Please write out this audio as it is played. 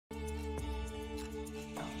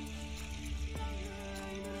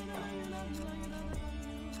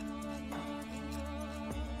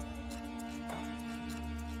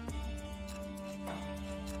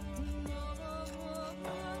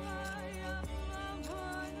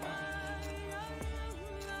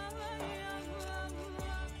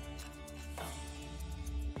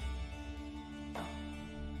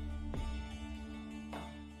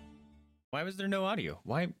Why was there no audio?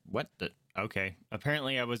 Why? What the? Okay.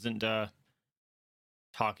 Apparently I wasn't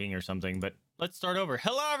talking or something, but let's start over.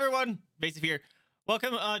 Hello, everyone. Vaesive here.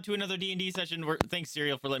 Welcome to another D&D session. Thanks,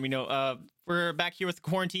 Serial, for letting me know. We're back here with the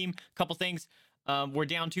QuaranTeam. Couple things. We're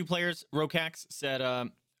down 2 players. Rhokax said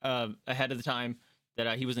ahead of the time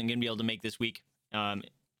that he wasn't going to be able to make this week.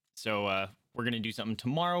 So we're going to do something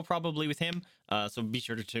tomorrow probably with him. So be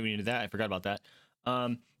sure to tune into that. I forgot about that.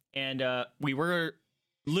 And we were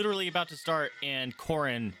literally about to start, and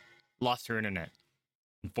Korinn lost her internet,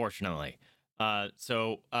 unfortunately.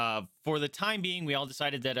 So for the time being, we all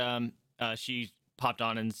decided that she popped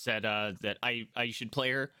on and said that I should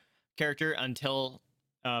play her character until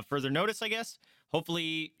further notice, I guess.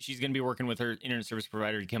 Hopefully, she's going to be working with her internet service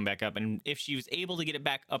provider to come back up. And if she was able to get it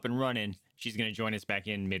back up and running, she's going to join us back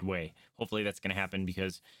in midway. Hopefully, that's going to happen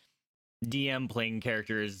because DM playing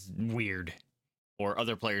characters is weird. Or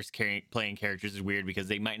other players playing characters is weird because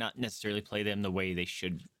they might not necessarily play them the way they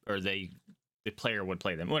should, or the player would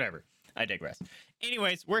play them. Whatever. I digress.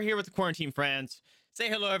 Anyways, we're here with the QuaranTeam friends. Say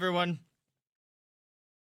hello, everyone.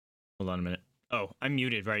 Hold on a minute. Oh, I'm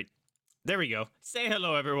muted, right? There we go. Say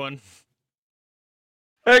hello, everyone.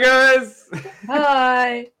 Hey, guys.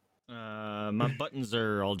 Hi. My buttons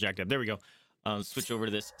are all jacked up. There we go. Switch over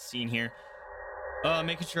to this scene here.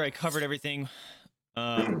 Making sure I covered everything.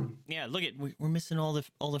 Yeah, look at we're missing all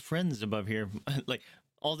the friends above here. Like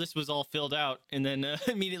all this was all filled out, and then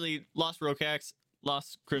immediately lost Rhokax,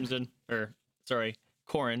 lost Korinn,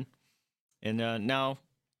 and now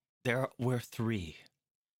we're 3.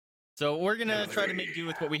 So we're gonna try to make do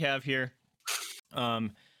with what we have here. Yeah,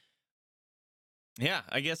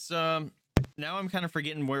 I guess now I'm kind of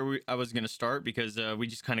forgetting where I was gonna start because we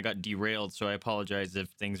just kind of got derailed. So I apologize if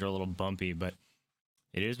things are a little bumpy, but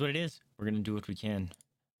it is what it is. We're gonna do what we can.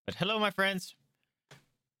 But hello, my friends.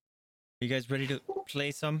 Are you guys ready to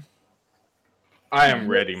play some? I am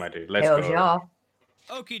ready, my dude. Let's Hell go. yeah.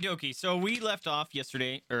 Okie dokie. So we left off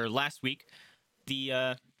yesterday or last week.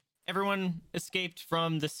 The everyone escaped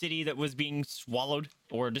from the city that was being swallowed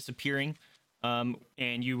or disappearing. And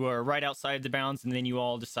you were right outside the bounds, and then you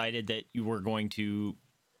all decided that you were going to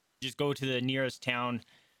just go to the nearest town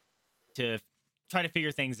to try to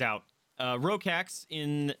figure things out. Rhokax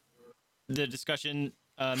in the discussion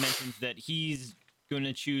mentions that he's going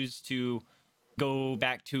to choose to go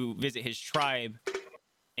back to visit his tribe,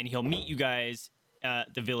 and he'll meet you guys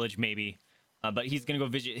at the village maybe, but he's going to go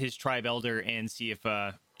visit his tribe elder and see if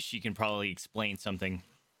she can probably explain something.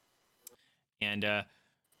 And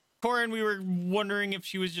Korinn, we were wondering if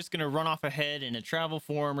she was just going to run off ahead in a travel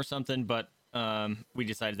form or something, but we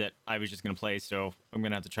decided that I was just going to play, so I'm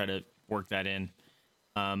going to have to try to work that in.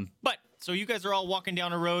 But so you guys are all walking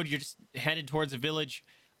down a road. You're just headed towards a village.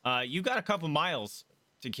 You got a couple miles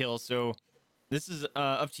to kill, so this is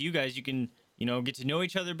up to you guys. You can, get to know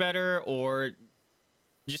each other better, or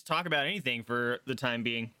just talk about anything for the time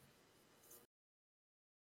being.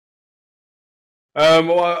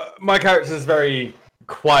 Well, my character is very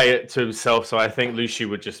quiet to himself, so I think Lucy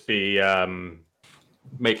would just be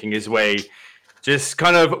making his way, just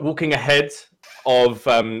kind of walking ahead of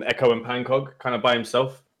Echo and Pancóg, kind of by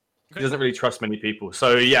himself. Okay. He doesn't really trust many people.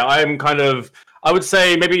 So yeah, I'm I would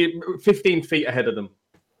say maybe 15 feet ahead of them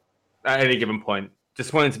at any given point.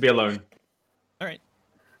 Just wanting to be alone. All right.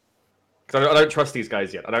 Because I don't trust these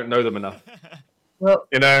guys yet. I don't know them enough. Well,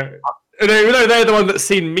 even though they're the one that's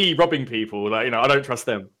seen me robbing people, like, I don't trust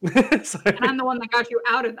them. So... And I'm the one that got you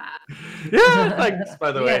out of that. Yeah, thanks,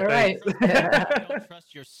 by the way. Right. You don't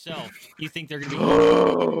trust yourself. You think they're going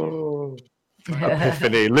to be...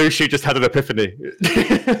 Epiphany. Lucy just had an epiphany.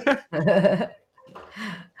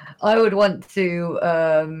 I would want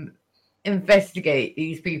to investigate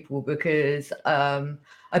these people because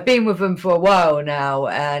I've been with them for a while now,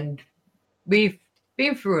 and we've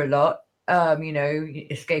been through a lot.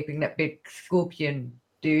 Escaping that big scorpion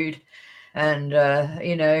dude, and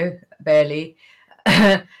barely.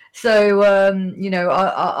 So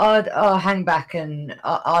I'll hang back and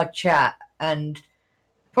I'll chat and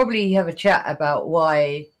probably have a chat about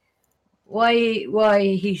why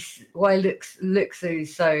looks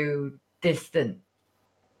so distant.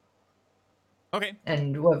 Okay.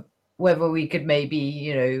 And whether we could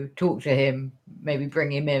maybe talk to him, maybe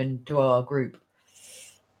bring him into our group.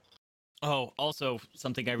 Oh, also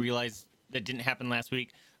something I realized that didn't happen last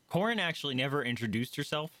week. Korinn actually never introduced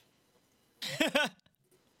herself.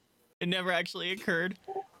 It never actually occurred.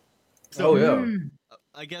 So,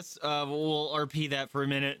 I guess we'll RP that for a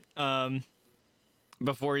minute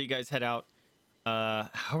before you guys head out. How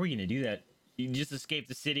are we gonna do that? You just escaped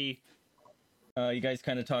the city. You guys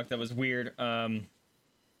kind of talked. That was weird. I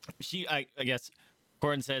guess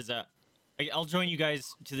Korinn says, I I'll join you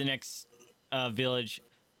guys to the next village.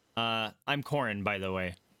 I'm Korinn, by the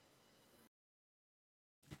way.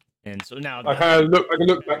 And so now I kind of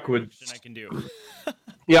look backwards. I can do.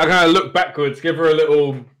 Yeah, I kind of look backwards, give her a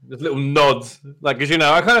little nod, like, because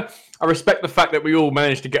I respect the fact that we all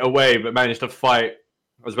managed to get away, but managed to fight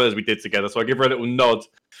as well as we did together. So I give her a little nod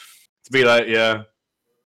to be like, yeah,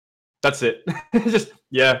 that's it, just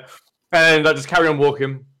yeah, and I just carry on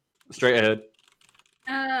walking straight ahead.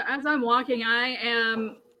 As I'm walking, I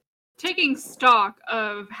am taking stock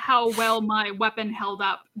of how well my weapon held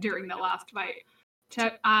up during the last fight.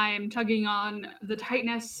 I'm tugging on the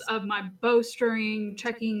tightness of my bowstring,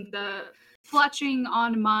 checking the fletching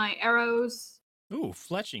on my arrows. Ooh,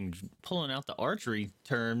 fletching, pulling out the archery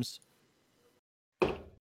terms.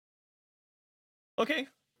 Okay.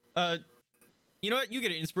 You know what? You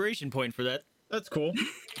get an inspiration point for that. That's cool.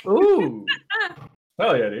 Ooh,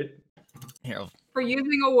 hell yeah, dude. Here. For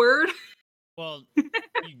using a word? Well,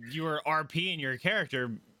 you were RPing your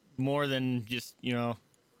character more than just,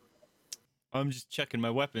 I'm just checking my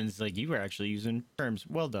weapons. Like, you were actually using terms.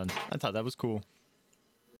 Well done. I thought that was cool.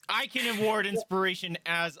 I can award inspiration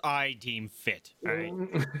as I deem fit. All right.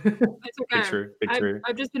 It's okay. Big true.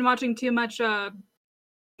 I've just been watching too much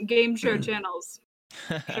game show channels.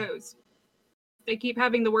 Shows. They keep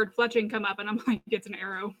having the word fletching come up, and I'm like, it's an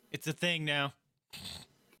arrow. It's a thing now.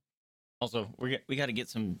 Also, we got to get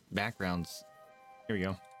some backgrounds. Here we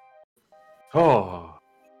go. Oh,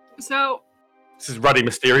 So this is ruddy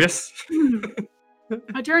mysterious.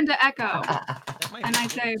 I turn to Echo, That might and be I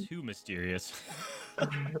say, too mysterious.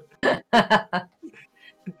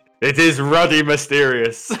 It is ruddy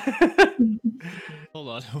mysterious. Hold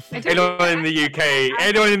on. Anyone in the UK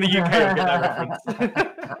will get that reference.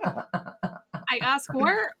 I ask,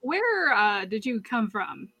 where did you come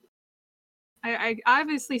from? I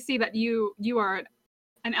obviously see that you are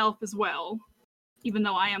an elf as well, even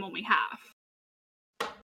though I am only half.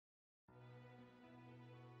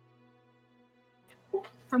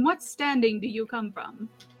 From what standing do you come from?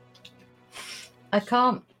 I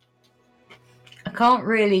can't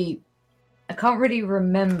really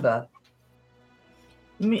remember.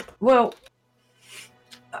 Well,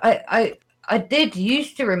 I did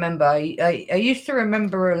used to remember. I used to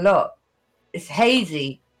remember a lot. It's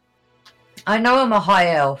hazy. I know I'm a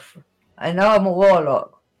high elf. I know I'm a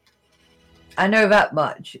warlock. I know that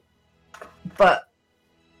much. But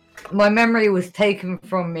my memory was taken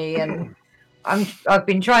from me, and I've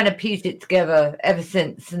been trying to piece it together ever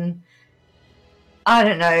since. And I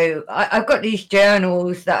don't know. I've got these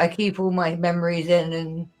journals that I keep all my memories in,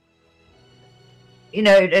 and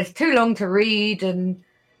it's too long to read, and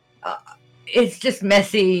it's just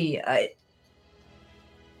messy.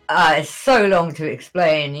 It's so long to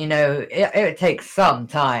explain. It takes some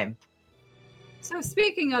time. So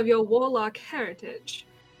speaking of your warlock heritage,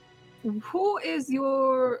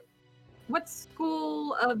 what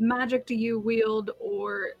school of magic do you wield,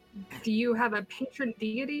 or do you have a patron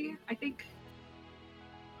deity, I think?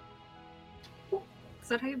 Is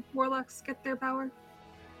that how warlocks get their power?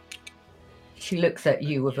 She looks at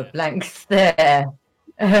you with a blank stare.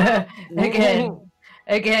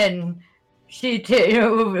 Again, she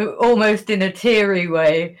almost in a teary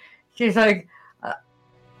way. She's like,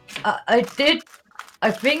 I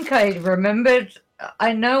think I remembered.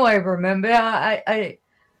 I know I remember.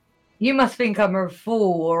 You must think I'm a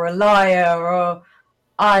fool or a liar, or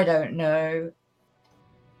I don't know.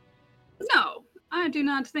 No, I do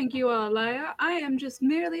not think you are a liar. I am just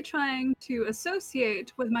merely trying to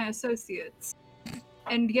associate with my associates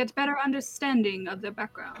and get better understanding of their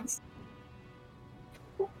backgrounds.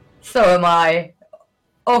 So am I,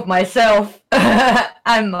 of myself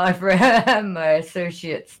and my my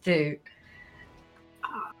associates too.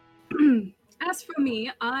 As for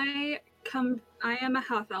me, I am a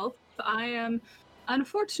half elf. I am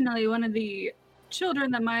unfortunately one of the children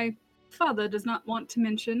that my father does not want to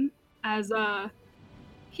mention, as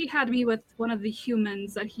he had me with one of the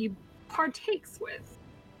humans that he partakes with.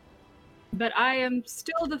 But I am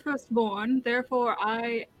still the firstborn, therefore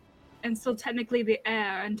I am still technically the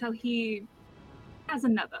heir until he has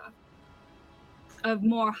another of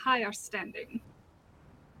more higher standing.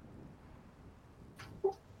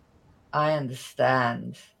 I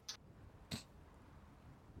understand.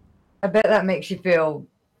 I bet that makes you feel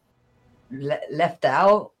left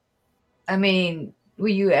out. I mean, were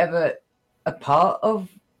you ever a part of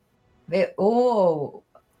it all?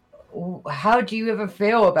 How do you ever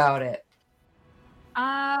feel about it?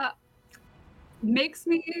 Makes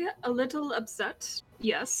me a little upset,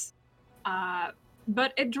 yes.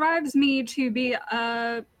 But it drives me to be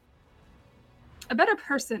a better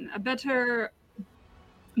person, a better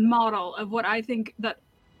model of what I think that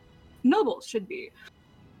nobles should be.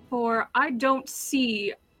 For I don't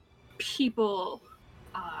see people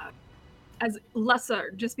as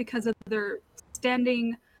lesser just because of their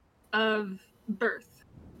standing of birth.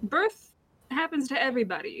 Birth happens to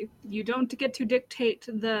everybody. You don't get to dictate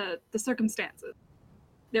the circumstances.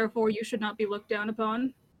 Therefore, you should not be looked down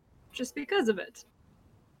upon just because of it.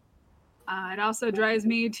 It also drives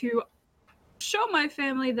me to show my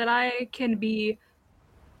family that I can be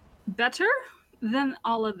better than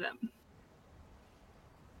all of them.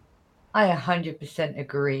 I 100%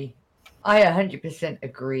 agree. I 100%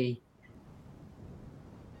 agree.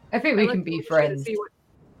 I think we can be friends. See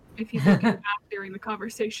if he's looking back during the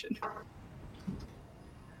conversation.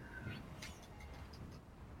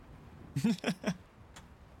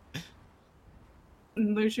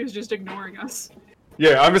 Lucia's just ignoring us.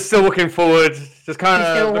 Yeah, I'm just still looking forward, just kind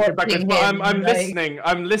You're of still looking backwards. But I'm watching him, like- listening.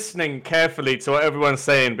 I'm listening carefully to what everyone's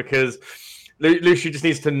saying because Lucy just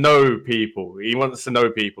needs to know people. He wants to know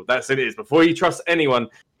people. That's it is. Before he trusts anyone,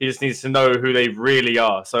 he just needs to know who they really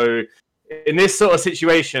are. So in this sort of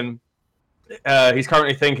situation, he's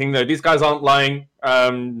currently thinking, no, these guys aren't lying.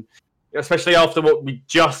 Especially after what we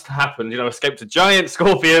just happened, escaped a giant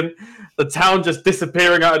scorpion, the town just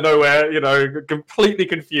disappearing out of nowhere, completely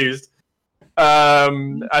confused.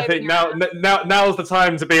 I think now's the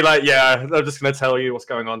time to be like, yeah, I'm just going to tell you what's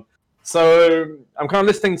going on. So I'm kind of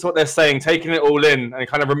listening to what they're saying, taking it all in, and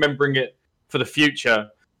kind of remembering it for the future,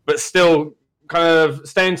 but still kind of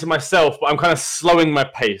staying to myself, but I'm kind of slowing my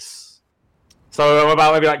pace. So I'm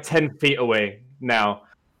about maybe like 10 feet away now.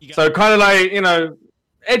 So kind of like,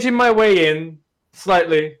 edging my way in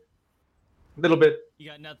slightly, a little bit. You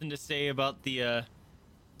got nothing to say about the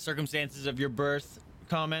circumstances of your birth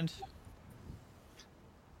comment?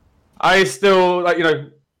 I still, I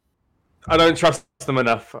don't trust them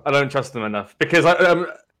enough. Because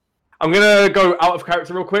I'm going to go out of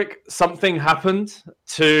character real quick. Something happened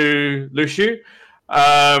to Luciu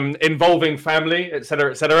involving family,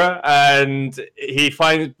 etc. And he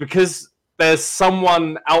finds, because there's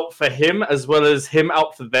someone out for him as well as him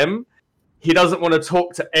out for them, he doesn't want to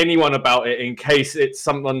talk to anyone about it in case it's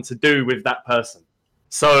something to do with that person.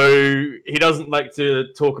 So he doesn't like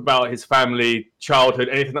to talk about his family, childhood,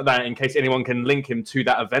 anything like that, in case anyone can link him to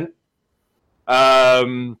that event.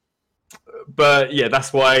 But yeah,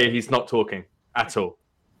 that's why he's not talking at all.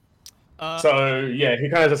 So yeah, he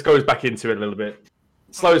kind of just goes back into it a little bit,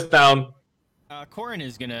 slows down. Korinn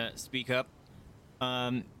is gonna speak up.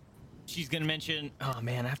 She's gonna mention. Oh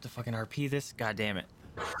man, I have to fucking RP this. God damn it.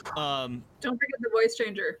 Don't forget the voice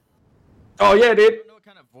changer. Oh yeah, I dude. don't know what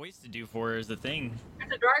kind of voice to do for her is the thing.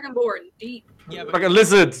 It's a Dragonborn, deep. Yeah, but Like a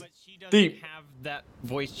lizard. But she doesn't Deep. have that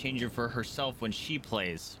voice changer for herself when she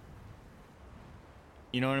plays.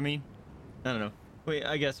 You know what I mean? I don't know. Wait,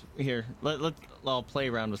 I guess here. I'll play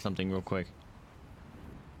around with something real quick.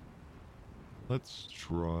 Let's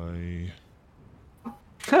try.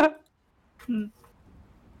 All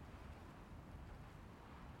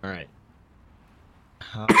right.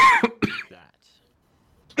 How does that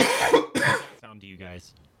sound to you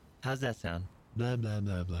guys? How's that sound? Blah blah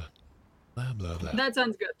blah blah. Blah blah blah. That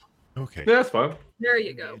sounds good. Okay. Yeah, that's fine. There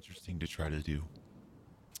you go. Interesting to try to do.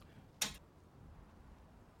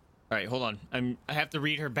 All right, hold on. I have to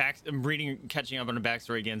read her back. I'm catching up on her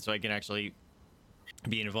backstory again, so I can actually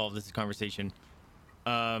be involved in this conversation.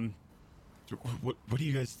 So what do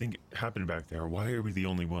you guys think happened back there? Why are we the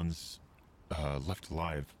only ones left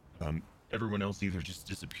alive? Everyone else either just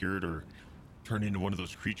disappeared or turned into one of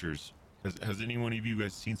those creatures. Has any one of you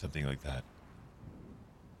guys seen something like that?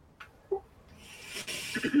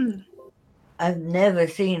 I've never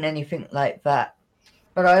seen anything like that.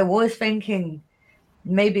 But I was thinking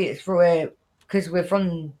maybe it's because we're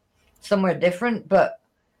from somewhere different, but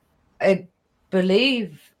I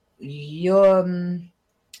believe you're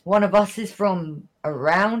one of us is from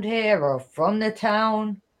around here or from the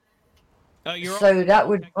town. So that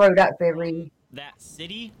would throw that theory. That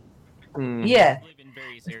city? Yeah. Live in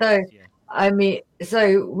various areas, So yeah. I mean,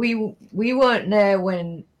 so we weren't there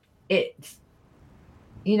when it's,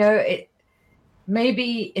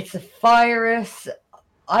 maybe it's a virus.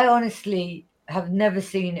 I honestly have never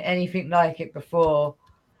seen anything like it before,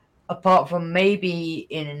 apart from maybe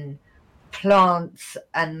in plants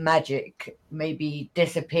and magic, maybe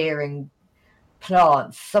disappearing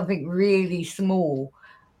plants, something really small.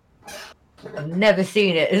 I've never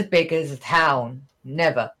seen it as big as a town.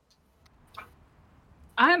 Never.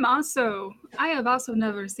 I have also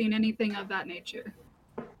never seen anything of that nature.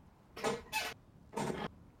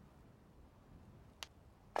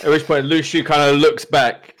 At which point, Luciu kind of looks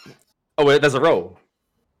back. Oh, wait, there's a roll.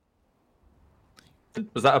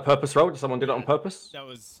 Was that a purpose roll? Did someone do it on purpose? That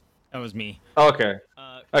was me. Oh, okay.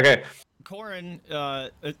 Okay. Korinn,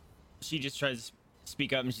 she just tries to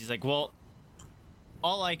speak up, and she's like, "Well,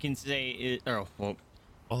 all I can say is,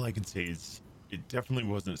 All I can say is it definitely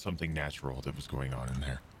wasn't something natural that was going on in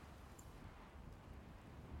there.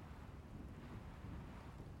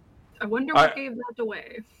 I wonder what gave that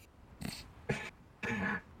away.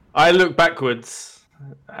 I look backwards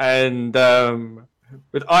and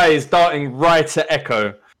with eyes darting right at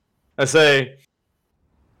Echo, I say,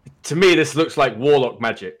 to me, this looks like warlock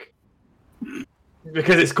magic.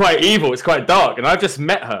 Because it's quite evil, it's quite dark, and I've just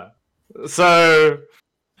met her. So,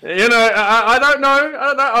 you know, I don't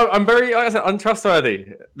know. I'm very, like I said,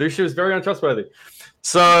 untrustworthy. Lucia is very untrustworthy.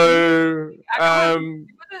 So,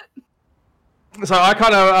 so I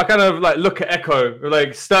kind of like look at Echo with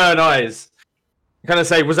like stern eyes, and kind of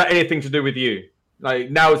say, "Was that anything to do with you?" Like,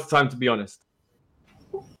 now it's time to be honest.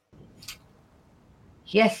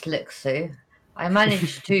 Yes, Lixu. I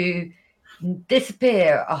managed to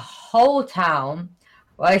disappear a whole town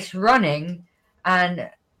whilst running and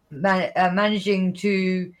managing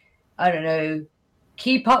to, I don't know,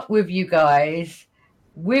 keep up with you guys,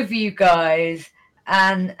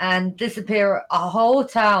 and disappear a whole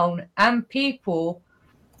town and people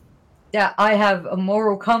that I have a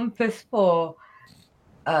moral compass for.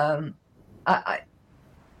 No,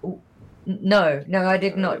 I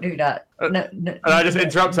did not do that. No, And I just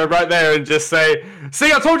interrupt her right there and just say,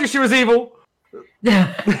 "See, I told you she was evil." and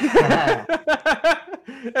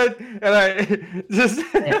I just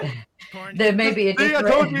There may be a "See, I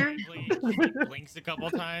told different. you." blinks a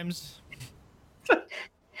couple times.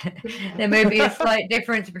 There may be a slight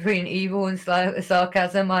difference between evil and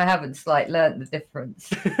sarcasm. I haven't learnt the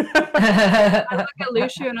difference. I look at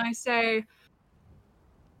Lucio and I say,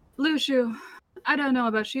 Lucio, I don't know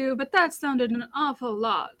about you, but that sounded an awful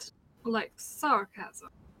lot like sarcasm.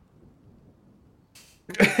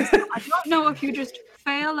 I don't know if you just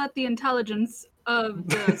fail at the intelligence of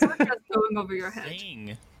the sarcasm going over your head.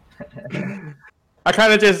 Dang. I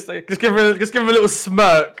kind of just give her a little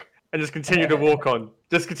smirk and just continue to walk on.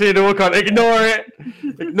 Just continue to walk on. Ignore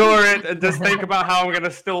it, and just think about how I'm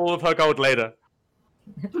gonna steal all of her gold later.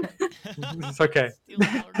 It's okay.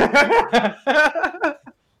 Yeah.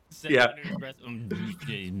 Yeah.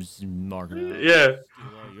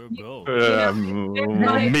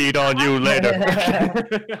 Meet on you later.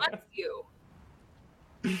 Bless you.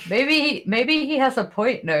 Maybe he has a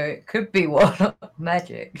point. No, it could be warlock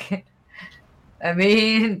magic. I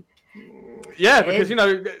mean, yeah, because you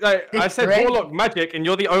know, like I said, great. warlock magic, and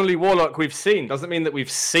you're the only warlock we've seen. Doesn't mean that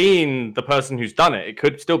we've seen the person who's done it. It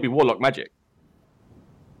could still be warlock magic.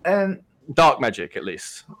 Dark magic, at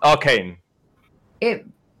least. Arcane.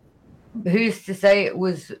 Who's to say it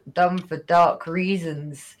was done for dark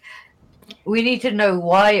reasons? We need to know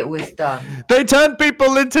why it was done. They turned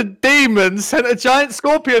people into demons, sent a giant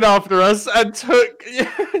scorpion after us, and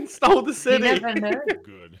and stole the city. You never know.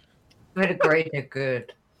 Good. For the greater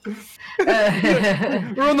good.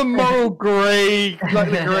 We're on the moral grey,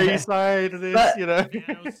 like the grey side of this, But- you know.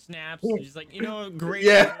 Nano snaps. She's like, great.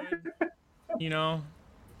 Yeah.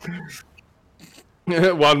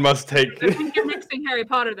 Good, One must take. I think you're mixing Harry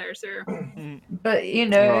Potter there, sir. But Oh,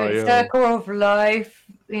 yeah. circle of life,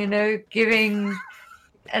 giving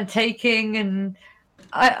and taking, and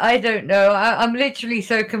I don't know. I'm literally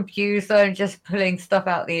so confused. I'm just pulling stuff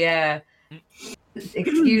out the air.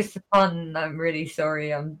 Excuse the pun. I'm really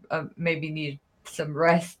sorry. I maybe need some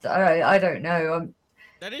rest. I don't know.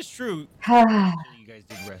 That is true. You guys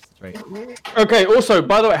did rest, that's right. Okay. Also,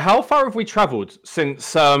 by the way, how far have we travelled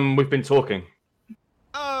since we've been talking?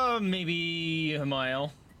 Maybe a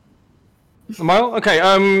mile. A mile? Okay.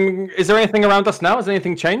 Is there anything around us now? Has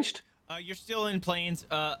anything changed? You're still in plains.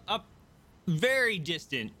 Up very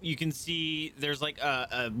distant, you can see there's like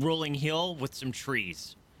a rolling hill with some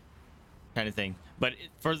trees, kind of thing. But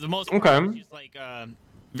for the most part, Okay. it's just like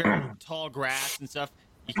very tall grass and stuff.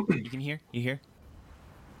 You can hear? You hear?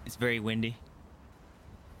 It's very windy.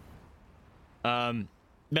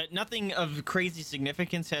 But nothing of crazy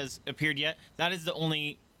significance has appeared yet. That is the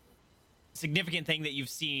only significant thing that you've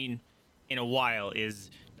seen in a while, is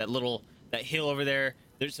that hill over there.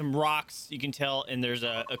 There's some rocks, you can tell, and there's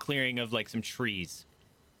a clearing of like some trees.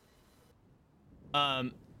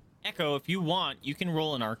 Echo, if you want, you can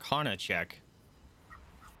roll an Arcana check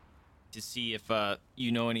to see if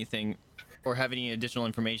you know anything or have any additional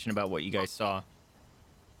information about what you guys saw.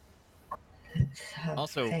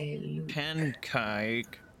 Also, Pancóg,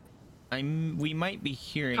 we might be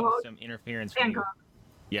hearing some interference from you. Pancóg.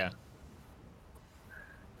 Yeah.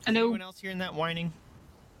 I know. Anyone else hearing that whining?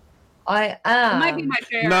 I It might be am. my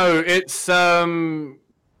chair. No, it's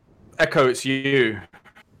Echo. It's you.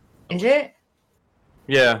 Is it?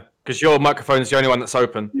 Yeah, because your microphone's the only one that's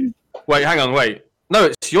open. Wait, hang on, wait. No,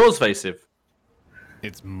 it's yours, Vaesive.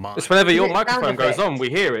 It's mine. It's whenever Is your it sound microphone goes on, effects? we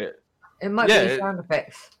hear it. It might Yeah, be the sound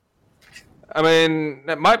effects. I mean,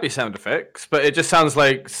 it might be sound effects, but it just sounds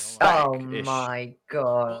like Oh static-ish. my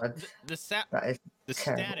Well, god. the That is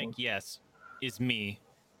static, terrible. yes, is me,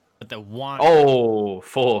 but the wine. Oh,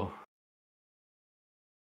 4.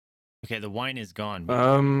 Okay, the wine is gone. Maybe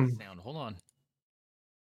I'll make the sound. Hold on.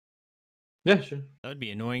 Yeah, sure. That would be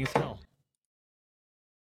annoying as hell.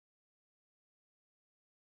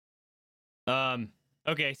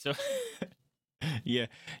 Okay, so yeah,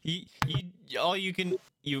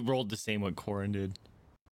 you rolled the same what Korinn did.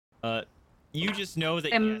 You just know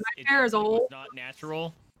that And yes, my it chair is definitely was old. not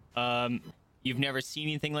natural. You've never seen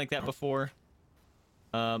anything like that before.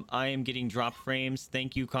 I am getting drop frames.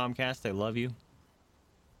 Thank you, Comcast. I love you.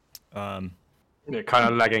 Yeah, kind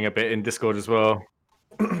of lagging a bit in Discord as well.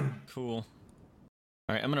 Cool.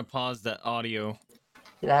 All right, I'm gonna pause that audio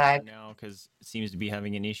for Lag. now because it seems to be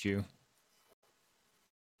having an issue.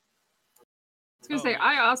 I was gonna Oh, say wait.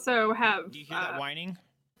 I also have. Do you hear that whining?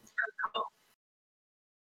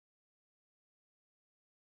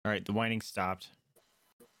 All right, the whining stopped.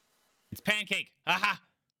 It's Pancake. Aha!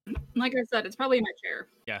 Like I said, it's probably my chair.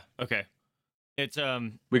 Yeah. Okay. It's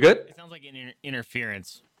We good? It sounds like an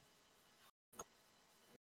interference.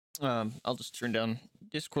 I'll just turn down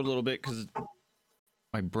Discord a little bit because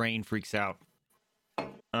my brain freaks out.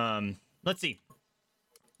 Let's see.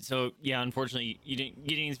 So yeah, unfortunately, you didn't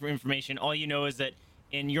get any information. All you know is that,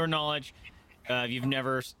 in your knowledge, you've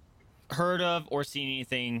never heard of or seen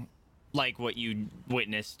anything like what you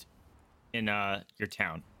witnessed in your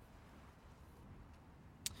town.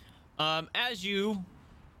 As you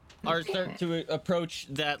are starting to approach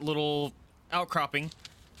that little outcropping,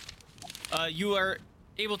 you are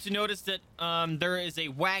able to notice that there is a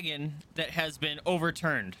wagon that has been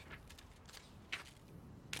overturned.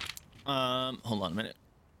 Hold on a minute.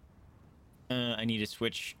 I need to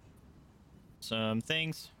switch some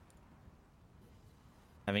things.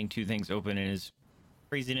 Having two things open is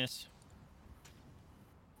craziness.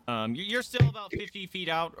 You're still about 50 feet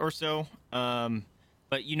out or so,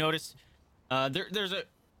 but you notice there's a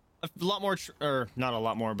lot more, or not a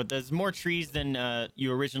lot more, but there's more trees than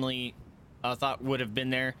you originally thought would have been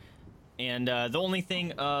there. And the only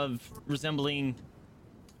thing of resembling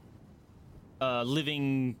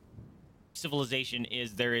living civilization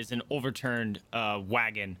is there is an overturned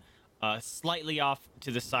wagon slightly off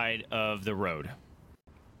to the side of the road.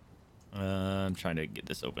 I'm trying to get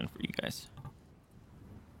this open for you guys.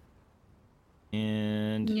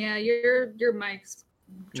 And Yeah, your mic's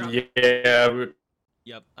dropped. Yeah,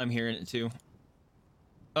 yep, I'm hearing it too.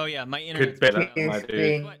 Oh yeah, my could internet's bet been that down. might It's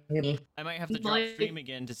be. being- I might have to drop Like, stream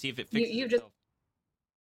again to see if it you fixes just- itself.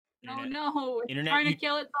 Oh Internet- no, it's Internet, trying to you-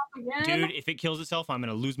 kill itself again. Dude, if it kills itself, I'm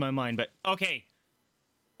gonna lose my mind. But okay,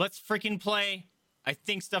 let's freaking play. I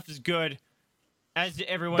think stuff is good. As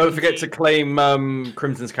everyone Don't can forget see, to claim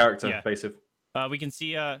Crimson's character, Yeah. Vaesive. we can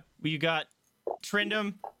see we got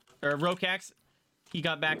Trindom or Rhokax. He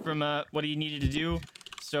got back from what he needed to do,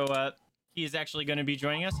 so he is actually going to be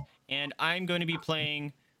joining us, and I'm going to be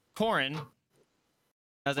playing Korinn,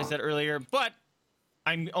 as I said earlier. But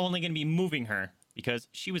I'm only going to be moving her because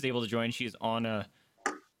she was able to join. She is on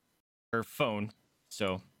her phone,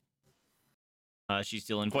 so she's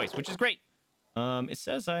still in voice, which is great. It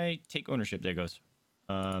says I take ownership. There it goes.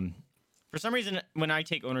 For some reason, when I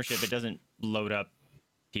take ownership, it doesn't load up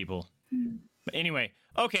people. But anyway,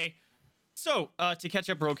 okay. So, to catch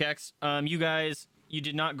up, Rhokax, you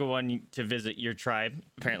did not go on to visit your tribe,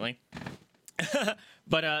 apparently.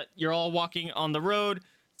 But you're all walking on the road.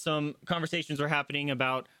 Some conversations were happening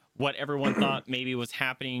about what everyone thought maybe was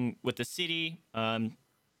happening with the city.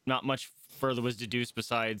 Not much further was deduced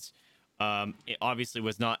besides it obviously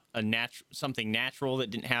was not something natural that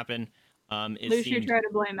didn't happen. Lucio tried to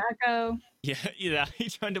blame Echo. Yeah, he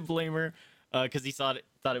tried to blame her because he thought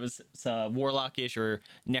it was warlockish or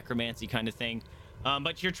necromancy kind of thing.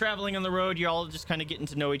 But you're traveling on the road. You're all just kind of getting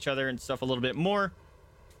to know each other and stuff a little bit more.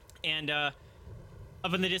 And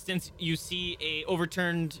up in the distance, you see a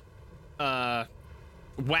overturned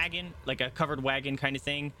wagon, like a covered wagon kind of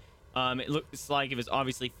thing. It looks like it was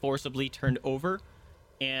obviously forcibly turned over.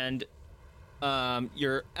 And as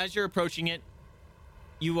you're approaching it,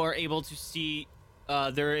 you are able to see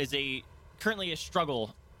there is currently a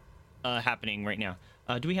struggle happening right now.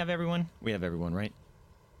 Do we have everyone? We have everyone, right?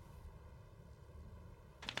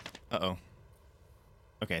 Uh-oh.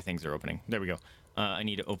 Okay, things are opening. There we go. I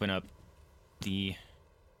need to open up the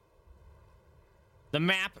the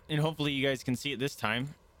map, and hopefully you guys can see it this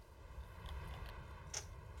time.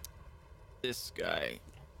 This guy.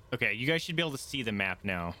 Okay, you guys should be able to see the map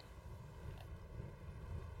now.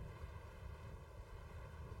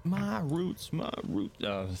 My roots.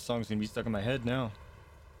 The song's gonna be stuck in my head now.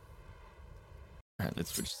 All right,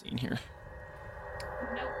 let's switch scene here.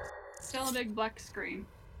 Nope. Still a big black screen.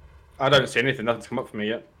 I don't see anything. Nothing's come up for me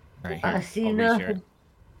yet. All right, I here, see I'll reshare nothing. it.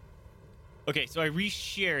 Okay, so I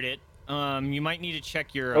reshared it. You might need to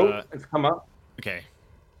check your. Oh, it's come up. Okay.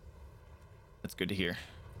 That's good to hear.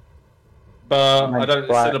 But I Mine's don't see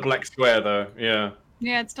black. the black square though. Yeah.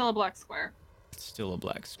 Yeah, it's still a black square. It's still a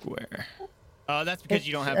black square. That's because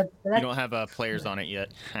you don't It's have a black- players on it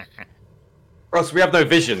yet. Oh, so we have no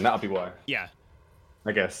vision. That'll be why. Yeah.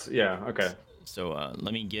 I guess. Yeah. Okay. So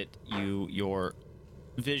let me get you your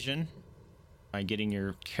vision by getting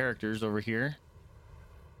your characters over here.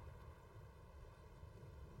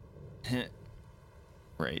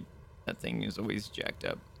 Right. That thing is always jacked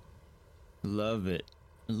up. Love it.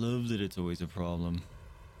 Love that it's always a problem.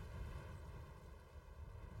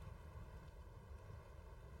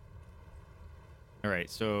 All right,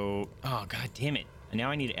 so oh god damn it! And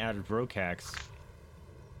now I need to add Rhokax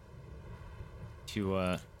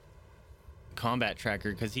to combat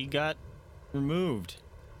tracker because he got removed.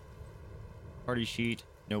 Party sheet.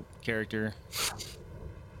 Nope. Character.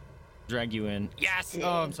 Drag you in. Yes.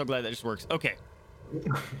 Oh, I'm so glad that just works. Okay.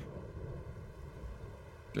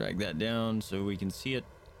 Drag that down so we can see it.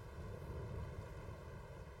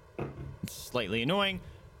 It's slightly annoying.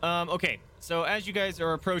 Okay, so as you guys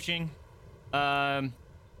are approaching, I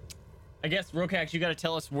guess Rhokax, you got to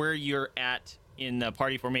tell us where you're at in the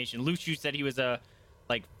party formation. Luciu said he was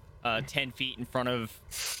 10 feet in front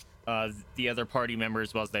of the other party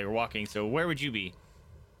members while they were walking. So where would you be?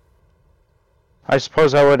 I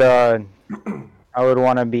suppose I would I would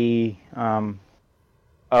want to be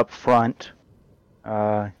up front,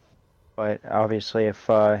 but obviously if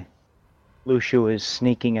Luciu is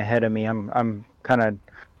sneaking ahead of me, I'm kind of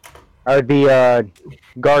I would be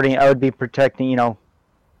guarding. I would be protecting, you know,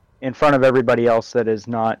 in front of everybody else that is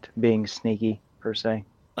not being sneaky per se.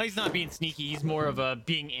 Well, he's not being sneaky. He's more of a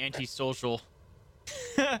being antisocial.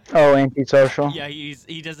 Oh, antisocial. Yeah,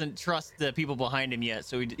 he doesn't trust the people behind him yet,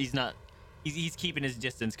 so he's not. He's keeping his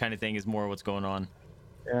distance, kind of thing, is more what's going on.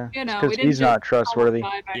 Yeah, You know, we because didn't he's not just trustworthy.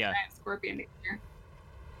 by a Yeah. giant scorpion here.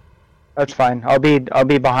 That's fine. I'll be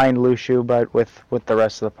behind Luciu, but with the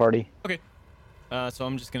rest of the party. So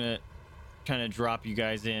I'm just gonna kind of drop you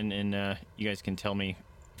guys in, and you guys can tell me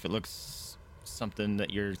if it looks something that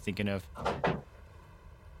you're thinking of.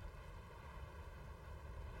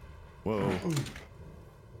 Whoa.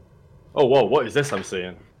 Oh, whoa! What is this I'm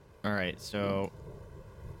seeing? All right, so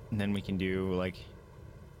and then we can do like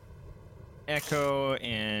Echo,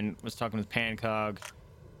 and was talking with Pancóg,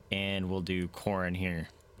 and we'll do Korinn here.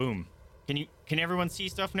 Boom. Can everyone see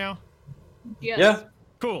stuff now? Yes. Yeah.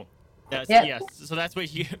 Cool. Yes. Yep. Yes. So that's what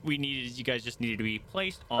we needed. Is you guys just needed to be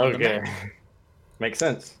placed on the Okay. map. Makes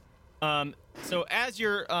sense. So as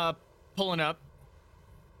you're pulling up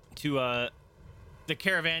to the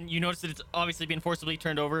caravan, you notice that it's obviously been forcibly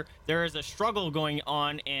turned over. There is a struggle going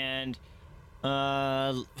on, and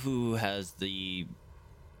who has the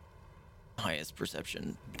highest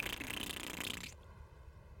perception?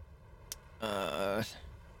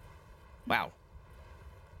 Wow.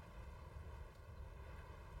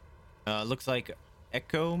 Looks like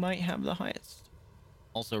Echo might have the highest.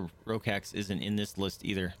 Also, Rhokax isn't in this list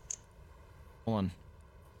either. Hold on.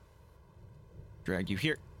 Drag you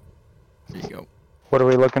here. There you go. What are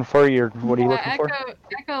we looking for? What are you looking for?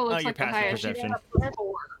 Echo looks your like the passive highest. perception.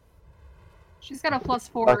 She's got a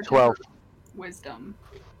 +4 to 12. her wisdom.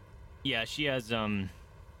 Yeah, she has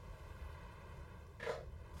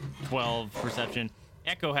 12 perception.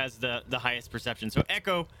 Echo has the highest perception. So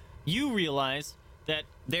Echo, you realize that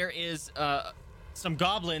there is some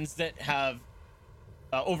goblins that have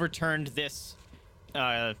overturned this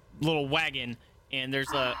little wagon, and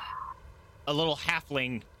there's a little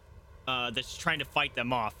halfling that's trying to fight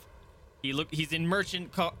them off. He's in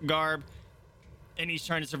merchant garb, and he's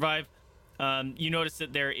trying to survive. You notice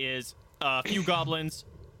that there is a few goblins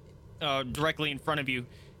directly in front of you,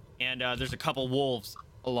 and there's a couple wolves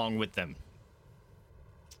along with them.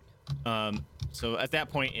 So at that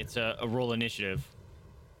point, it's a roll initiative.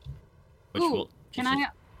 Which Ooh, can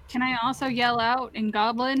I also yell out in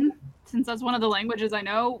Goblin, since that's one of the languages I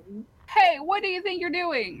know? Hey, what do you think you're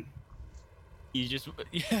doing? You just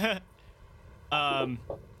yeah.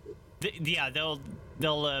 Yeah,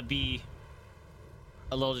 they'll be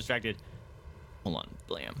a little distracted. Hold on,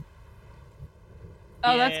 blam.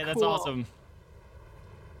 Oh, yeah, that's that's cool. awesome.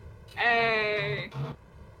 Hey,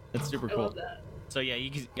 That's super I cool. love that. So yeah,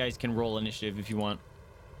 you guys can roll initiative if you want.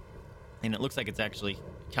 And it looks like it's actually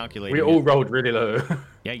calculating. We all rolled really low.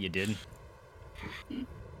 Yeah, you did.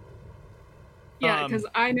 Yeah, because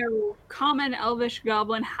I know common, elvish,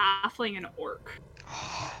 goblin, halfling, and orc.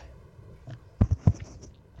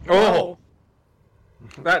 Oh,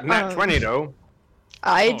 that nat 20 though.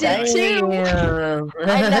 I Oh, did nice. too. Damn.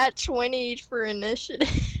 I nat 20 for initiative.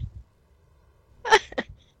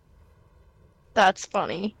 That's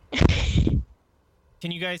funny. Can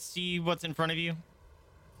you guys see what's in front of you?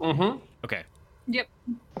 Mm-hmm. Okay. Yep.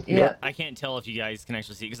 Yeah. I can't tell if you guys can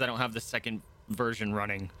actually see because I don't have the second version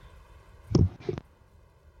running.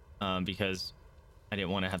 Because I didn't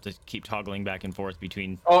want to have to keep toggling back and forth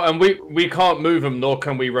between. Oh, and we can't move them, nor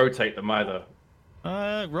can we rotate them either.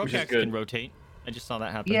 Rhokax good. can rotate. I just saw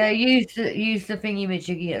that happen. Yeah, use the thingy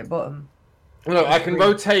majiggy at the bottom. No, I can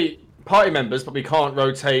rotate party members, but we can't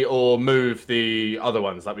rotate or move the other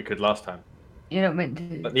ones like we could last time. You're not meant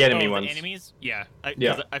to. Like the enemy the ones. enemies? Yeah.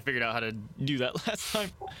 Yeah. I figured out how to do that last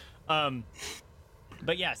time.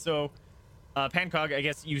 But yeah, so Pancóg, I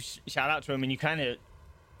guess you shout out to him and you kind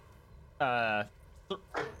of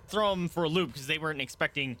throw them for a loop because they weren't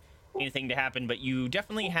expecting anything to happen, but you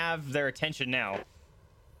definitely have their attention now.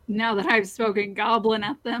 Now that I've spoken goblin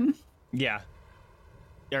at them. Yeah.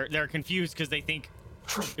 They're confused because they think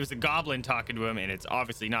it was a goblin talking to him, and it's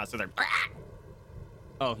obviously not. So they're.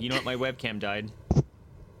 Oh, you know what? My webcam died.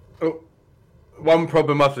 Oh, one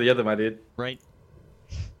problem after the other, my dude. Right.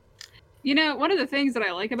 You know, one of the things that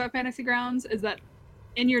I like about Fantasy Grounds is that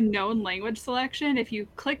in your known language selection, if you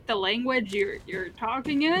click the language you're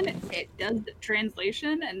talking in, it does the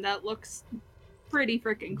translation, and that looks pretty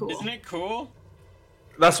freaking cool. Isn't it cool?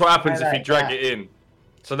 That's what happens I if you like drag that. it in.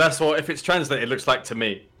 So that's what, if it's translated, it looks like to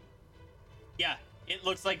me. Yeah. It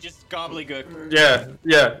looks like just gobbledygook. Yeah,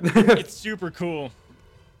 yeah. It's super cool.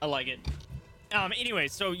 I like it. Anyway,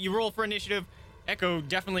 so you roll for initiative. Echo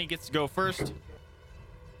definitely gets to go first.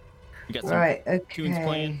 You got some Right. tunes Okay.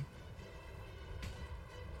 playing.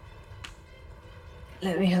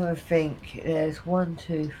 Let me have a think. There's 1,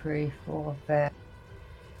 2, 3, 4, 5.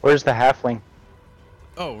 Where's the halfling?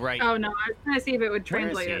 Oh, right. Oh no, I was trying to see if it would Where is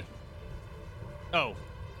translate he? it. Oh.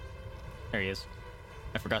 There he is.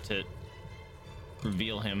 I forgot to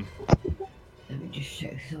reveal him. Let me just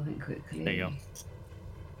check something quickly. There you go.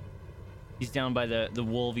 He's down by the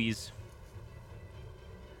wolvies.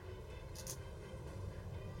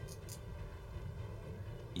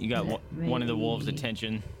 You got one of the wolves' Let me-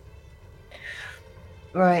 attention.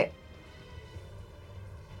 Right.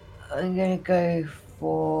 I'm gonna go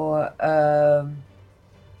for a.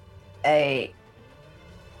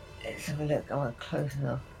 Let's have a look. I want close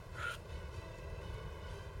enough.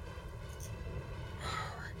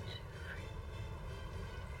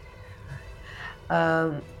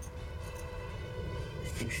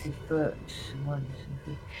 60 foot. 1, 2,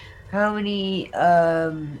 3. How many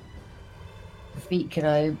feet can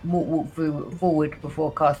I walk forward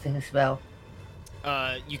before casting a spell?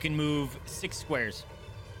 You can move 6 squares.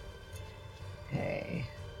 Okay.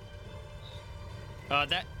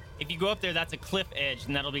 That if you go up there, that's a cliff edge,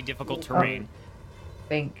 and that'll be difficult terrain.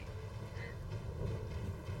 Think.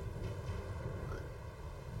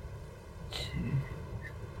 2.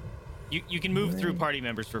 You can move through party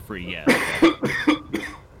members for free, yeah. 5.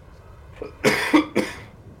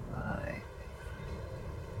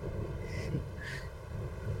 6.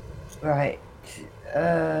 Right.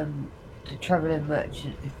 The traveling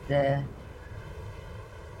merchant is there.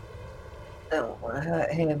 I don't want to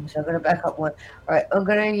hurt him, so I'm going to back up 1. Right, I'm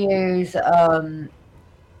going to use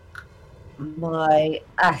my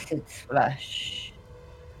acid splash.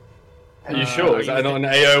 Are you sure? Is that not an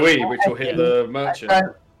AoE, which will hit the merchant?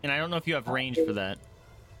 And I don't know if you have range for that.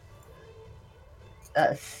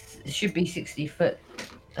 It should be 60 foot.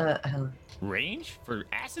 Hang on. Range for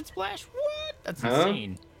acid splash? What? That's Huh?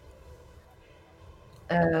 insane.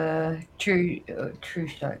 True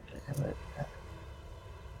strike. Let's have a look at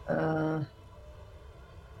that.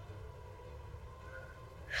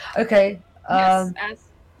 Okay. Yes,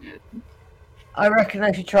 I reckon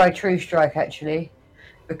I should try True Strike actually,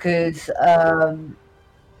 because I'll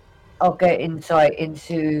get insight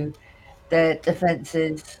into their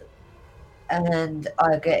defenses, and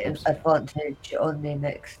I get an advantage on the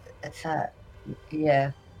next attack.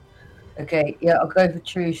 Yeah. Okay. Yeah, I'll go for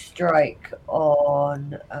True Strike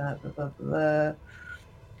on.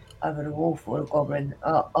 Either the wolf or the goblin.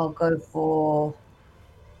 I'll go for.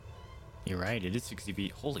 You're right, it is 60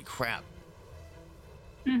 feet. Holy crap.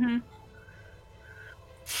 Mm-hmm.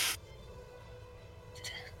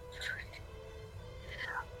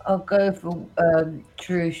 I'll go for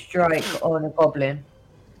True Strike on a Goblin.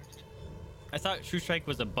 I thought True Strike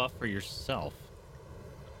was a buff for yourself.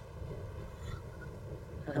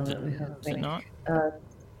 Let me have a Is it think. not?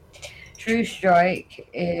 True Strike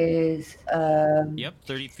is Yep,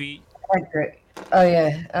 30 feet. accurate. Oh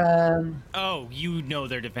yeah. Oh, you know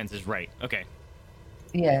their defense is right. Okay.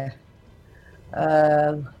 Yeah.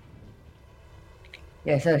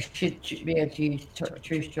 Yeah, so I should be able to use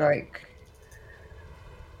True Strike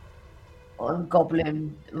on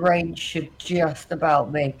Goblin. Range should just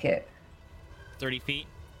about make it. 30 feet.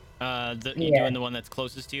 You Yeah. doing the one that's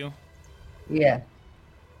closest to you? Yeah.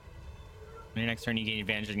 On your next turn, you gain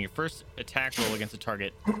advantage on your first attack roll against a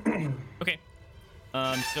target. Okay.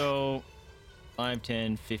 So 5,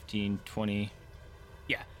 10, 15, 20.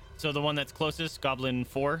 Yeah. So the one that's closest, Goblin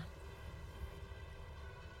 4.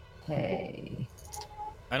 Okay.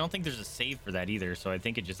 I don't think there's a save for that either, so I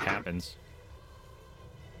think it just happens.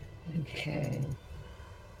 Okay.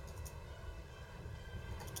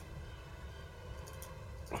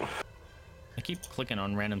 I keep clicking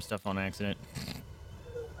on random stuff on accident.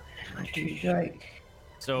 True Strike.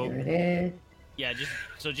 So Here it is. yeah,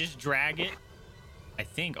 just drag it, I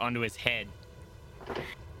think, onto his head.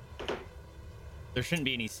 There shouldn't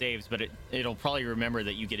be any saves, but it'll probably remember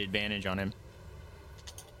that you get advantage on him.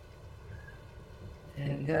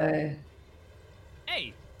 There we go.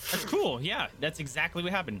 Hey, that's cool. Yeah, that's exactly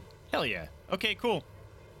what happened. Hell yeah. Okay, cool.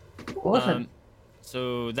 Awesome.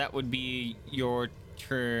 So that would be your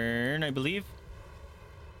turn, I believe.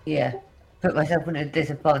 Yeah. Put myself on a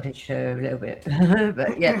disadvantage a little bit.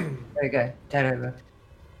 But yeah, there we go. Turn over.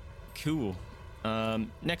 Cool.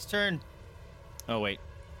 Next turn. Oh wait.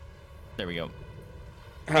 There we go.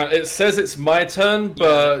 It says it's my turn,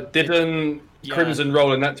 but didn't yeah. Crimson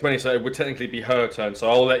roll in that 20, so it would technically be her turn. So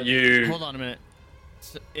I'll let you. Hold on a minute.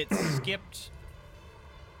 It skipped.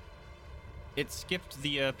 It skipped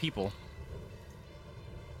the people.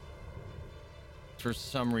 For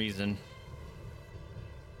some reason.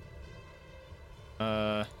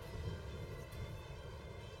 Hold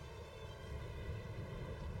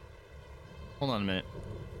on a minute.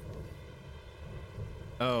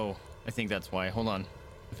 Oh, I think that's why. Hold on.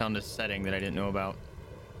 I found a setting that I didn't know about.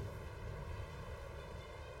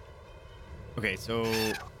 Okay, so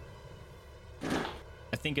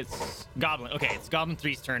I think it's Goblin. Okay, it's Goblin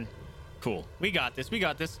 3's turn. Cool. We got this. We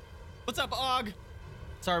got this. What's up, Og?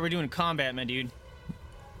 Sorry, we're doing combat, my dude.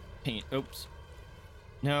 Paint. Oops.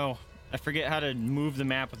 No, I forget how to move the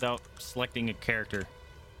map without selecting a character.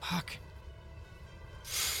 Fuck.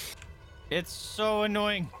 It's so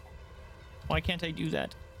annoying. Why can't I do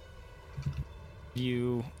that?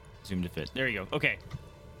 View. Zoom to fit. There you go. Okay.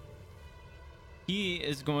 He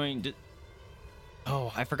is going to...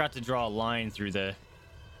 Oh, I forgot to draw a line through the...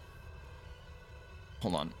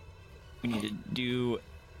 Hold on. We need to do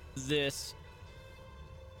this.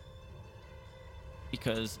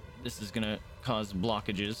 Because this is going to cause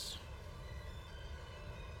blockages.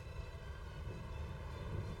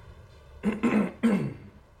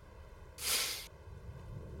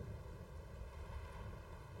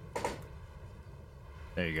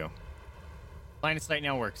 There you go. Line of sight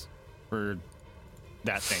now works for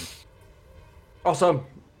that thing. Awesome.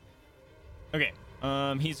 Okay.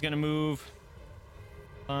 He's gonna move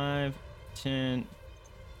 5, 10,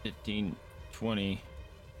 15, 20,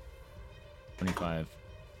 25,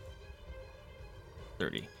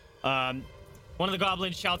 30. One of the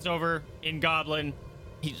goblins shouts over in Goblin.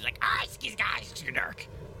 He's like, ah, skis guys, dark.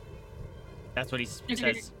 That's what he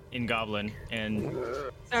says in Goblin. And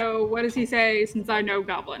So what does he say, since I know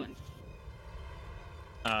Goblin?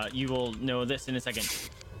 you will know this in a second.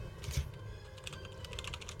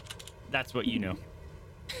 That's what you know.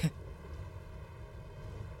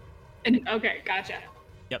 Okay, gotcha.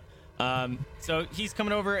 Yep. So he's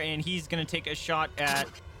coming over and he's gonna take a shot at.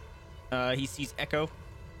 He sees Echo,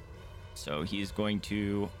 so he's going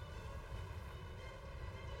to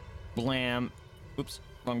blam. Oops,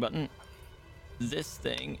 wrong button. This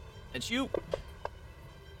thing at you,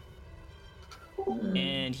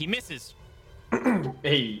 and he misses.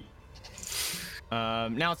 Hey.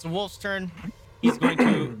 Now it's the wolf's turn. He's going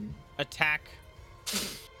to attack.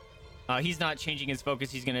 He's not changing his focus.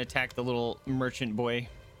 He's going to attack the little merchant boy.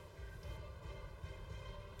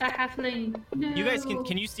 The halfling. No. You guys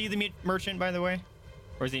can you see the merchant, by the way,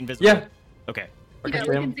 or is he invisible? Yeah. Okay. Yeah,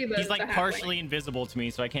 we can see He's the like halfling. partially invisible to me,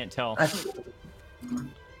 so I can't tell.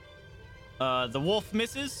 The wolf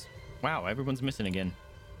misses. Wow, everyone's missing again.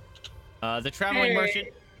 The traveling merchant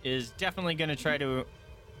is definitely going to try to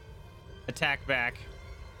attack back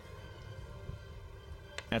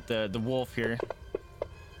at the wolf here.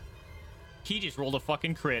 He just rolled a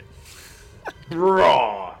fucking crit.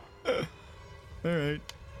 Raw. All right.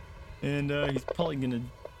 And he's probably gonna.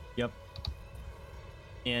 Yep.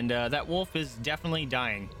 And that wolf is definitely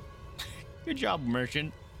dying. Good job,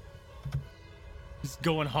 merchant. He's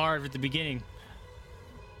going hard at the beginning.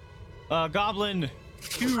 Goblin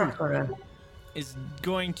 2 is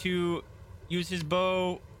going to use his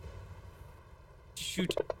bow to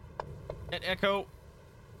shoot at Echo.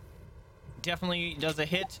 Definitely does a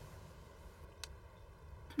hit.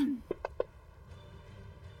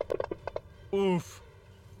 Oof.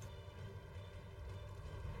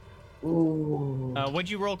 Ooh. What'd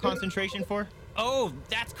you roll concentration for? Oh,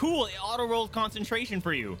 that's cool. It auto-rolled concentration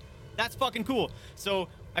for you. That's fucking cool. So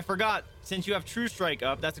I forgot, since you have True Strike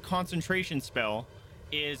up, that's a concentration spell.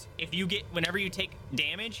 Is if you get, whenever you take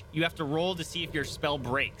damage, you have to roll to see if your spell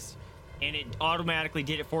breaks. And it automatically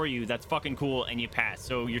did it for you. That's fucking cool, and you pass.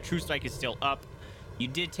 So your True Strike is still up. You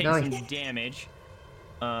did take some damage.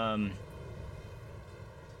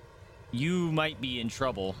 You might be in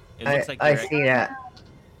trouble. It looks like I see that.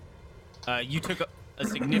 you took a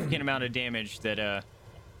significant amount of damage that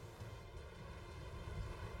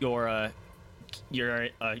your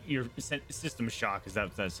system shock, is that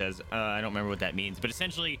what that says? I don't remember what that means, but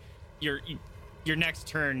essentially your next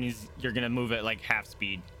turn is you're gonna move at like half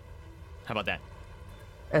speed. How about that?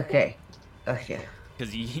 Okay. Gotcha.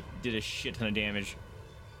 Because he did a shit ton of damage.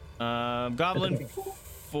 Goblin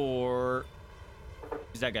 4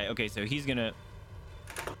 is that guy. Okay, so he's gonna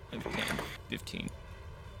 15.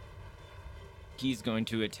 He's going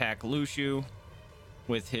to attack Lushu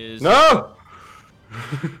with his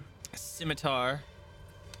scimitar.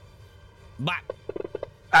 Bop!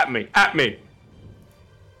 At me.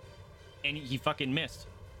 And he fucking missed.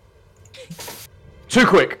 Too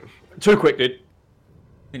quick, dude. Wait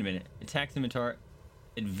a minute. Attack scimitar.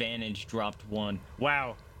 Advantage dropped 1.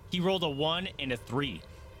 Wow. He rolled a 1 and a 3.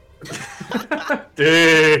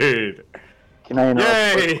 Dude. Can I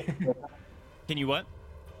interrupt? Yay. Can you what?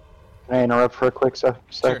 Can I interrupt for a quick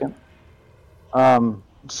second?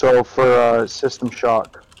 So for system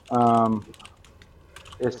shock,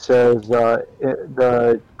 it says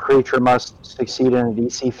the creature must succeed in a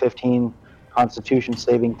DC 15 Constitution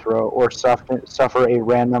saving throw or suffer a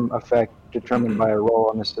random effect determined by a roll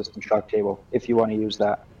on the system shock table. If you want to use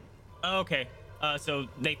that. Okay. So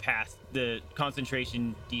they passed the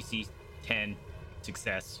concentration DC 10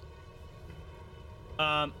 success.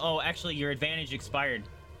 Oh, actually, your advantage expired.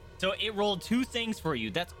 So it rolled 2 things for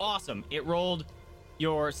you. That's awesome. It rolled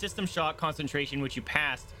your system shock concentration, which you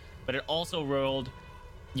passed, but it also rolled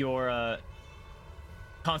your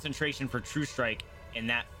concentration for True Strike, and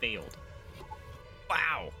that failed.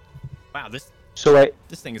 Wow. This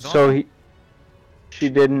thing is awesome. So she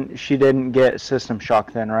didn't get system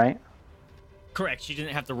shock then, right? Correct. She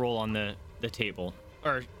didn't have to roll on the table.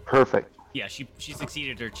 Or Perfect. yeah, she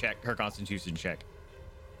succeeded her constitution check.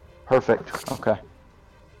 Perfect. Okay.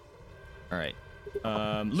 All right.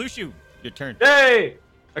 Lushu, your turn. Yay!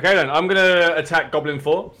 Okay then, I'm gonna attack Goblin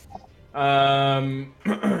 4. I'm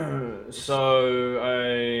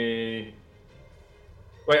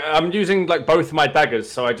using like both my daggers,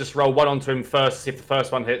 so I just roll one onto him first to see if the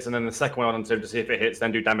first one hits, and then the second one onto him to see if it hits,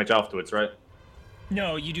 then do damage afterwards, right?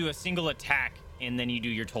 No, you do a single attack, and then you do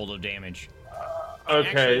your total damage.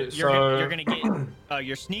 Okay, actually, so you're gonna get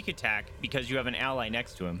your sneak attack because you have an ally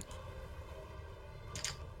next to him.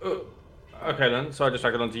 Okay then, so I just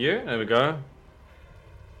drag it onto you. There we go.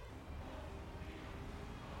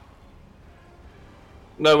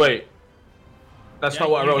 No, wait. That's not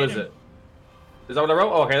what I roll, is it? Is that what I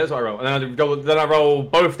roll? Oh, okay, that's what I roll. And then I roll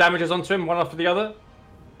both damages onto him, one after the other?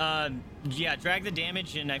 Yeah, drag the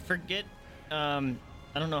damage, and I forget, I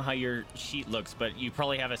don't know how your sheet looks, but you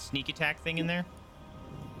probably have a sneak attack thing in there?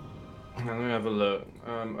 Let me have a look.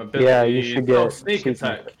 Ability, yeah, you should get sneak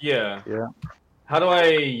attack. Yeah. Yeah. How do I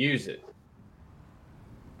use it?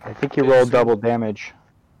 I think you roll double damage.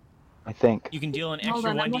 I think. You can deal an Hold extra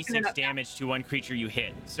on, I'm looking it 1d6 up. damage to one creature you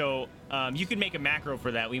hit. So you can make a macro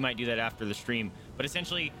for that. We might do that after the stream. But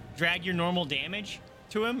essentially, drag your normal damage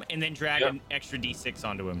to him, and then drag an extra d6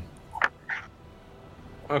 onto him.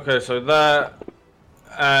 Okay, so that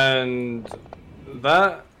and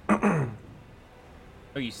that.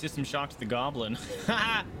 Oh, you system shocked the goblin.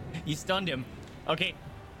 You stunned him. Okay,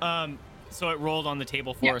 so it rolled on the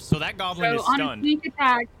table for us. So that goblin is on a stunned. sneak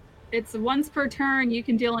attack, it's once per turn you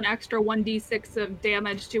can deal an extra 1d6 of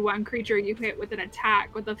damage to one creature you hit with an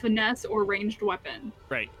attack with a finesse or ranged weapon.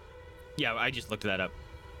 Right. Yeah, I just looked that up.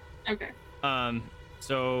 Okay.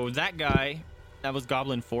 So that guy, that was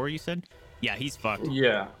Goblin 4, you said? Yeah, he's fucked.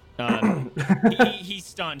 Yeah. He's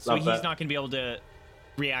stunned, so Love he's that. not going to be able to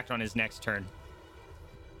react on his next turn.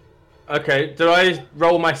 Okay, do I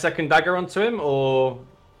roll my second dagger onto him, or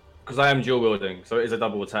because I am dual wielding, so it is a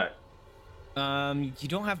double attack? You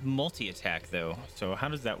don't have multi attack though, so how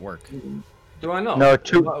does that work? Do I not? No, Why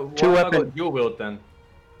two have I weapon got dual wield then?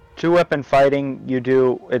 2-weapon fighting. You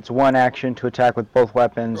do it's one action to attack with both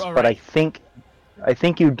weapons, All but I right.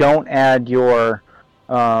 think you don't add your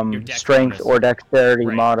dex strength bonus. or dexterity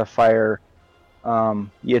Right. modifier.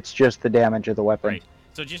 It's just the damage of the weapon. Right.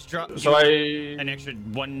 So just drop. So an extra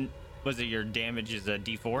one. Was it your damage is a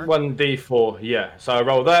D4? 1d4, yeah. So I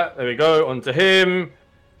roll that. There we go. Onto him. And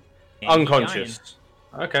he Unconscious.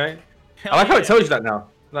 Okay. Hell I like how yeah. it tells you that now.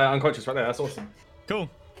 Like, unconscious right there. That's awesome. Cool.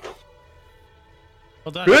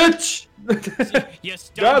 Well done. Bitch! You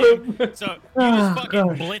stunned Got him. him. So you just fucking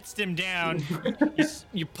blitzed him down.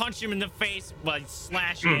 You punched him in the face by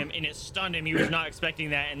slashing him, and it stunned him. He was not expecting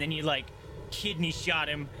that, and then you like kidney shot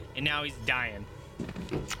him, and now he's dying.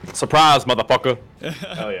 Surprise, motherfucker.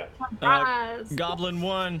 Hell yeah. Surprise. Goblin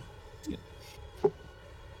 1.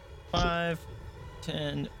 5,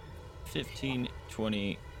 10, 15,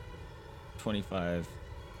 20, 25,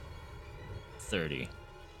 30.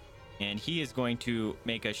 And he is going to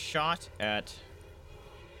make a shot at...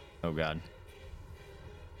 Oh, God.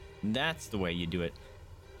 That's the way you do it.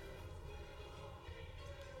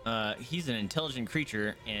 He's an intelligent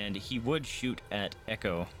creature, and he would shoot at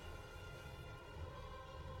Echo.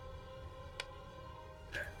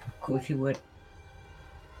 Of course you would.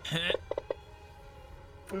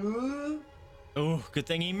 Oh, good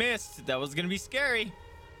thing he missed. That was going to be scary.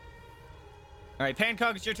 All right,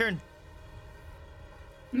 Pancóg, it's your turn.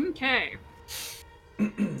 Okay.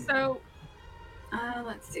 So,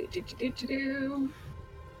 let's see.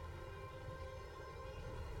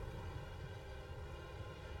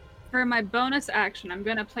 For my bonus action, I'm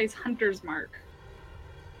gonna place Hunter's Mark.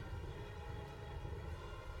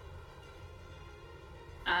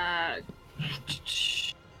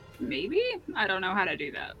 Maybe? I don't know how to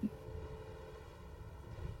do that.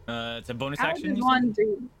 It's a bonus How action. does you one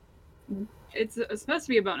do? It's supposed to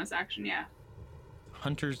be a bonus action, yeah. said?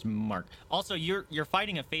 Hunter's Mark. Also, you're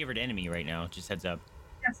fighting a favorite enemy right now. Just heads up.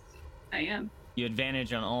 Yes, I am. You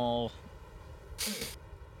advantage on all.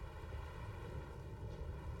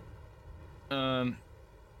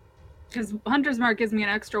 Because Hunter's Mark gives me an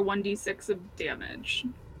extra 1d6 of damage.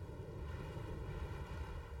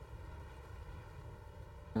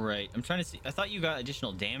 Right. I'm trying to see. I thought you got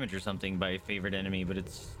additional damage or something by a favorite enemy, but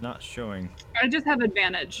it's not showing. I just have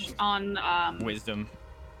advantage on Wisdom.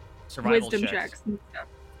 Survival wisdom checks. checks and stuff.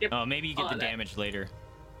 Yep. Oh, maybe you get all the of that. damage later.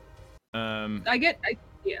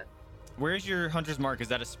 Yeah. Where's your Hunter's Mark? Is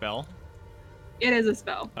that a spell? It is a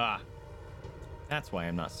spell. Ah. That's why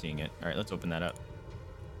I'm not seeing it. All right, let's open that up.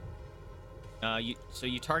 So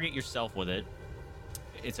you target yourself with it.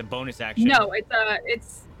 It's a bonus action. No, it's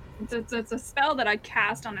a spell that I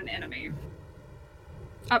cast on an enemy.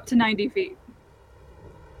 Up to 90 feet.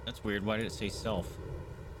 That's weird. Why did it say self?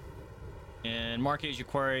 And mark it as your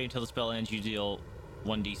quarry until the spell ends. You deal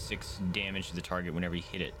 1d6 damage to the target whenever you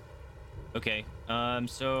hit it. Okay.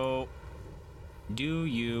 So do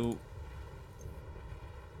you?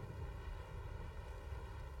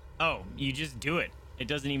 Oh, you just do it. It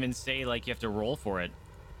doesn't even say like you have to roll for it.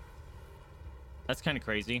 That's kind of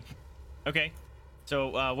crazy. Okay.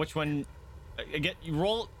 So which one? You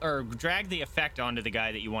roll or drag the effect onto the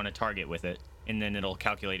guy that you want to target with it, and then it'll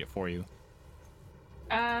calculate it for you.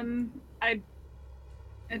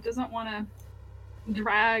 It doesn't want to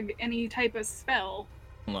drag any type of spell.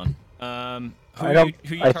 Hold on. Who I are don't.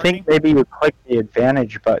 you I targeting? think maybe you click the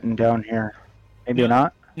advantage button down here. Maybe No.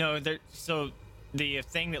 not. No, so the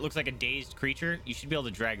thing that looks like a dazed creature, you should be able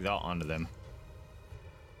to drag that onto them.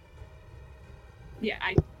 Yeah,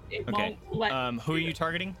 it Okay. won't let. Who are you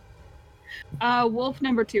targeting? Wolf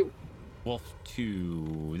number 2. Wolf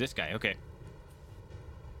 2. This guy. Okay.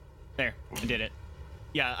 There. I did it.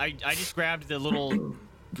 Yeah, I just grabbed the little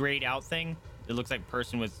grayed out thing. It looks like a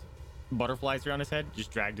person with butterflies around his head.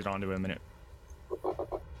 Just dragged it onto him and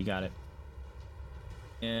you got it.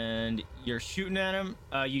 And you're shooting at him.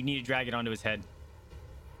 You need to drag it onto his head.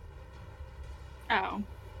 Oh,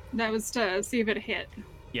 that was to see if it hit.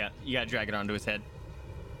 Yeah, you gotta drag it onto his head.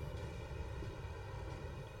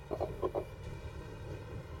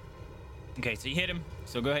 Okay, so you hit him.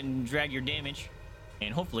 So go ahead and drag your damage.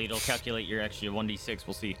 And hopefully it'll calculate your extra 1d6.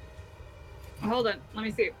 We'll see. Hold on, let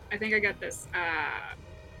me see. I think I got this.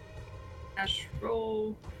 Dash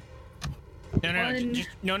roll.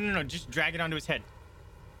 No. Just drag it onto his head.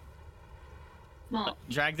 Well,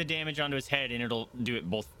 Drag the damage onto his head, and it'll do it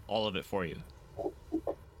all of it for you.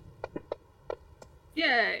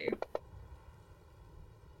 yay.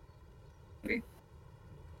 Okay.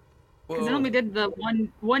 Because it only did the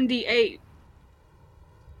 1d8.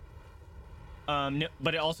 No,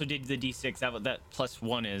 but it also did the d6. That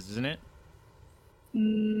 +1 is, isn't it?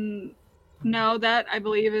 No, that I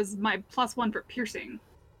believe is my +1 for piercing.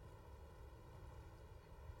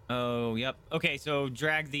 Oh, yep. Okay, so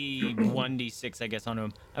drag the 1d6, I guess, onto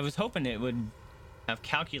him. I was hoping it would have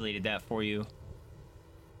calculated that for you,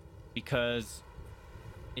 because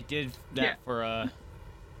it did that for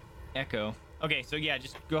Echo. Okay, so yeah,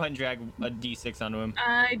 just go ahead and drag a d6 onto him.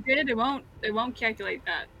 I did. It won't calculate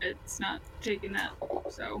that. It's not taking that.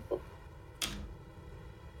 So.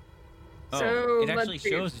 Oh, it actually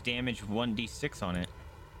shows damage 1d6 on it.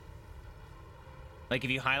 Like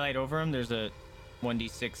if you highlight over him, there's a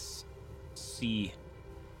 1d6C.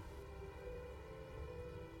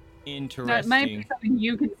 Interesting. That might be something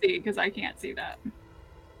you can see because I can't see that.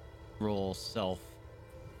 Roll self.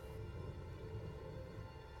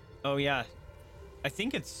 Oh yeah, I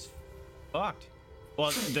think it's fucked.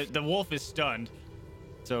 Well, the wolf is stunned,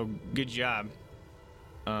 so good job.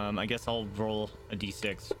 I guess I'll roll a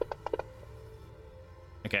d6.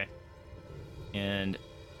 Okay. And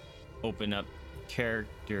open up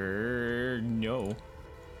character. No,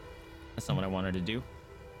 that's not what I wanted to do.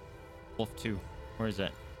 Wolf 2. Where is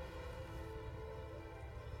that?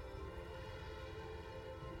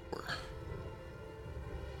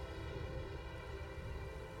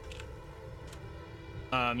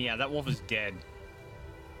 Yeah, that wolf is dead.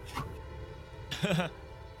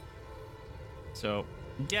 So,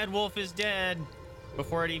 dead wolf is dead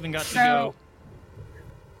before it even got to go.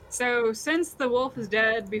 So, since the wolf is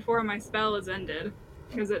dead before my spell is ended,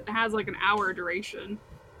 because it has like an hour duration,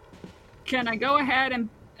 can I go ahead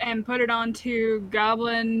and put it onto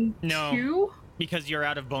Goblin 2? No, because you're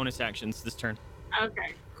out of bonus actions this turn.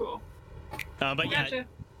 Okay, cool. But Gotcha. yeah,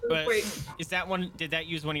 but Wait. is that one? Did that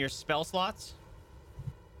use one of your spell slots?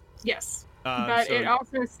 Yes, but so it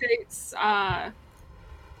also states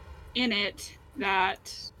in it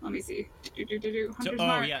that, let me see. So,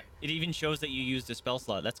 Mark. yeah, it even shows that you used a spell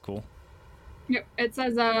slot. That's cool. Yep, it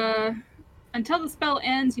says until the spell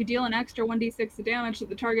ends, you deal an extra 1d6 of damage to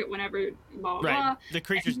the target whenever blah blah Right. blah. The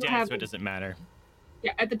creature's And you dead, have- so it doesn't matter.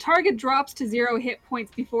 Yeah, if the target drops to 0 hit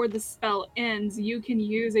points before the spell ends, you can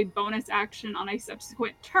use a bonus action on a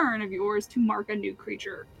subsequent turn of yours to mark a new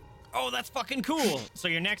creature. Oh, that's fucking cool. So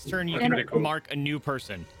your next turn, you That's can pretty cool. mark a new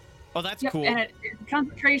person. Oh, that's Yep, cool. and it's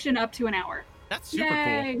concentration up to an hour. That's super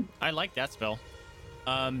Yay! cool. I like that spell.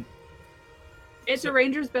 It's So- a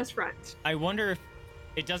ranger's best friend. I wonder if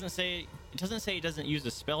it doesn't say it doesn't use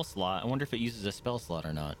a spell slot. I wonder if it uses a spell slot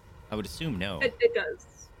or not. I would assume no. It does.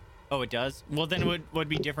 Oh, it does? Well, then it would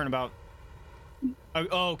be different about...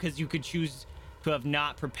 Oh, because you could choose to have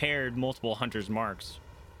not prepared multiple hunter's marks,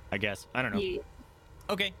 I guess. I don't know. Yeah.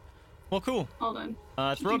 Okay. Well, cool. Hold on.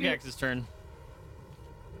 It's Rhokax's turn.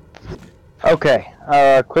 Okay,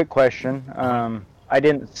 quick question. I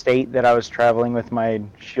didn't state that I was traveling with my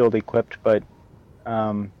shield equipped, but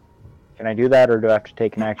can I do that, or do I have to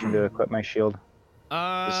take an action to equip my shield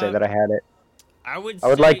to say that I had it? I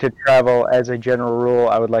would like to travel, as a general rule,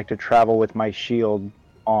 I would like to travel with my shield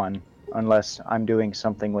on, unless I'm doing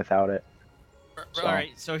something without it. So. All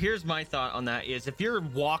right, so here's my thought on that is if you're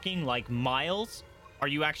walking like miles, are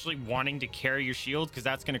you actually wanting to carry your shield? Because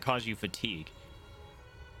that's going to cause you fatigue.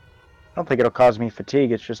 I don't think it'll cause me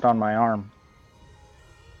fatigue, it's just on my arm.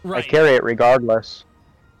 Right. I carry it regardless.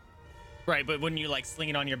 Right, but wouldn't you like sling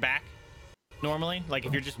it on your back normally? Like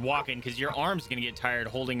if you're just walking, because your arm's going to get tired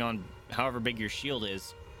holding on however big your shield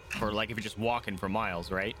is, for like if you're just walking for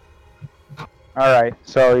miles, right? Alright,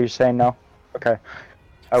 so you're saying no? Okay.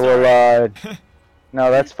 I will, no,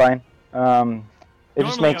 that's fine. It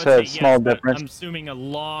just Normally, makes I would a say small yes, but difference. I'm assuming a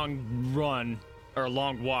long run or a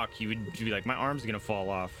long walk, you would be like, my arm's going to fall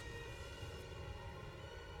off.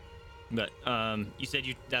 But you said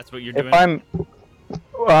that's what you're doing? If I'm,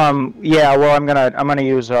 yeah, well, I'm gonna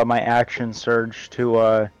use my action surge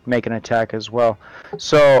to make an attack as well.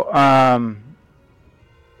 So,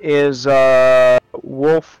 is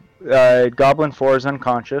Wolf Goblin 4 is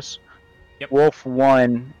unconscious. Yep. Wolf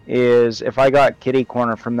 1 is, if I got kitty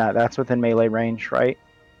corner from that, that's within melee range, right?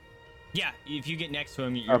 Yeah, if you get next to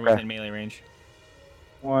him, you're Okay. within melee range.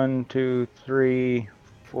 1, 2, 3,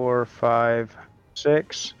 4, 5,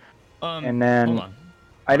 6, and Hold then on.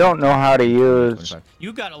 I don't know how to use. 25.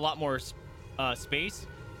 You got a lot more space.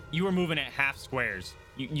 You were moving at half squares.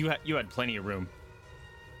 You had plenty of room.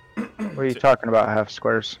 What are you talking about? Half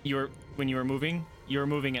squares? When you were moving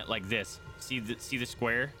at like this. See the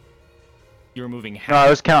square? You were moving half. No,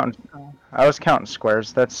 I was counting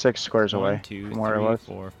squares. That's 6 squares away 1, 2, from where I 3, was.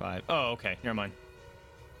 4, 5. Oh, okay. Never mind.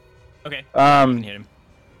 Okay. You Um, can hit him.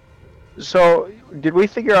 So, did we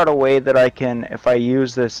figure out a way that I can, if I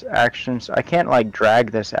use this action, I can't like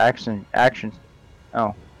drag this action.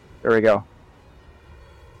 Oh, there we go.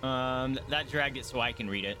 That dragged it so I can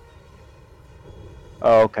read it.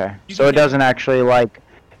 Oh, okay. You So can it do it. doesn't actually like,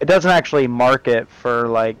 it doesn't actually mark it for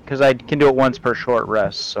like, because I can do it once per short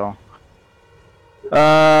rest. So,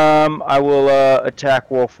 I will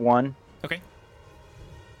attack Wolf 1. Okay.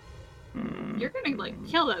 You're gonna like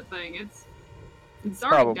kill that thing. It's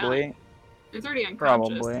already done. Probably. It's already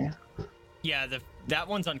unconscious. Probably. Yeah, that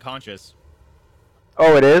one's unconscious.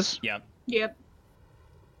 Oh, it is. Yeah. Yep.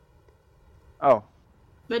 Oh.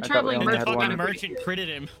 The thought we traveling only The had merchant. one. fucking got a merchant pretty-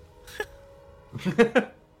 critted him.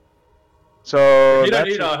 So You don't that's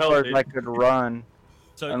need as our help, far as dude. I could run,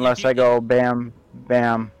 So if unless you- I go bam,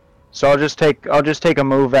 bam. So I'll just take a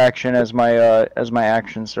move action as my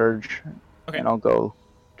action surge, Okay. and I'll go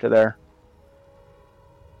to there.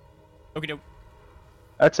 Okay, doke.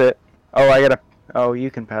 That's it. Oh, I gotta. Oh,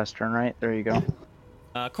 you can pass turn, right? There you go.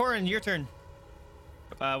 Korinn, your turn.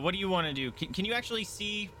 What do you want to do? Can you actually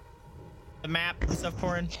see the map and stuff,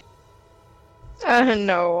 Korinn?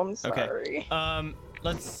 No, I'm Okay. sorry.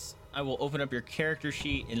 I will open up your character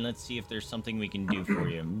sheet and let's see if there's something we can do for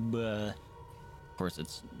you. Of course,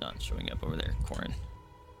 it's not showing up over there, Korinn.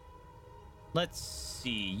 Let's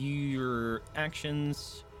see your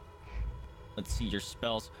actions. Let's see your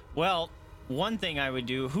spells. Well, one thing I would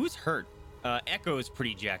do. Who's hurt? Echo is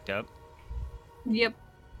pretty jacked up. Yep.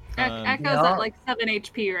 Um, Echo's Yeah. at like 7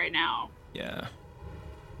 HP right now. Yeah.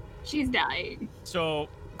 She's dying. So,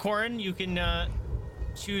 Korinn, you can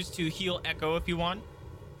choose to heal Echo if you want,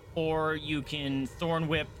 or you can Thorn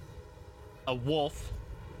Whip a wolf.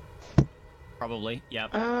 Probably, yeah.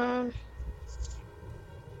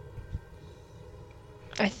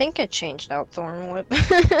 I think I changed out Thorn Whip.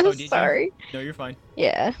 Oh, did you? Sorry. No, you're fine.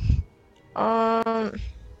 Yeah.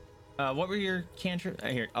 What were your cantrips?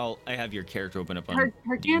 Here, I have your character open up on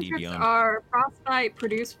Her D&D cantrips Beyond. are Frostbite,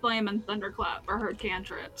 Produce Flame, and Thunderclap are her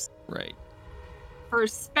cantrips. Right, Her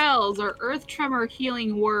spells are Earth Tremor,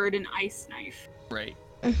 Healing Word, and Ice Knife. right.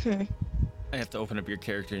 Mhm. I have to open up your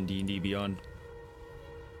character in D&D Beyond.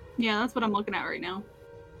 Yeah, that's what I'm looking at right now.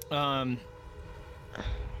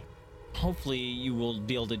 Hopefully you will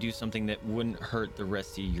be able to do something that wouldn't hurt the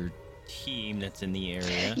rest of your team that's in the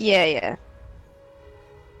area. Yeah, yeah.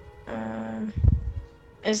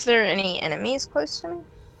 Is there any enemies close to me?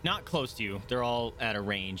 Not close to you. They're all at a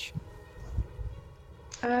range.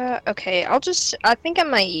 Okay, I think I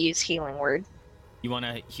might use Healing Word. You want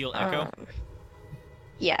to heal Echo?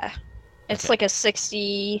 Yeah. It's Okay. like a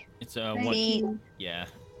 60 It's one. feet. Yeah.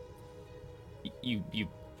 You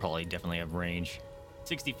probably definitely have range.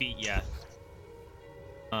 60 feet, yeah.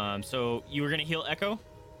 So you were gonna heal Echo?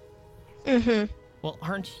 Mm-hmm. Well,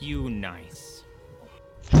 aren't you nice?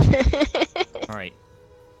 All right.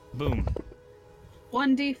 Boom.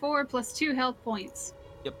 1d4 plus 2 health points.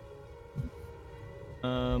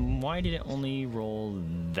 Why did it only roll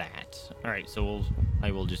that? All right, so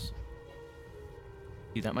I will just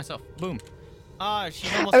do that myself. Boom.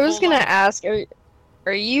 She's almost I was full gonna life. ask,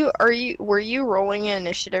 were you rolling an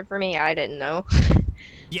initiative for me? I didn't know.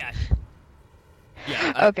 Yeah.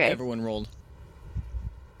 Yeah. Okay. Everyone rolled.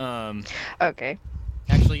 Okay.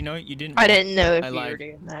 Actually, no, you didn't. I roll. didn't know if I you lied. were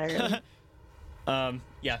doing that. Really.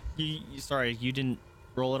 Yeah. Sorry, you didn't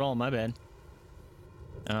roll at all. My bad.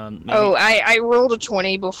 Maybe, Oh, I rolled a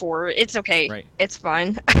 20 before. It's okay. Right. It's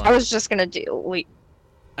fine. Well, I was just gonna do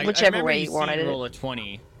I whichever remember way you seeing wanted it. roll a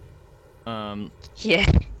 20.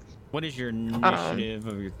 Yeah. What is your initiative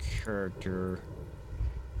of your character?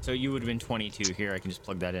 So you would have been 22 here. I can just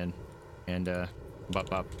plug that in, and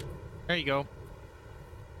bop. There you go.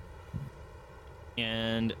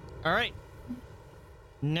 And all right.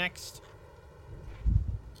 Next.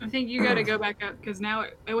 I think you gotta go back up, because now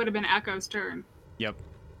it would have been Echo's turn. Yep.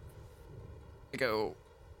 Go.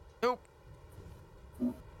 Nope.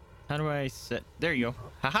 How do I set? There you go.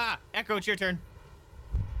 Haha! Echo, it's your turn.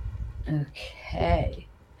 Okay.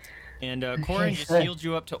 And Okay, Korinn just so- healed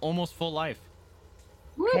you up to almost full life.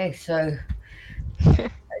 Okay, so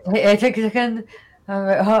I take a second.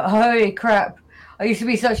 Holy crap! I used to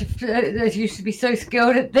be so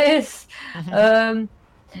skilled at this.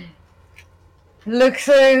 Look,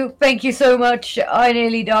 so thank you so much. I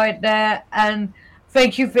nearly died there, and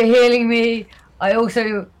thank you for healing me. I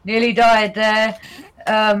also nearly died there.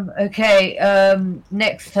 Okay.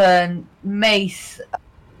 Next turn, mace.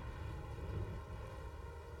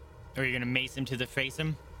 Are you gonna mace him to the face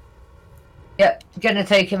him? Yep, gonna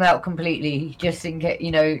take him out completely, just in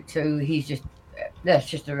case, so he's just, let's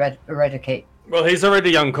just eradicate. Well, he's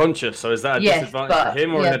already unconscious, so is that a Yes, disadvantage but- to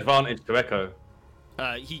him or yeah. an advantage to Echo?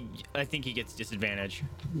 I think he gets disadvantage.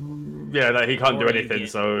 Yeah, that he can't do Or you anything. get-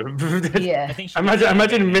 So Yeah. I think she imagine gets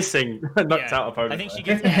advantage. missing a knocked Yeah, out opponent. I think she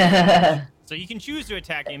there. gets advantage. So you can choose to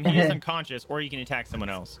attack him. He is unconscious, or you can attack someone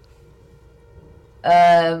else.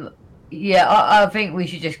 Yeah, I think we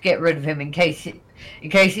should just get rid of him in case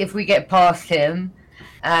if we get past him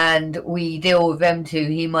and we deal with them two,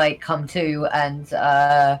 he might come to and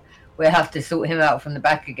we'll have to sort him out from the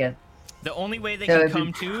back again. The only way they So can it'd be-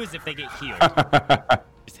 come to is if they get healed.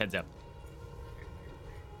 Just heads up.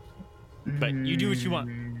 But you do what you want.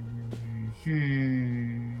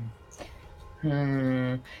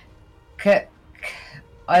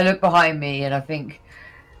 I look behind me and I think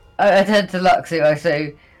I turn to Luxu. I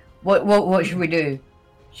say, "What should we do?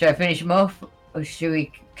 Should I finish him off, or should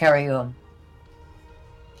we carry on?"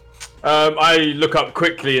 I look up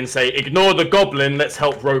quickly and say, "Ignore the goblin. Let's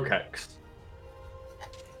help Rhokax."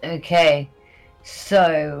 Okay,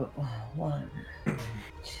 so one.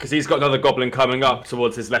 Because he's got another goblin coming up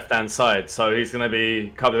towards his left-hand side, so he's going to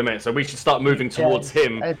be covered in a minute. So we should start moving towards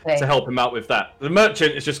him Okay. to help him out with that. The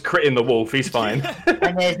merchant is just critting the wolf. He's fine.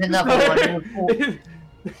 And there's another one.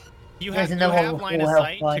 You There's have another line of full health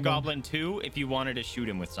sight to line. Goblin 2 if you wanted to shoot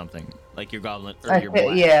him with something. Like your Goblin or your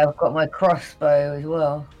blast. Yeah, I've got my crossbow as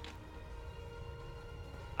well.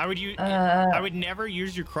 I would never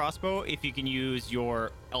use your crossbow if you can use your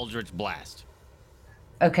Eldritch Blast.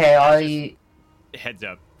 Okay, Heads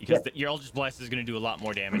up, because your Eldritch Blast is going to do a lot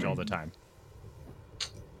more damage all the time.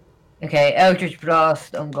 Okay, Eldritch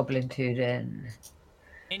Blast on Goblin 2 then.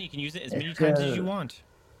 And you can use it as many Let's times as go. you want.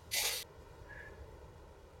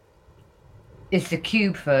 It's the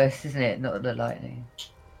cube first, isn't it? Not the lightning.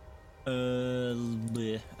 I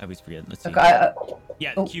always forget. Let's see. Okay,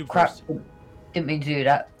 Yeah, the oh, cube crap. first. Didn't mean to do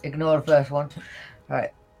that. Ignore the first one.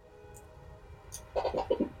 Right.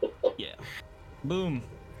 Yeah. Boom.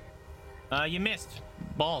 You missed.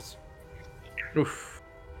 Balls. Oof.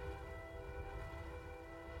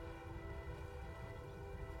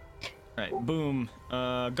 Alright, boom.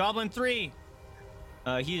 Goblin 3.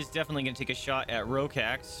 He is definitely going to take a shot at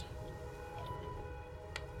Rhokax.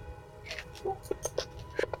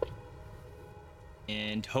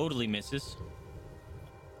 And totally misses.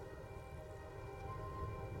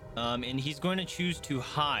 And he's going to choose to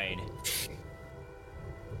hide.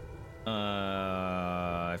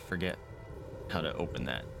 I forget how to open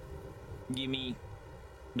that. Give me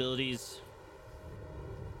abilities,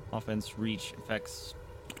 offense, reach, effects.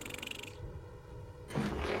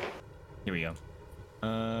 Here we go.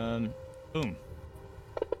 Boom.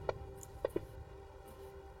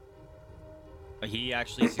 He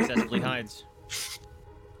actually successfully hides.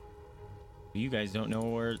 You guys don't know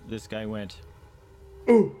where this guy went.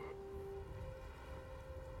 Ooh.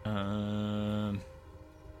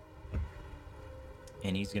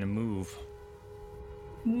 And he's gonna move.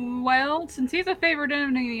 Well, since he's a favorite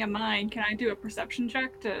enemy of mine, can I do a perception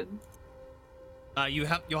check to? You'll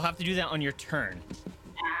have to do that on your turn.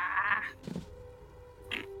 Ah.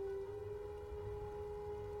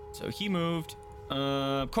 So he moved.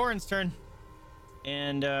 Korinn's turn.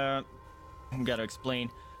 And I've gotta explain.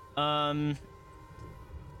 Can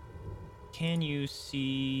you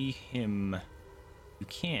see him? You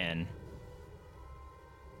can.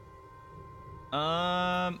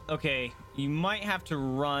 Okay. You might have to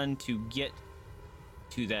run to get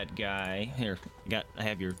to that guy. Here, I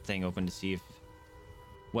have your thing open to see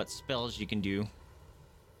what spells you can do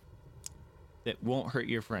that won't hurt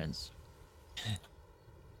your friends.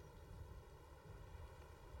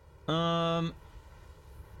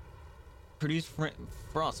 Produce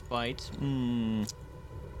frostbite.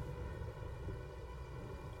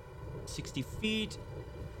 60 feet.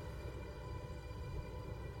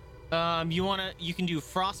 You can do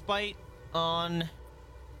frostbite on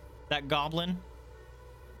that goblin.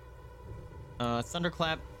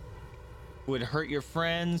 Thunderclap would hurt your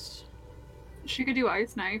friends. She could do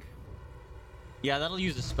ice knife. Yeah, that'll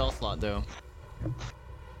use a spell slot though.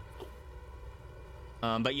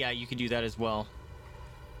 But yeah, you could do that as well.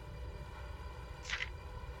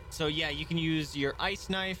 So yeah, you can use your ice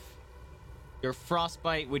knife, your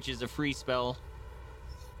frostbite, which is a free spell.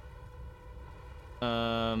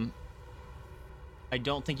 I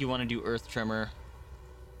don't think you want to do earth tremor.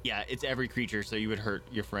 Yeah, it's every creature, so you would hurt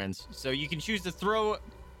your friends. So you can choose to throw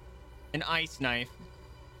an ice knife,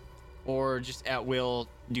 or just at will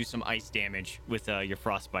do some ice damage with your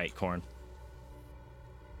frostbite, Korinn.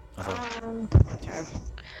 Okay.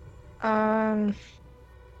 I'm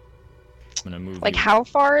gonna move. Like, you. how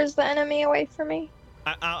far is the enemy away from me?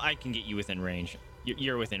 I can get you within range.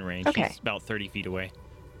 You're within range. Okay. He's about 30 feet away.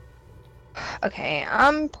 Okay,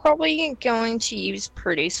 I'm probably going to use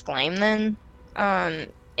Produce Flame then,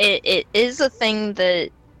 It is a thing that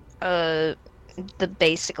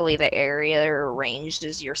basically the area or range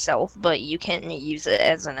is yourself, but you can use it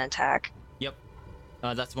as an attack. Yep.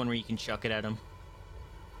 That's one where you can chuck it at him.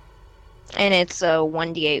 And it's a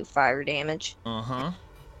 1d8 fire damage. Uh-huh.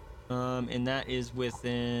 And that is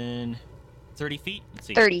within 30 feet? Let's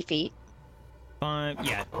see. 30 feet.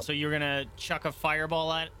 Yeah, so you're gonna chuck a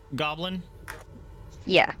fireball at Goblin?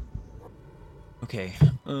 Yeah. Okay.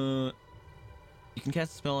 You can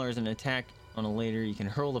cast a spell or as an attack on a later. You can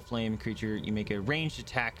hurl the flame creature. You make a ranged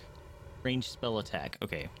spell attack.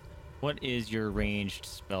 Okay. What is your ranged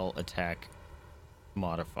spell attack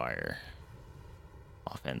modifier?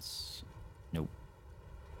 Offense. Nope.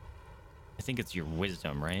 I think it's your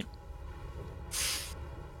wisdom, right?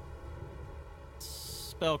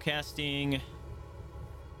 Spell casting.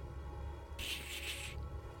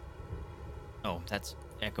 Oh, that's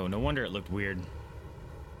echo. No wonder it looked weird.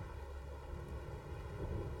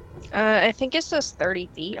 I think it says 30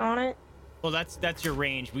 feet on it. Well, that's your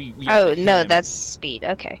range. We Oh, no, that's speed.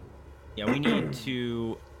 Okay. Yeah, we need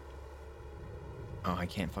to... Oh, I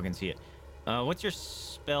can't fucking see it. What's your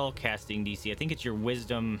spell casting DC? I think it's your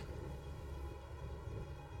wisdom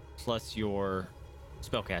plus your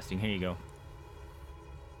spell casting. Here you go.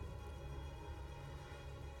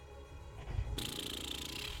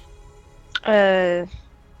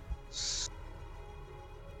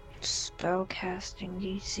 Spell casting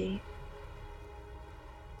DC.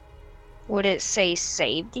 Would it say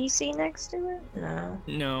save DC next to it? No.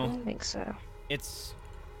 I No, don't think so. it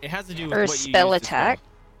has to do with Or what spell you use to attack?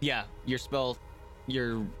 Yeah,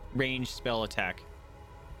 your range spell attack.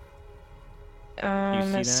 see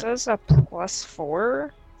It that? says a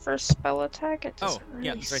 +4 for spell attack. It doesn't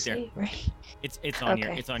yeah, really it's right there. say, right? It's on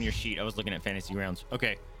Okay. it's on your sheet. I was looking at fantasy rounds.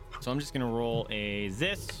 Okay, so I'm just gonna roll a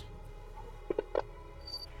this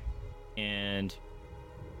and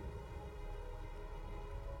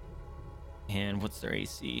what's their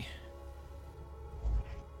AC?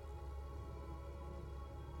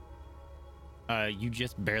 You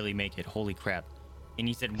just barely make it. Holy crap! And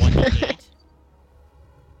you said 1d8.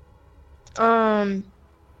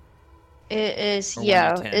 It is, Or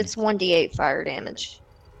yeah, 1d10. it's 1d8 fire damage.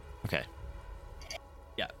 Okay.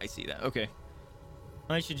 Yeah, I see that. Okay.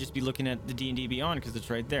 I should just be looking at the D&D Beyond because it's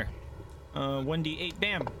right there. 1d8,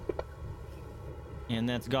 bam. And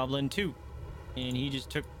that's Goblin 2. And he just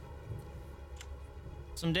took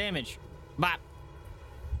some damage. Bop.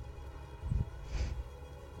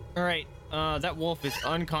 Alright, that wolf is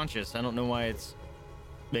unconscious. I don't know why it's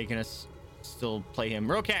making us still play him.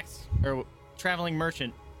 Rhokax, or Traveling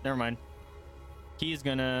Merchant. Never mind. He's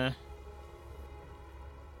gonna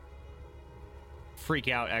freak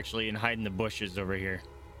out, actually, and hide in the bushes over here.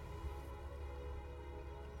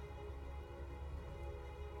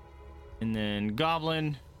 And then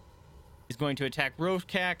Goblin is going to attack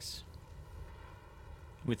Rhokax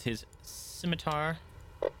with his scimitar.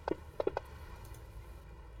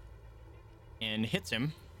 And hits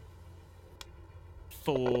him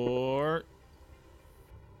for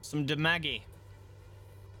some damage.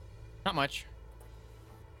 Not much.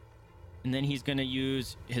 And then he's gonna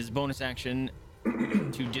use his bonus action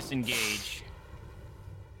to disengage.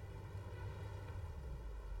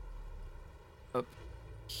 Up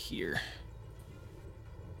here.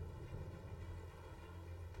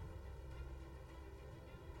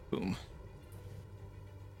 Boom.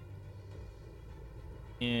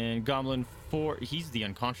 And Goblin 4, he's the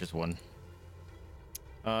unconscious one.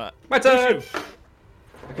 My turn!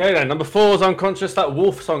 Okay then, number 4 is unconscious, that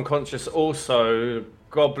wolf's unconscious also.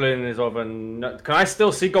 Goblin is of an... Can I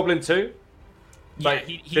still see Goblin 2? Yeah, Like,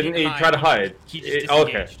 he didn't he hide. try to hide? He just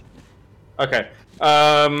Okay. disengaged. Okay.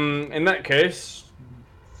 In that case...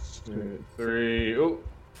 2, 3,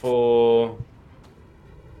 4...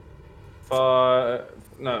 5...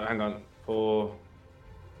 No, hang on. 4...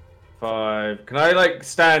 5... Can I, like,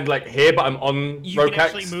 stand, like, here, but I'm on You can Rhokax?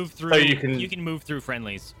 actually move through. So You you can move through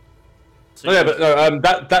friendlies. So Oh, yeah, you- but no,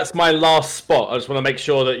 that's my last spot. I just want to make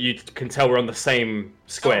sure that you can tell we're on the same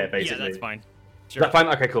square, Oh, basically. Yeah, that's fine. Is that fine?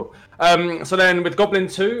 Okay, cool. So then with Goblin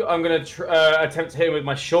 2, I'm going to attempt to hit him with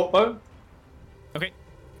my short bow. Okay.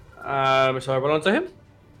 So I run onto him.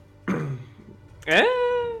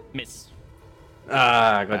 Miss.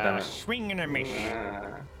 God damn it. Swing and a miss.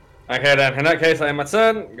 Okay, then. In that case, I am my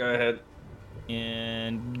turn. Go ahead.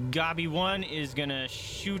 And Gobby 1 is gonna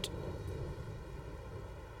shoot.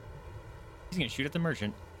 He's gonna shoot at the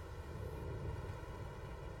merchant.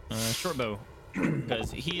 Short bow.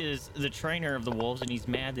 Because he is the trainer of the wolves and he's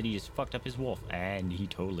mad that he just fucked up his wolf. And he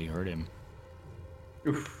totally hurt him.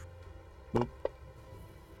 Oof. Boop.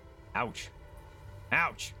 Ouch.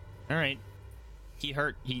 Ouch. Alright. He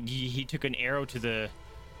hurt. He took an arrow to the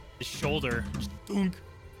shoulder. Just thunk.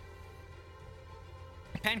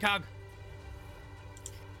 Pancóg.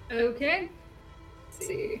 Okay. Let's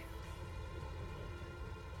see.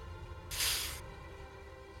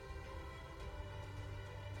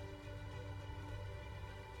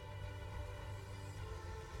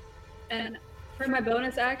 And for my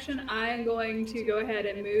bonus action, I'm going to go ahead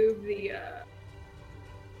and move the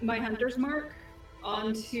my hunter's mark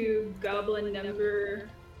onto goblin number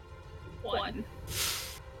 1.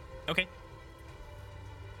 Okay.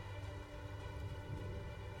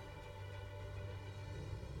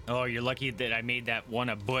 Oh, you're lucky that I made that one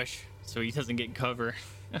a bush, so he doesn't get cover.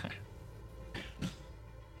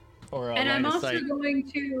 Or And I'm line of also sight. going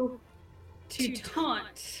to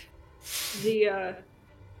taunt the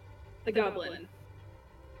goblin.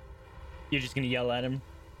 You're just gonna yell at him.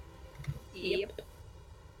 Yep.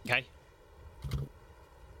 Okay.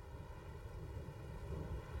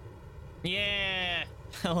 Yeah,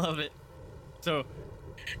 I love it. So,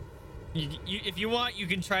 if you want, you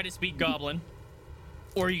can try to speak Goblin,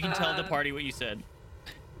 or you can tell the party what you said.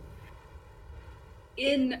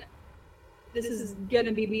 This is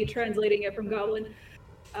gonna be me translating it from Goblin.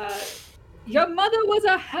 Your mother was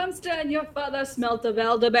a hamster and your father smelt of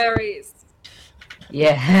elderberries.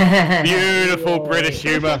 Yeah. Beautiful British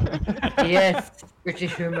humor. Yes,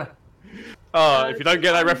 British humor. Oh, if you don't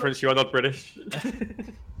get that reference, you are not British.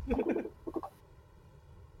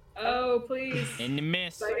 Oh, please. And you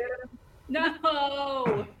miss.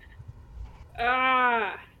 No!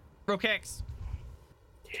 Ah! Rhokax.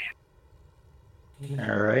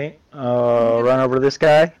 All right. Run over to this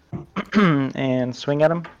guy and swing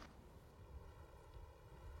at him.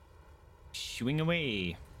 Swing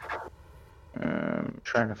away.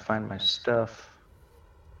 Trying to find my stuff.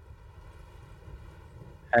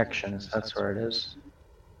 Actions, that's where it is.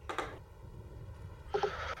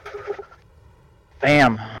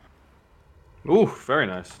 Bam. Ooh, very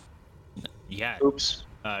nice. Yeah. Oops.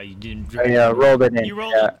 You didn't. I rolled it in. You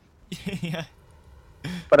rolled yeah. it. Yeah.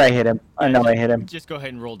 But I hit him. I know I hit him. Just go ahead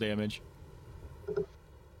and roll damage.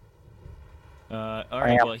 All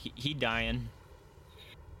right. Bam. Well, he dying.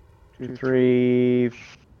 2, 3,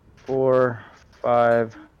 4,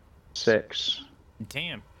 5, 6.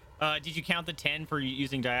 Damn. Did you count the 10 for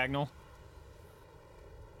using diagonal?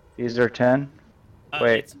 These are 10.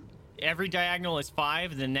 Wait. Every diagonal is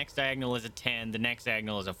 5. The next diagonal is a 10. The next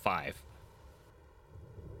diagonal is a 5.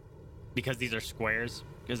 Because these are squares.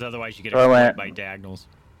 Because otherwise you get So I split went- by diagonals.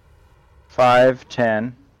 5,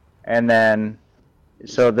 10, and then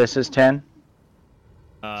so this is 10.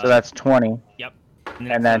 So that's 20, Yep. and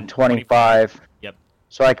next then one, 25. Yep.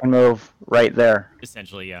 So I can move right there.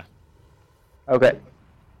 Essentially, yeah. Okay,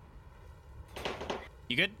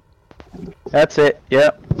 You good? that's it.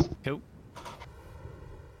 Yep. Cool.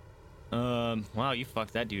 Wow, you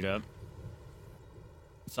fucked that dude up.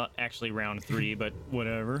 It's not actually round 3, but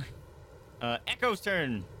whatever. Echo's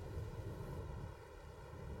turn.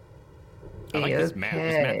 I like this map.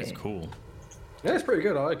 This map is Okay. cool. Yeah, it's pretty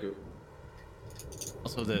good. I like it.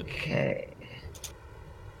 Also, the Okay.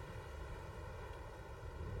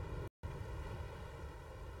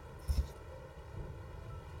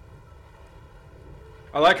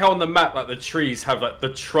 I like how on the map, like the trees have like the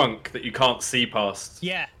trunk that you can't see past.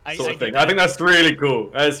 yeah, Sort of thing. did I think that. that's really cool.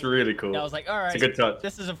 That's really cool. I was like, all right, It's a good touch.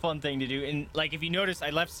 this is a fun thing to do. And like, if you notice, I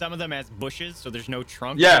left some of them as bushes, so there's no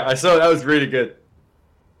trunk. Yeah, I saw that was really good.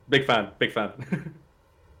 Big fan. Big fan.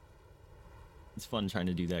 It's fun trying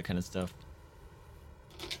to do that kind of stuff.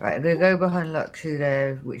 Right, I'm gonna go behind Luxu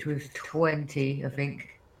there, which was 20, I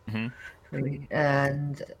think. Mhm.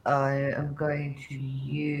 And I am going to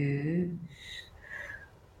use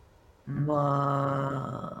my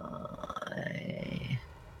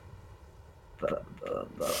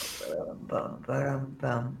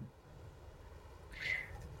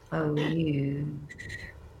I will use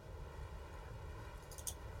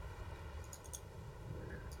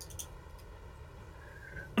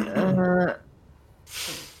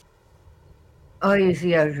I'll use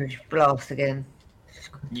the Eldritch Blast again.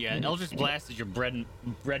 Yeah, Eldritch Blast is your bread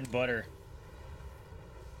and butter.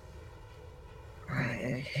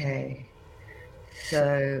 Right, okay.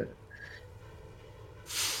 So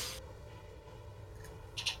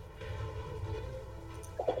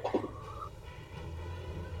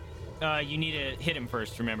You need to hit him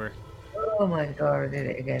first, remember? oh my god, I did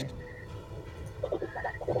it again.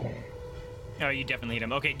 Oh, you definitely hit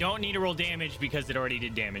him. Okay, don't need to roll damage because it already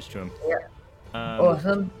did damage to him. Yeah.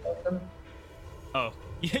 Awesome. Oh,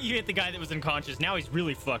 you hit the guy that was unconscious. Now he's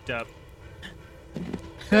really fucked up.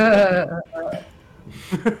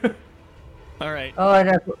 All right. Oh, and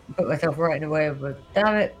I put myself right in the way of it.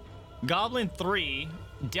 Damn it. Goblin 3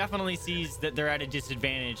 definitely sees that they're at a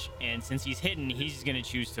disadvantage, and since he's hidden, he's going to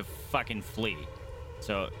choose to fucking flee.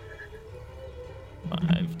 So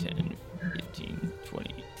 5, 10, 15,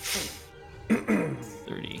 20,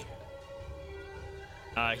 30.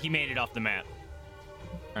 He made it off the map.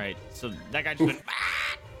 All right, so that guy just went,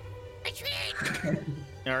 retreat!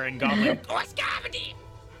 Or in Goblin,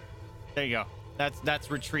 there you go.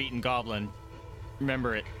 That's retreat in Goblin.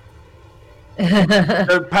 Remember it.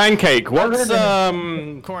 So Pancake, what's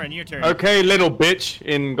Korinn, your turn. okay, little bitch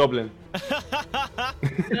in Goblin?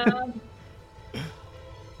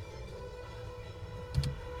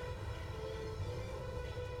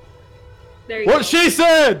 There you What go. she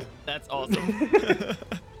said! That's awesome.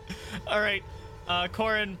 All right,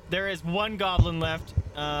 Korinn, there is one goblin left.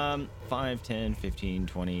 5, 10, 15,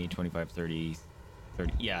 20, 25, 30.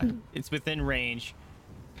 Yeah, it's within range.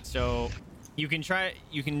 So you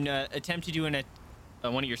can attempt to do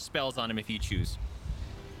one of your spells on him if you choose.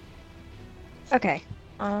 Okay.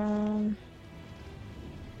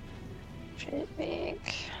 Should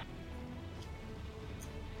make.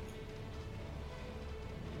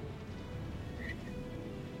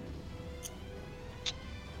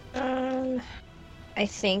 I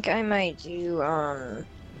think I might do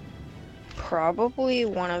probably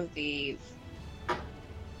one of the,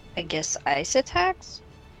 I guess, ice attacks.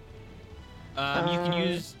 You can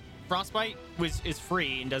use Frostbite, which is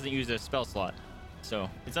free and doesn't use a spell slot. So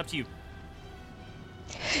it's up to you.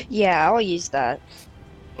 Yeah, I'll use that.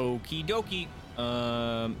 Okie dokie.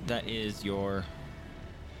 That is your.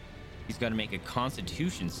 He's got to make a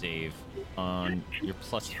Constitution save on your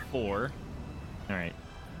 +4. All right.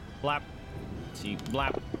 Blap. See,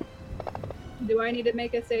 blap. Do I need to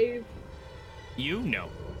make a save? You no.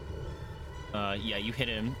 Yeah, you hit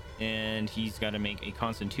him, and he's got to make a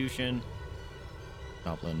Constitution.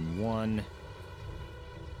 Goblin 1.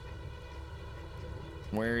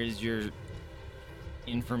 Where is your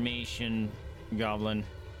information, Goblin?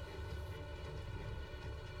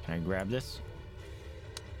 Can I grab this?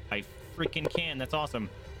 I freaking can. That's awesome.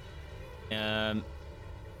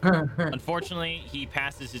 Unfortunately, he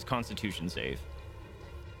passes his Constitution save.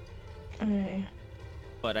 Okay.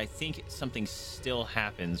 But I think something still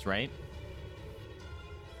happens, right?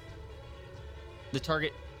 The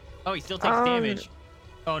target. Oh, he still takes damage.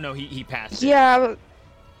 Oh no, he passed it. Yeah.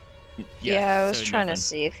 Yes, Yeah, I was so trying to nothing.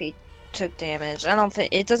 see if he took damage. I don't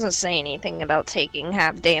think it doesn't say anything about taking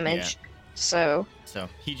half damage. So So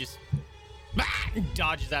he just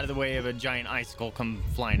dodges out of the way of a giant icicle come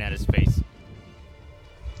flying at his face.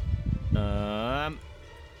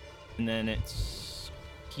 And then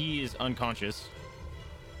he is unconscious.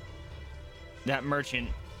 That merchant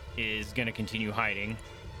is gonna continue hiding.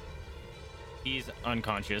 He's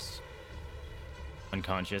unconscious.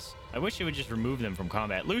 Unconscious. I wish it would just remove them from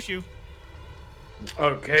combat. Lushu.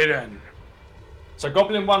 Okay then. So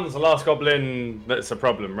Goblin 1's the last Goblin that's a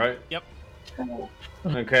problem, right? Yep.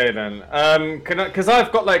 Okay then. Because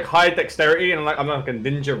I've got like high dexterity and I'm like a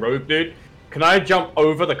ninja rogue dude. Can I jump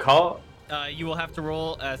over the cart? You will have to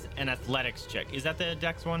roll as an athletics check. Is that the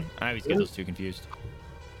dex one? I always get those two confused.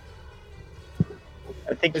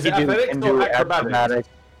 I think Is you it athletics can or do acrobatics? acrobatics.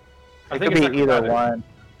 I It think could it's be either acrobatics.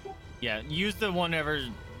 one. Yeah, use the whenever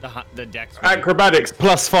the dex. one. Acrobatics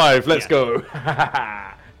 +5. Let's Yeah. go.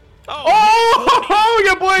 Oh, Oh,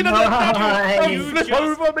 your boy does Nice. it. Flip just-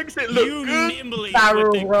 over, makes it look you good. nimbly,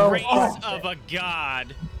 Barrel with the roll. grace of a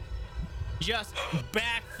god, just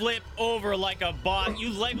backflip over like a bot. You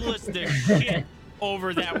Legolas the shit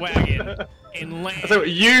over that wagon and land. So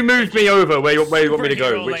you moved me over where you want me to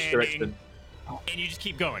go? Superhero Which landing, direction? And you just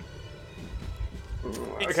keep going. It's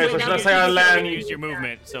Okay, still so should I gonna say I use land? Use your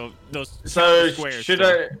movement, so those So squares. should so-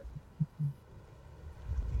 I?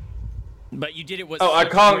 But you did it with. Oh, I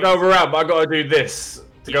such can't go grace. around, but I got to do this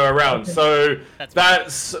to go around. So That's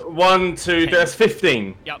that's 1, 2. That's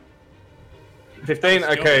 15. Yep. 15. That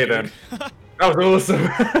was Okay dope, then. dude. That was awesome.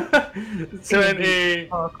 20, Hardcore.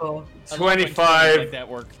 I love when tournaments 25, like that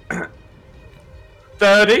work.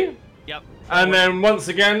 30, Yep. and then once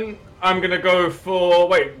again I'm gonna go for.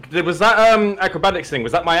 Wait, was that acrobatics thing?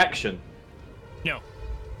 Was that my action? No.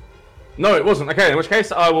 No, it wasn't. Okay, in which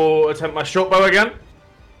case I will attempt my short bow again.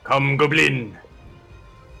 Come, Goblin.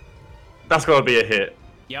 That's gotta be a hit.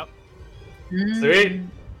 Yep. Sweet.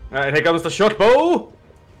 Alright, here comes the short bow.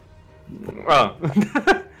 Oh.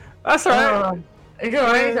 That's alright. It's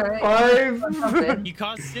alright, it's alright. 5. You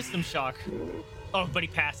caused system shock. Oh, but he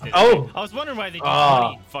passed it. Oh. I was wondering why the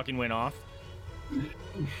Ah. D20 fucking went off.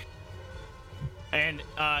 And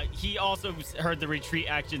he also heard the retreat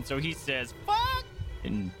action, so he says, "Fuck!"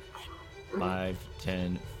 And 5,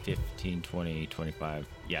 10, 15, 20, 25.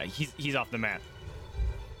 Yeah, he's off the map.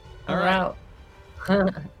 All right.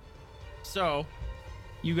 Wow. So,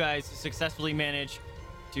 you guys successfully manage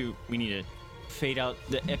to. We need to fade out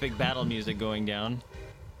the epic battle music going down.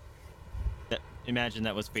 Imagine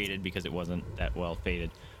that was faded because it wasn't that well faded.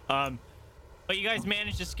 But you guys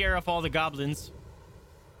managed to scare off all the goblins.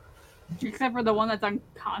 Except for the one that's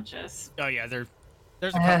unconscious. Oh yeah, there's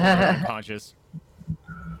a couple that are unconscious.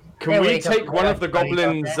 Can we take one of the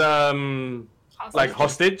goblins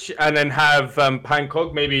hostage and then have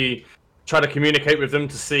Pancóg maybe try to communicate with them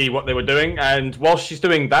to see what they were doing? And while she's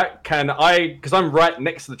doing that, can I, because I'm right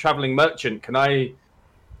next to the traveling merchant, can I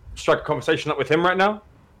strike a conversation up with him right now?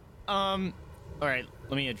 All right,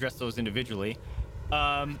 let me address those individually.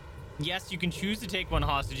 Yes, you can choose to take one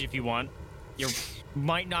hostage if you want. You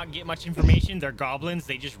might not get much information. They're goblins.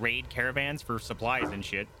 They just raid caravans for supplies and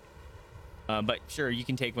shit. But sure, you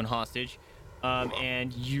can take one hostage.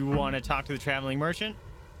 And you want to talk to the traveling merchant?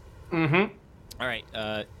 Mm-hmm. All right,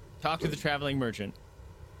 talk to the traveling merchant.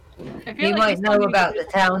 You might know about the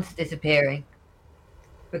towns disappearing.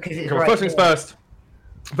 Because it's right First things first.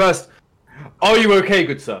 First, are you okay,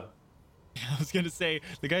 good sir? I was gonna say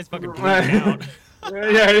the guy's fucking bleeding out.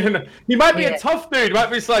 Yeah, he might be a tough dude. He might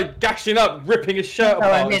be just like gashing up, ripping his shirt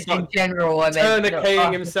apart. I meant in general. I meant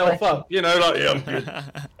tourniqueting himself up. You know, like yeah, I'm good.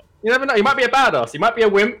 You never know. He might be a badass. He might be a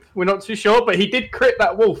wimp. We're not too sure, but he did crit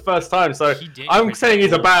that wolf first time. So I'm saying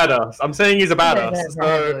he's a badass. I'm saying he's a badass.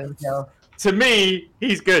 So to me,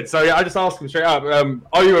 he's good. So yeah, I just asked him straight up.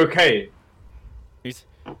 Are you okay? He's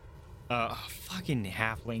fucking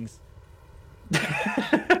halflings.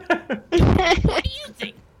 What do you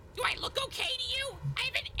think? Do I look okay to you? I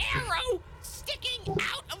have an arrow sticking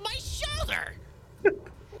out of my shoulder.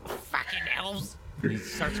 Fucking elves. He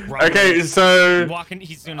starts grumbling. Okay, so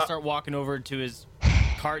he's gonna start walking over to his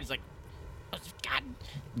cart. He's like,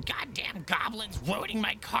 goddamn goblins ruining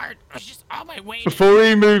my cart. I was just on my way. Before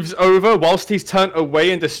he moves over, whilst he's turned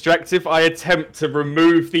away and distracted, I attempt to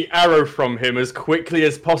remove the arrow from him as quickly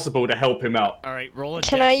as possible to help him out. All right, roll a.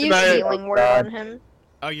 Can I use healing word on him?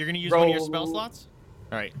 Oh, you're gonna use one of your spell slots?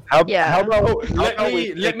 All right. How about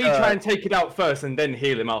let me try and take it out first and then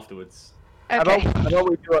heal him afterwards. Okay. How about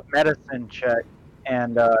we do a medicine check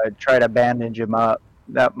and try to bandage him up?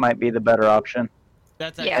 That might be the better option.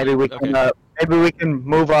 That's maybe we can maybe we can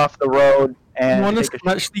move off the road and. I want to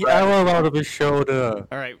snatch the arrow out of his shoulder.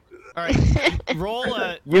 All right. Roll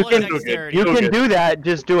a dexterity. You can do that.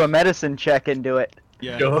 Just do a medicine check and do it.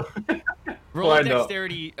 Yeah. Roll a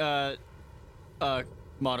dexterity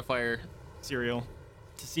modifier, Serial,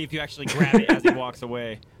 to see if you actually grab it as he walks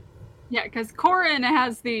away. Yeah, because Korinn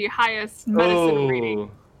has the highest medicine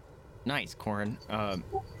reading. Nice, Korinn.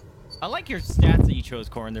 I like your stats that you chose,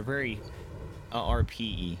 Korinn. They're very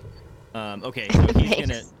RPE. Okay, so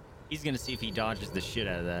he's gonna see if he dodges the shit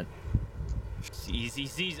out of that. He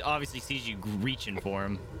obviously sees you reaching for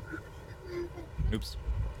him. Oops.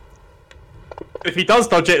 If he does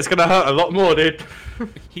dodge it, it's gonna hurt a lot more, dude.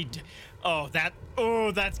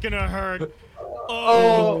 That's gonna hurt.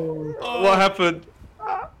 What happened?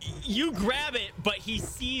 You grab it, but he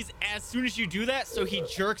sees as soon as you do that, so he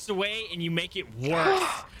jerks away and you make it worse. You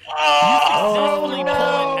successfully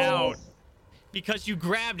pull it out because you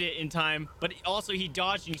grabbed it in time, but also he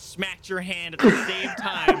dodged and you smacked your hand at the same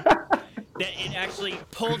time that it actually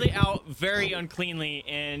pulled it out very uncleanly,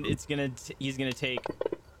 and he's gonna take.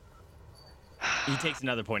 He takes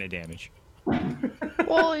another point of damage.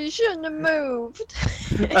 Well, you shouldn't have moved.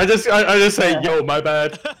 I just say, yo, my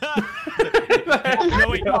bad.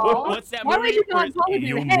 What's that Why movie? would you not tell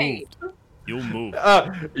him, hey? You'll move.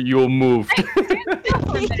 You'll move. He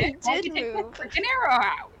did move. Freaking arrow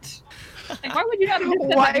out. Like, why would you not?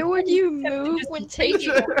 Why would you move when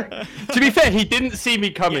taking? To be fair, he didn't see me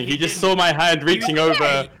coming. He just saw my hand reaching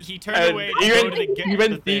over. He turned away. He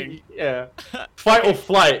went yeah. Fight or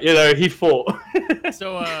flight. You know, he fought.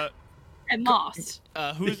 So and lost.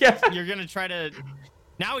 You're gonna try to.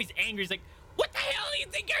 Now he's angry. He's like, "What the hell do you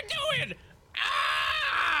think you're doing?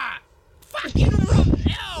 Ah! Fucking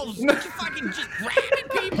elves! You fucking just grabbing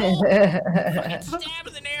people! Fucking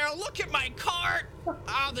stabbing an arrow! Look at my cart!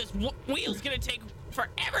 Oh, this wheel's gonna take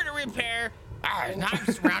forever to repair! Now I'm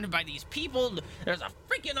surrounded by these people. There's a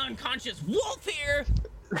freaking unconscious wolf here!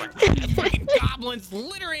 Fucking goblins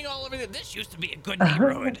littering all over this used to be a good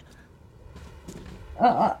neighborhood.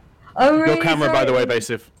 Your camera, by the way,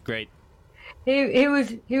 Vaesive. Great. He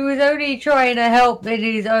was only trying to help in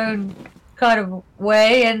his own kind of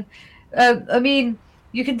way, and I mean,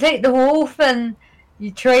 you can take the wolf and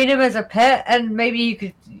you train him as a pet, and maybe you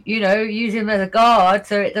could, use him as a guard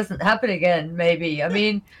so it doesn't happen again. Maybe. I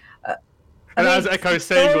mean, And I as mean, Echo's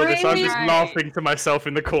saying all this, I'm just Right. laughing to myself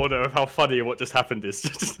in the corner of how funny what just happened is.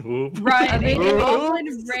 Whoop. Right. I mean, a all goblin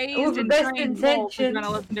all raised the and best trained wolf is intentions. gonna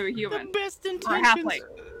listen to a The human. best Or a intentions. halfling.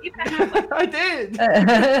 Even a halfling. I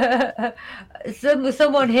did.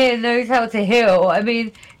 Someone here knows how to heal. I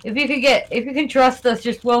mean, if you can trust us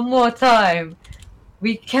just one more time,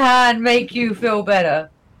 we can make you feel better.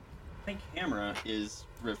 My camera is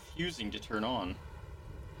refusing to turn on.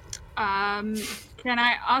 Can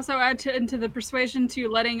I also add into the persuasion to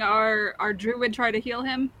letting our druid try to heal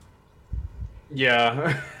him?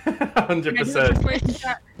 Yeah, Can I do a 100%. persuasion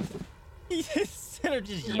check? Instead of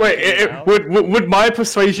just Wait, yanking it out. would my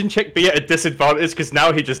persuasion check be at a disadvantage because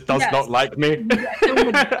now he just does Yes. not like me it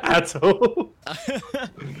would. at all?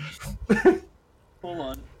 Hold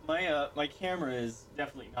on, my camera is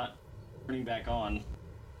definitely not turning back on.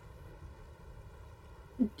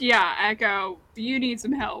 Yeah, Echo, you need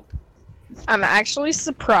some help. I'm actually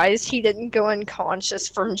surprised he didn't go unconscious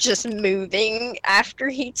from just moving after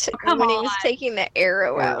he took come when he was on. taking the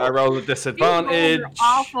arrow I out. roll a These rolls disadvantage. are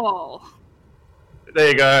awful. There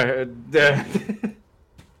you go.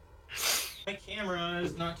 My camera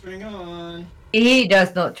is not turning on. He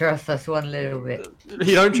does not trust us one little bit.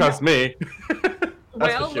 You don't trust me. That's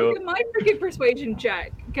Well, for sure. look at my freaking persuasion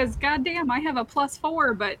check. Because goddamn, I have a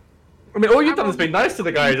 +4, but I mean, all you've I done is rolled be nice to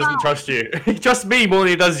the guy who doesn't wow. trust you. He trusts me more than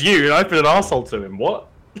he does you, and I've been an arsehole to him. What?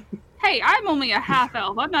 hey, I'm only a half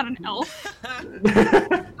elf. I'm not an elf.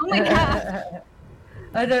 Only half.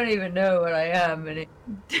 I don't even know what I am. And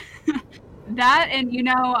That, and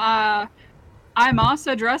I'm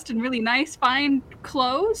also dressed in really nice, fine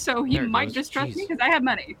clothes, so he There it might goes. just trust me Jeez. because I have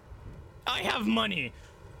money. I have money.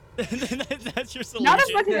 That's your solution. Not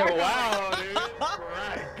as much as Yeah, Echo. wow,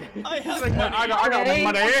 dude. I have He's like, money. I got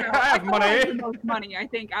money. I have Echo has the money. most money, I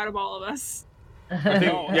think, out of all of us. I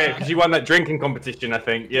think, No, yeah, because you won that drinking competition, I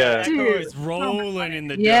think. Yeah. Echo Dude, is rolling in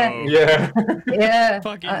the Yeah. dough. Yeah. yeah,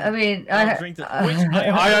 Fucking- I mean, I'll drink this. Which I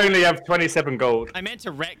I only have 27 gold. I meant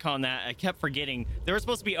to retcon that. I kept forgetting. There were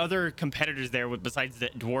supposed to be other competitors there besides the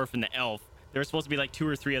dwarf and the elf. There were supposed to be like 2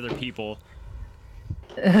 or 3 other people.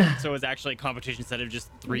 So it was actually a competition instead of just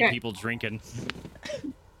 3 Okay. people drinking.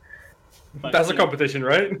 But, That's a you know, competition,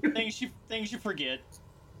 right? things you forget.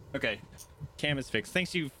 Okay, cam is fixed.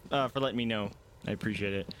 Thanks you for letting me know. I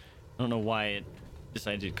appreciate it. I don't know why it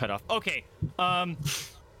decided to cut off. Okay,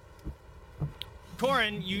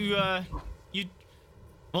 Korinn,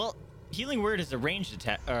 well, healing word is a ranged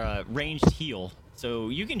attack, ranged heal. So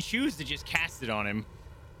you can choose to just cast it on him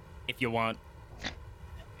if you want.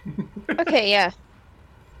 Okay, yeah.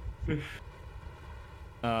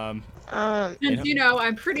 And Yeah.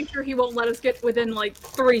 I'm pretty sure he won't let us get within like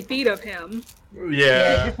 3 feet of him. yeah,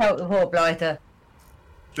 Yeah. just help the poor blighter.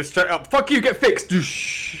 Just straight up, fuck you, get fixed.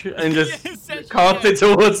 Doosh, and just Essentially, cast it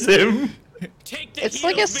towards him. Take the It's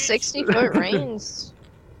like a heals, bitch. 60-foot range.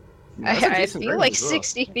 That's a I decent feel range like as well.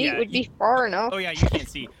 60 feet Yeah, would be far enough. Oh yeah, you can't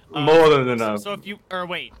see. More than enough. So if you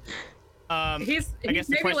wait, He's I guess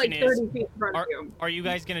the maybe like question is, 30 feet in front of you. are you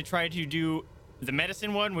guys gonna try to do the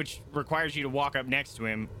medicine one, which requires you to walk up next to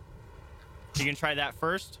him? You can try that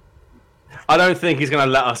first. I don't think he's going to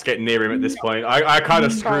let us get near him at this point. I kind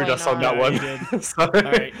of screwed Probably us on not. that Yeah, one. you so,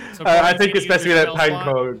 Alright, so I Korrin's think gonna it's best use we her let spell slot.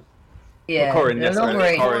 Pancóg. Yeah, Korinn, the yes, long right.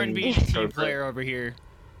 range. Korinn. Korinn being Go team for it. player over here,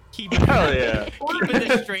 keeping Hell yeah. keeping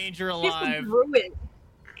the stranger She's the alive. druid.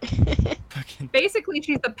 Fucking Basically,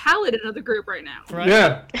 she's the paladin of the group right now. right.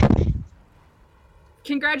 Yeah.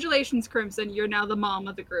 Congratulations, Crimson. You're now the mom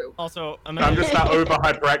of the group. Also, I'm I'm gonna just that over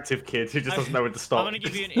hyperactive kid who just doesn't know when to stop. I'm gonna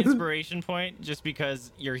give you an inspiration point just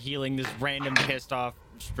because you're healing this random pissed off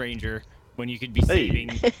stranger when you could be Hey.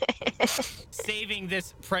 saving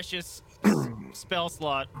this precious spell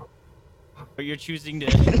slot, but you're choosing to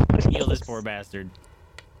heal this poor bastard.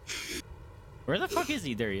 Where the fuck is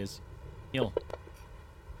he? There he is. Heal.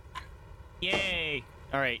 Yay!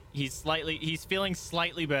 All right, he's feeling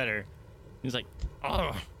slightly better. He's like,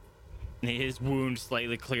 oh, his wound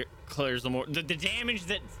slightly clears the more. The damage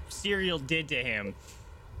that cereal did to him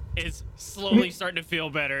is slowly starting to feel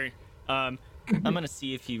better. I'm gonna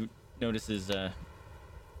see if he notices.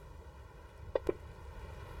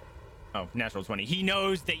 Oh, natural 20. He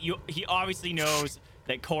knows that he obviously knows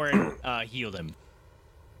that Korinn healed him.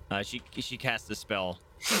 She cast the spell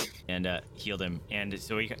and healed him, and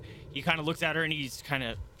so he kind of looks at her and he's kind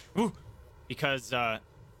of, because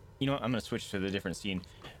you know what? I'm gonna switch to the different scene.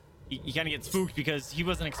 He kind of gets spooked because he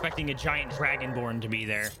wasn't expecting a giant Dragonborn to be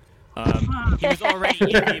there. He was already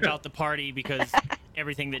iffy about the party because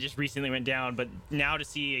everything that just recently went down, but now to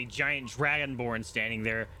see a giant Dragonborn standing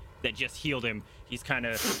there that just healed him, he's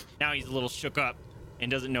a little shook up and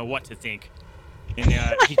doesn't know what to think. And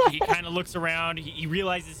he kind of looks around. He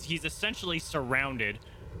realizes he's essentially surrounded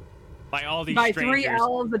by all these By strangers. 3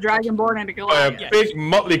 elves, a Dragonborn, and a By Goliath. a big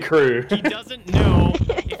motley crew. He doesn't know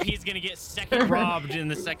if he's gonna get second robbed in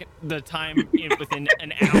the time within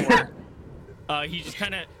an hour. He just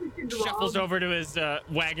kind of shuffles over to his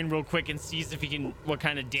wagon real quick and sees if he can what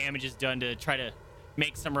kind of damage is done to try to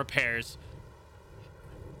make some repairs.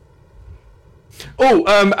 Oh,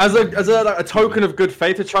 as a token of good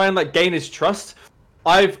faith to try and like gain his trust,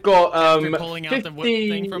 I've got After pulling out 50... the whip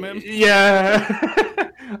thing from him. Yeah,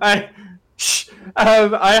 I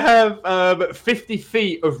have 50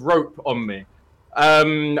 feet of rope on me.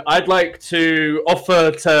 I'd like to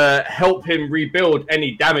offer to help him rebuild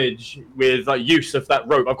any damage with use of that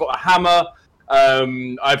rope. I've got a hammer.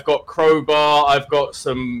 I've got crowbar. I've got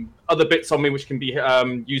some other bits on me which can be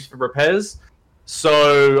used for repairs.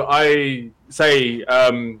 So I say,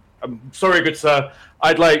 I'm sorry, good sir.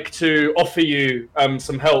 I'd like to offer you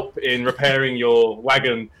some help in repairing your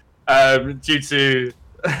wagon due to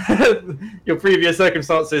your previous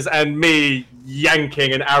circumstances and me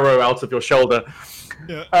yanking an arrow out of your shoulder.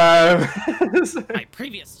 Yeah. My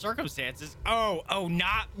previous circumstances? Oh,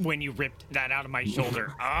 not when you ripped that out of my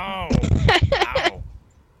shoulder. Oh. Ow.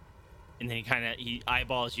 And then he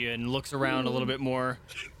eyeballs you and looks around a little bit more.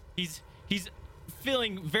 He's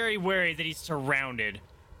feeling very wary that he's surrounded.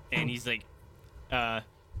 And he's like, if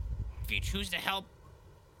you choose to help,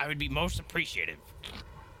 I would be most appreciative.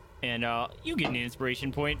 And you get an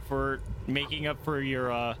inspiration point for making up for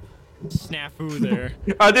your snafu there.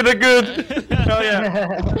 I did it good. Oh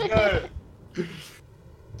yeah.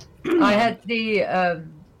 I had the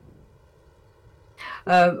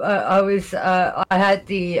I had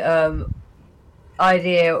the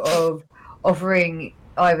idea of offering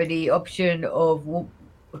either the option of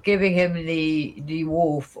giving him the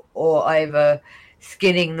wolf or either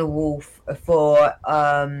skinning the wolf for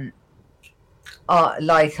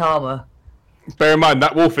light armor. Bear in mind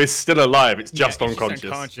that wolf is still alive. It's just it's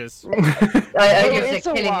unconscious. I just said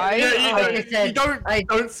killing alive. it.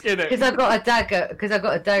 Don't skin it. Because I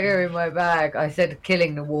got a dagger in my bag. I said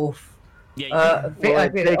killing the wolf. Yeah,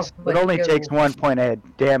 It only takes 1 point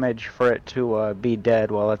of damage for it to be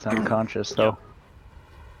dead while it's unconscious, though.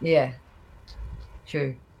 Yeah.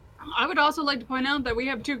 True. I would also like to point out that we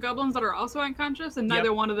have 2 goblins that are also unconscious, and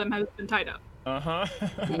neither one of them has been tied up. Uh-huh.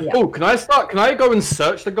 Yeah. Oh, can I go and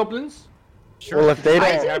search the goblins? Sure. Well, if they don't I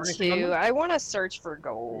have do anything on too. them- I want to search for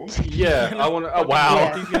gold. Yeah, I want to. Oh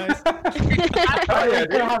wow. These guys. Oh, yeah,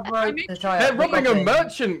 dude. Have rope to tie They're up robbing a goblin.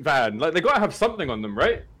 merchant van. Like they gotta have something on them,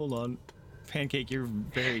 right? Hold on. Pancake, you're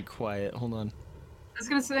very quiet. Hold on. I was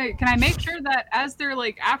gonna say, can I make sure that as they're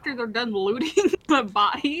after they're done looting the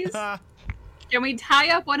bodies, can we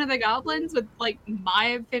tie up one of the goblins with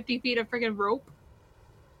my 50 feet of friggin' rope?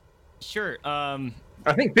 Sure.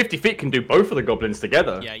 I think 50 feet can do both of the goblins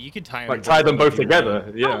together. Yeah, you could tie them. Like tie them both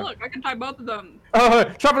together. Yeah. Oh look, I can tie both of them. Oh,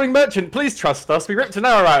 traveling merchant, please trust us. We ripped an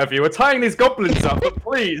arrow out of you. We're tying these goblins up, but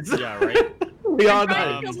please. Yeah, right. We are I'm trying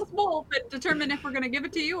to nice. kill this wolf and determine if we're gonna give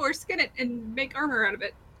it to you or skin it and make armor out of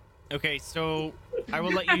it. Okay, so I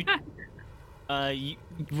will let you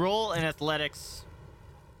roll an athletics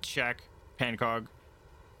check, Pancóg,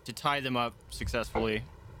 to tie them up successfully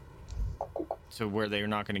to where they're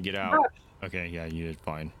not going to get out. Okay, yeah, you did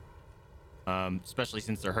fine. Especially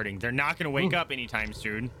since they're hurting. They're not going to wake up anytime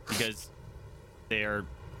soon because they're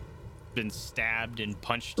been stabbed and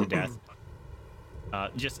punched to death.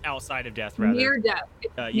 Just outside of death, rather. Near death.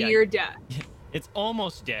 It's yeah. near death. It's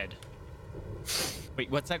almost dead. Wait,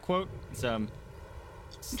 what's that quote? It's To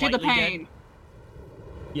slightly the pain. dead.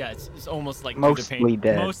 Yeah, it's almost like Mostly to the pain.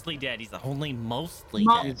 dead. Mostly dead. He's only mostly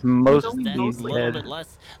Mo- dead. It's mostly That's Mostly a little dead. bit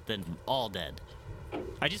less than all dead.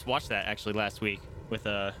 I just watched that actually last week with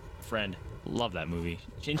a friend. Love that movie.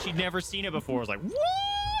 And she'd never seen it before. I was like,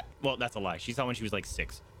 what? Well, that's a lie. She saw it when she was like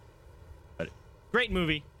 6. But great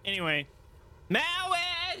movie. Anyway,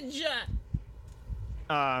 marriage.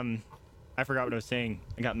 I forgot what I was saying.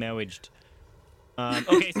 I got marriaged.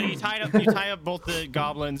 Okay, so you tie up both the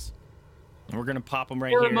goblins. And we're gonna pop them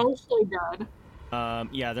right They're here. mostly dead.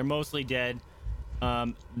 Yeah, they're mostly dead.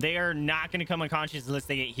 They are not gonna come unconscious unless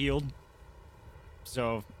they get healed.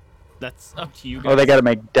 So that's up to you guys. Oh, they gotta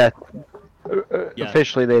make death. Yeah.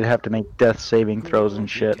 Officially, they'd have to make death saving throws and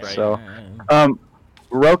shit. Right. So,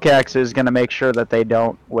 Rhokax is gonna make sure that they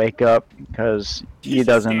don't wake up because he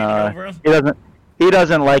doesn't. Standing over 'em. He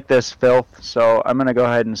doesn't like this filth. So I'm gonna go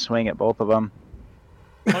ahead and swing at both of them.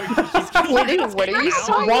 What are you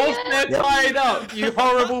saying? Whilst they're tied up, you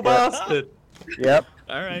horrible bastard. Yep.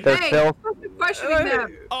 All right. The Hey, filth. questioning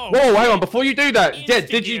them. Oh, Whoa, hang on. Before you do that, Instigate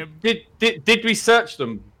did you him. did we search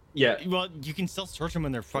them? Yeah. Well, you can still search them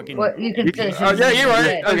when they're fucking. Well, you can search Oh, yeah, you're right.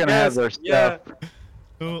 Yeah. They're gonna have their stuff.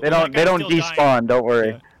 They don't despawn. Don't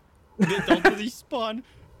worry. Yeah. They don't despawn.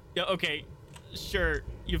 Yeah. Okay. Sure.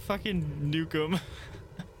 You fucking nuke them.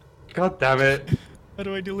 God damn it. How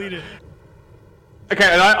do I delete it? Okay,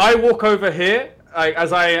 and I walk over here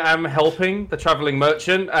as I am helping the traveling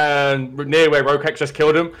merchant, and near where Rhokax just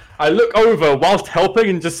killed him. I look over whilst helping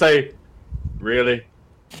and just say, "Really?"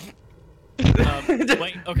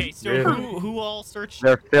 Wait. Okay. So Really? who all searched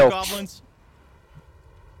They're the filth. goblins?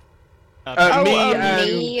 Me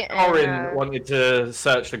me and Korinn and, wanted to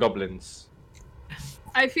search the goblins.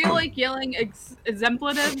 I feel like yelling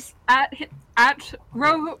exemplatives at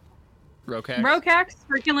Rhokax. Rhokax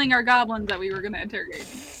for killing our goblins that we were going to interrogate.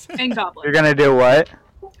 And Goblin. You're gonna do what?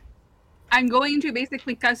 I'm going to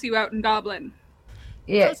basically cuss you out in Goblin.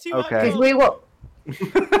 Yeah, Cuss you out, Okay. because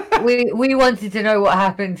we wanted to know what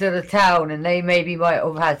happened to the town, and they maybe might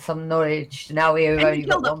have had some knowledge. Now we've And we only got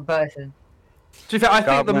killed them. one person. To be fair, I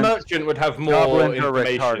think the Goblins- merchant would have more Goblins are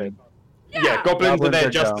information. retarded. Yeah, goblins are Goblins there are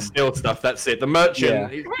just dumb. to steal stuff. That's it. The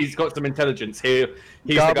merchant, he's got some intelligence here.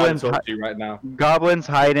 He's the guy to Goblins talk to right now. Goblins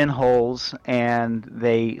hide in holes and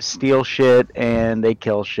they steal shit and they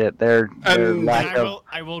kill shit. Their And lack of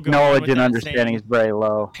I will go on knowledge with and that understanding saying, is very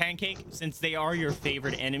low. Pancake, since they are your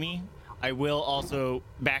favorite enemy, I will also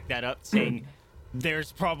back that up saying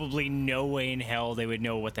there's probably no way in hell they would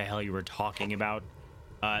know what the hell you were talking about.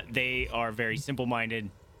 They are very simple-minded.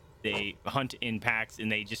 They hunt in packs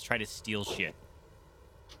and they just try to steal shit.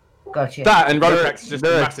 Gotcha. That and Rhokax is just a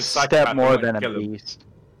They're a massive step psychopath. more and than might a kill him. beast.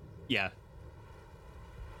 Yeah.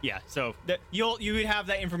 Yeah. So you would have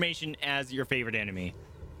that information as your favorite enemy.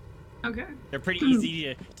 Okay. They're pretty easy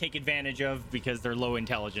to take advantage of because they're low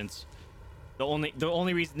intelligence. The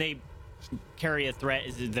only reason they carry a threat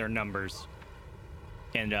is their numbers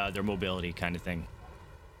and their mobility kind of thing.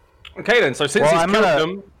 Okay then, so since Well, he's I'm killed gonna-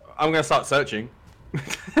 them, I'm gonna start searching.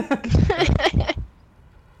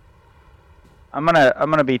 I'm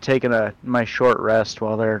gonna be taking my short rest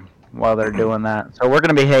while they're doing that. So we're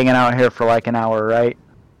gonna be hanging out here for like an hour, right?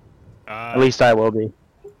 At least I will be.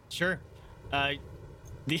 Sure.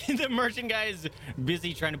 The merchant guy is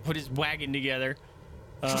busy trying to put his wagon together.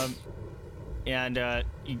 But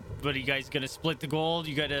you guys gonna split the gold?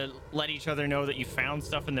 You gotta let each other know that you found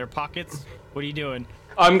stuff in their pockets? What are you doing?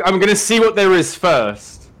 I'm gonna see what there is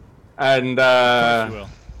first, and Of course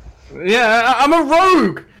you will. yeah, I'm a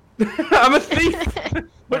rogue. I'm a thief.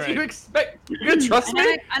 What do you Alright. expect? You gonna trust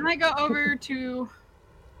me? And I go over to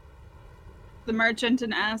the merchant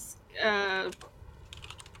and ask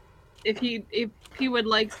if he would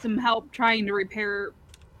like some help trying to repair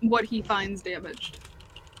what he finds damaged.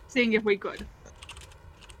 Seeing if we could.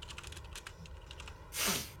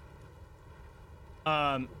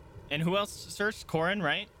 And who else searched? Korinn,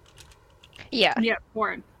 right? Yeah. Yeah,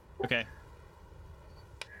 Warren. Okay.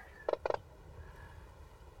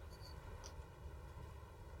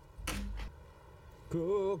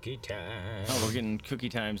 Cookie time. Oh, we're getting cookie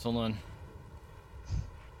times. Hold on.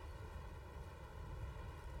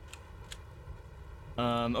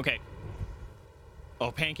 Okay.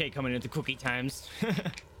 Oh, Pancake coming into cookie times.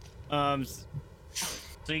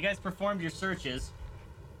 So you guys performed your searches.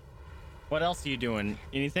 What else are you doing?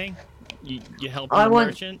 Anything? You helping the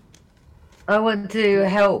merchant? I want to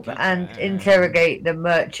help and interrogate the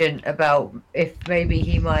merchant about if maybe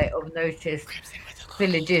he might have noticed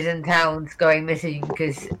villages and towns going missing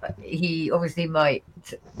because he obviously might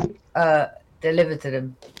deliver to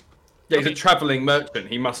them. Yeah, he's a traveling merchant.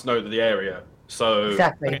 He must know the area. So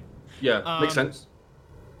Exactly. Okay. yeah, makes sense.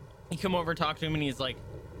 You come over, talk to him, and he's like,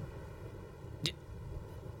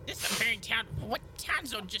 Disappearing town. What town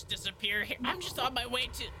zone just disappeared here? I'm just on my way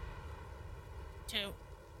to.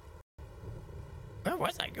 Where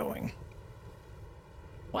was I going?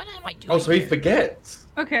 What am I doing? Oh, so he here? forgets.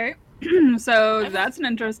 Okay. So that's an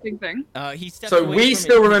interesting thing. he steps So away we from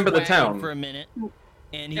still his remember the wagon town. for a minute,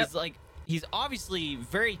 and he's like, he's obviously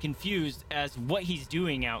very confused as what he's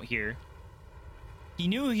doing out here. He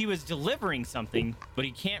knew he was delivering something, but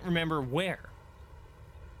he can't remember where.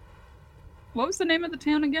 What was the name of the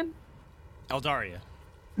town again? Eldaria.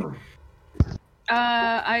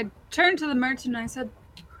 I turned to the merchant and I said,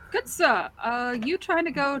 "Good sir, you trying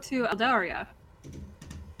to go to Eldaria?"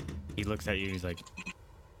 He looks at you. He's like,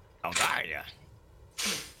 Eldaria.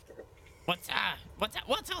 What's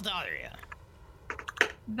Eldaria?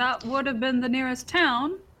 That would have been the nearest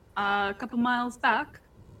town, a couple miles back.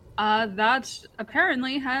 That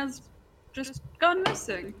apparently has just gone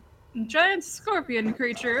missing. Giant scorpion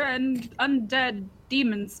creature and undead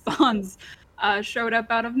demon spawns showed up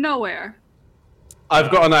out of nowhere. I've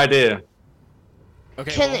got an idea.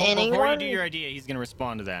 Okay. Can Before you anyone- do your idea, he's gonna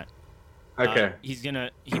respond to that. Okay. He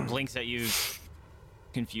blinks at you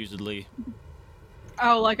confusedly.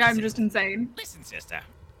 Oh, like I'm just insane. Listen, sister.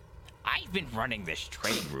 I've been running this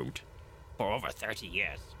trade route for over 30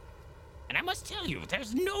 years. And I must tell you,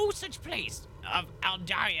 there's no such place of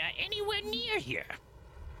Aldaria anywhere near here.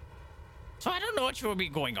 So I don't know what you'll be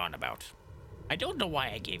going on about. I don't know why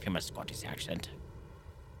I gave him a Scottish accent.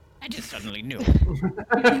 I just suddenly knew.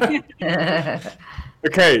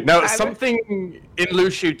 Okay, now I would- something in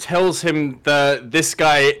Luciu tells him that this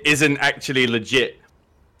guy isn't actually legit.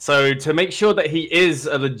 So to make sure that he is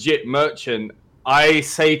a legit merchant, I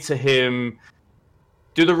say to him,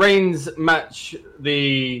 do the reins match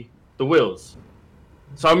the wheels?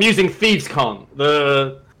 So I'm using thieves' cant,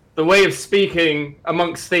 the way of speaking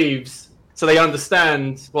amongst thieves, so they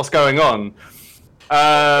understand what's going on.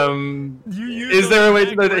 Is there a way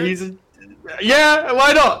to know that he's? Yeah,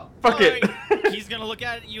 why not? Fuck it. He's gonna look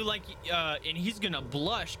at you like, and he's gonna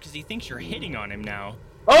blush because he thinks you're hitting on him now.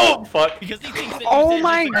 Oh fuck! Because he thinks that. Oh you said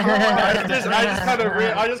my just like,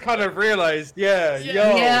 God. I just kind of realized. Yeah, Yeah.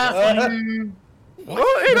 yo. Yeah. What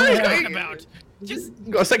Oh, are you hey, talking hey. about? Just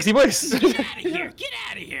Got a sexy voice. get out of here! Get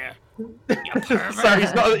out of here! You pervert! So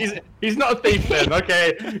he's not a thief then.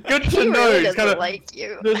 Okay, good to He know. really He's doesn't kind of like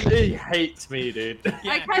you. he hates me, dude.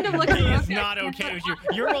 Yeah, I kind of look at he is Rhokax not and okay I'm with you.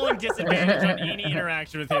 You're rolling disadvantage on any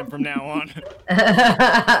interaction with him from now on.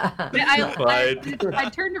 I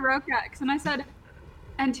turned to Rhokax and I said,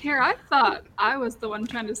 and here I thought I was the one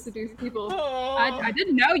trying to seduce people. I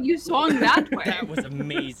didn't know you swung that way. That was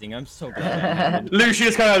amazing. I'm so glad that happened.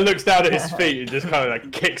 Lucius kind of looks down at his feet and just kind of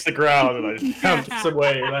like kicks the ground and like jumps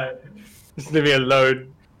away, like just leave me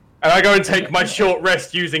alone. And I go and take my short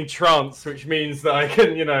rest using trance, which means that I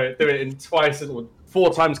can, do it in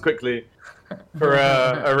 4 times quickly for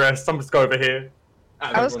a rest. I'm just go over here.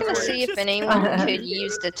 I was gonna see if Just- anyone could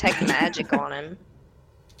use detect magic on him.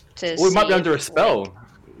 To Well, we might see be if, under a spell.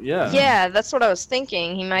 Yeah. Yeah, that's what I was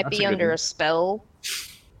thinking. He might That's be a good under one. a spell,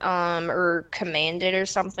 or commanded or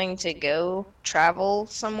something to go travel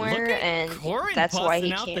somewhere, Look at and Korinn that's why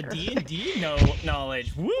he busting out can't. the D&D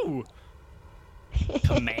knowledge. Woo!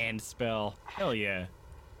 Command spell. Hell yeah.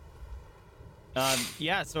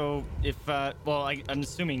 Yeah. So if I'm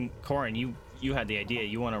assuming Korinn, you had the idea.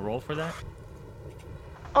 You want to roll for that?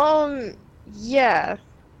 Yeah.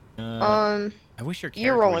 I wish your character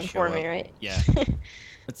You're would rolling show for me, up. right? Yeah.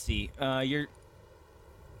 Let's see. You're.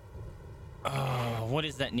 Oh, what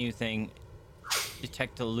is that new thing?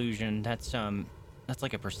 Detect illusion. That's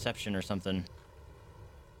like a perception or something.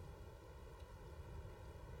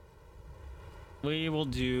 We will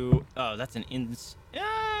do. Oh, that's an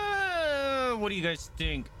what do you guys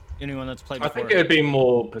think? Anyone that's played I before? think it would be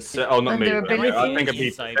more Oh, not me. Under but I ability? think it'd be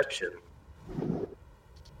Insight. perception.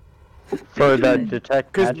 For the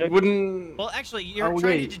detect Because magic? wouldn't. Well, actually, you're Oh,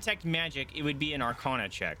 trying wait. to detect magic. It would be an Arcana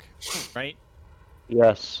check, right?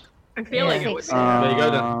 Yes. I feel like Yeah. it would be. There you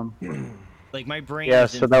go then. Like my brain. Yeah,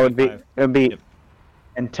 is so in that would be 35. it would be Yep.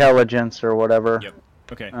 intelligence or whatever. Yep.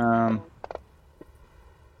 Okay.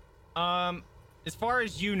 As far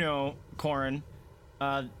as you know, Korinn,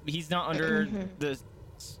 he's not under the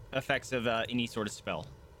effects of any sort of spell.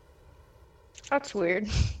 That's weird.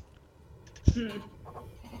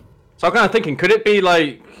 So I'm kind of thinking, could it be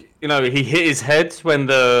like, he hit his head when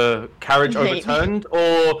the carriage Maybe. overturned?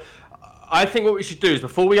 Or I think what we should do is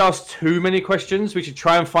before we ask too many questions, we should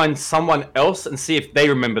try and find someone else and see if they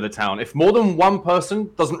remember the town. If more than one person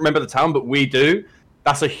doesn't remember the town, but we do,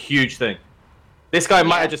 that's a huge thing. This guy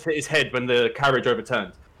might Yeah. have just hit his head when the carriage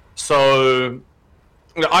overturned. So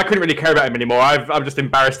I couldn't really care about him anymore. I'm just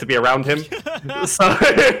embarrassed to be around him. So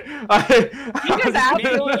He just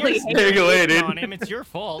absolutely You're hates Regulated. on him. It's your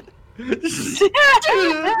fault.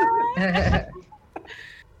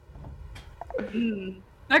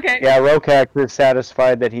 Okay. Yeah, Rhokax is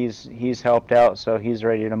satisfied that he's helped out, so he's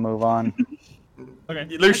ready to move on.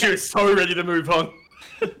 Okay. Lucio is so ready to move on.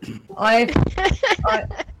 I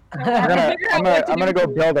I'm gonna, Figure out I'm what gonna, to I'm gonna do. go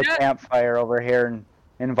build a Yeah. campfire over here and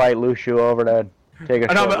invite Lucio over to take a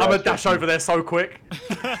And I'm short gonna rest dash with over there so quick.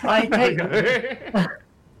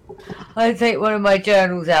 I take one of my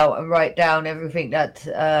journals out and write down everything that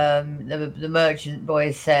the merchant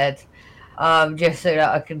boy said, just so that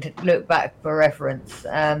I can look back for reference.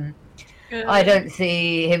 I don't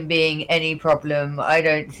see him being any problem. I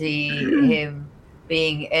don't see him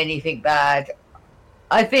being anything bad.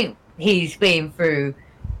 I think he's been through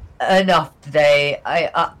enough today.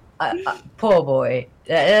 I poor boy.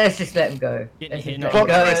 Let's just let him go. Getting Let's hit just in let the him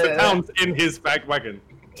Plot twist, the go. town's in his back wagon.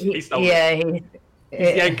 He stole it. Yeah, He's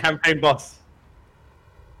the end campaign boss.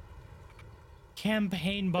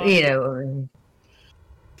 Campaign boss. you know.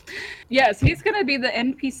 Yes, he's gonna be the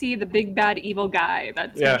NPC, the big bad evil guy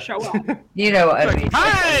that's Yeah. gonna show up. You know what I mean.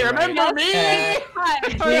 Hi, remember me?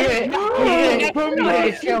 He's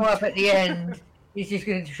gonna show up at the end. He's just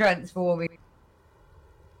gonna transform me.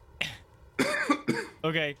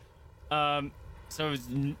 Okay. So is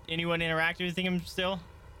anyone interacting with him still?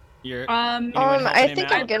 Anyone I helping him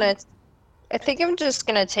think out? I think I'm just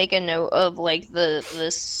gonna take a note of like the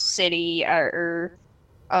city or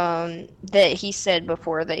that he said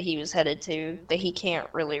before that he was headed to that he can't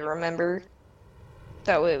really remember.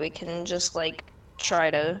 That way we can just like try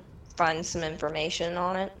to find some information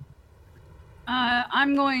on it.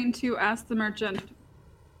 I'm going to ask the merchant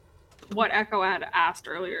what Echo had asked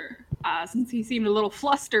earlier, since he seemed a little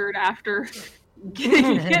flustered after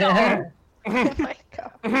getting hit on. Oh my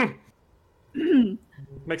god.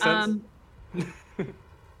 Makes sense.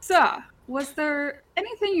 Sir, was there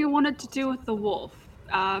anything you wanted to do with the wolf?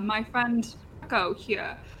 My friend Echo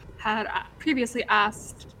here had previously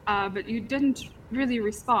asked, but you didn't really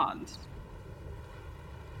respond.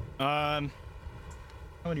 How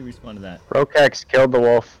would you respond to that? Rhokax killed the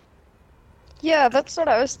wolf. Yeah, that's what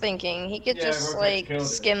I was thinking. He could Yeah, just Rhokax like killed it.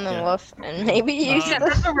 skin the Yeah. wolf and maybe use Yeah, it.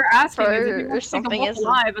 that's what we're asking. Is if or you want to take something the wolf is-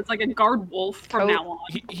 alive, it's like a guard wolf from Oh. now on.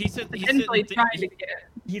 He said Potentially trying to get it.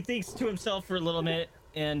 he thinks to himself for a little minute,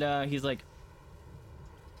 and he's like,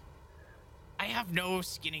 I have no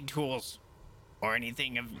skinning tools or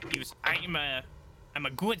anything of use. I'm a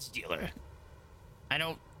goods dealer. I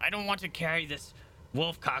don't want to carry this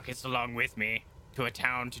wolf carcass along with me to a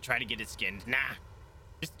town to try to get it skinned. Nah.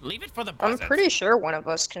 Just leave it for the I'm buzzards. pretty sure one of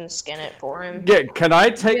us can skin it for him. Yeah, can I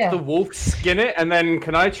take Yeah. the wolf, skin it, and then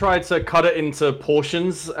can I try to cut it into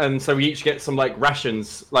portions, and so we each get some like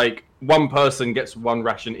rations? Like one person gets one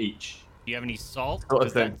ration each. do you have any salt? Sort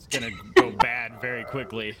of Because that's gonna go bad very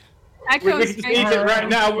quickly. We Echo's can eat it right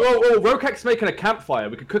now. Whoa, Rhokax making a campfire.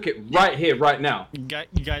 We could cook it right here, right now. You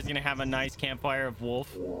guys gonna have a nice campfire of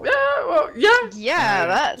wolf? Yeah, well, yeah. Yeah,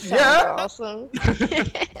 that sounds Yeah. awesome.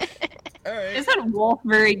 Alright. Isn't wolf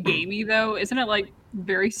very gamey though? Isn't it like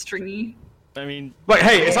very stringy? I mean, Like,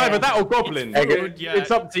 hey, it's either that or goblin. It's food, yeah.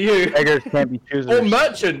 It's up to you. Beggars can't be choosers. Or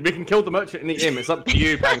merchant. We can kill the merchant and eat him. It's up to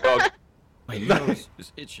you, Pancóg. my nose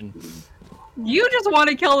is itching. You just want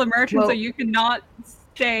to kill the merchant so Well- you cannot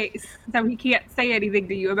say so he can't say anything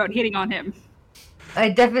to you about hitting on him. I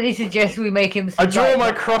definitely suggest we make him. I some, draw like,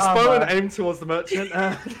 my crossbow armor. and aim towards the merchant.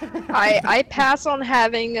 I pass on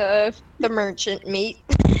having the merchant meat.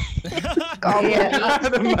 Goblin Yeah.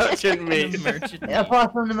 meat. The merchant meat. The merchant.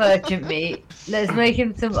 Apart from the merchant meat, let's make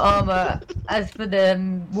him some armor. As for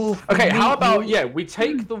the wolf. Okay, how meat, about, yeah, we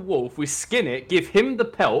take the wolf, we skin it, give him the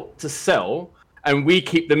pelt to sell, and we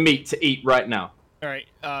keep the meat to eat right now. All right.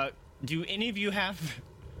 Do any of you have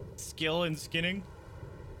skill in skinning?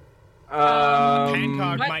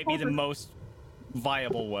 Pancóg What might be the was- most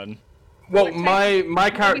viable one. Well, What my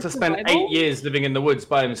character spent survival? 8 years living in the woods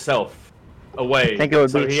by himself, away. I think it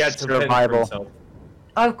would so be he had to fend for survival. himself.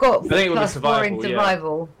 I've got I think it would be +4 in survival, yeah.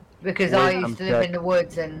 survival because I Wisdom used to live check. in the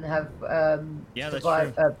woods and have Yeah, that's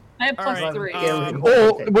survived. true. I have plus Alright, 3.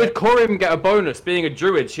 Or would Korinn get a bonus? Being a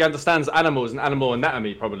druid, she understands animals and animal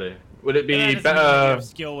anatomy, probably. Would it That doesn't be mean you better? have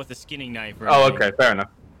skill with a skinning knife. Or Oh, anything. okay, fair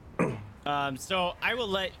enough. So I will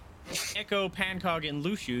let Echo, Pancóg, and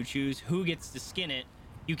Lushu choose who gets to skin it.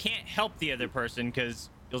 You can't help the other person because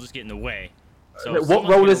you'll just get in the way. So What someone's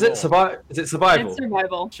role gonna is it? roll. Is it survival? It's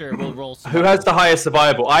survival. Sure, we'll roll. Who has the highest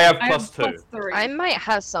survival? I have I plus have 2. +3. I might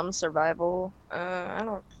have some survival. I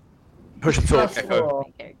don't. Push the talk, Plus Echo. 4.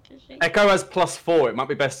 Echo has plus 4. It might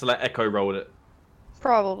be best to let Echo roll it.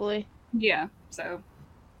 Probably. Yeah, so.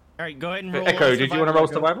 All right, go ahead and roll. Echo, did you want to roll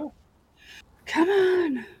Echo. survival? Come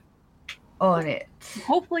on! On it.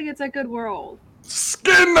 Hopefully it's a good world.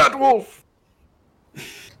 Skin that wolf!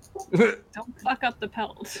 Don't fuck up the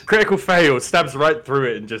pelt. Critical fail, stabs right through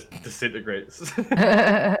it and just disintegrates.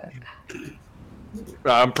 Right,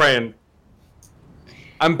 I'm praying.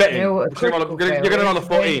 I'm betting. You know what a You're gonna roll a critical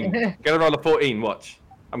 14. fail is? You're gonna roll a 14, watch.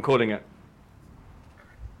 I'm calling it.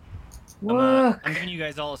 Work. I'm giving you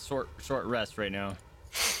guys all a short rest right now.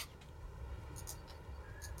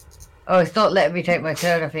 Oh, it's not letting me take my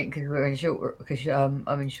turn. I think because we're in short. Because I'm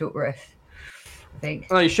in short rest. I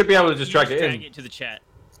think. No, you should be able to just drag Just it drag in. it to the chat.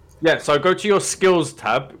 Yeah, so go to your skills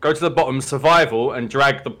tab, go to the bottom, survival, and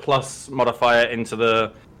drag the plus modifier into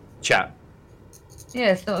the chat.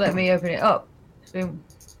 Yeah, it's not letting me open it up. It's been...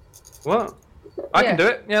 What? I can Yeah. do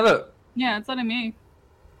it. Yeah, look. Yeah, it's letting me.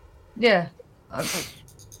 Yeah.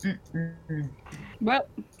 Well,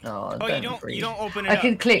 Oh, Oh, you don't open it I up.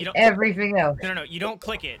 can click You don't- everything else. No, you don't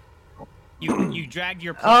click it. You dragged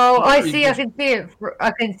your. Oh, I You see. I just- can see it.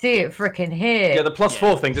 I can see it freaking here. Yeah, the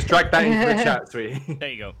 +4 thing. Just drag that into the chat, sweetie. There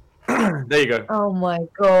you go. There you go. Oh my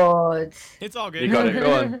god. It's all good. You got it.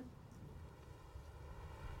 Go on.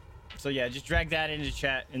 So yeah, just drag that into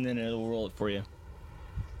chat, and then it'll roll it for you.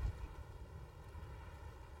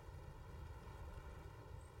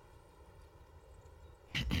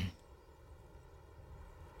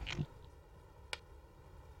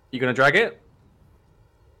 You gonna drag it?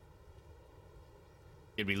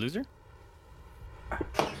 Did we lose her?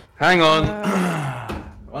 Hang on.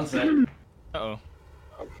 One sec. Uh-oh.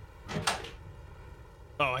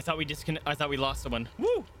 Oh, I thought we I thought we lost someone. Woo!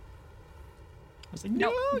 I was like, no,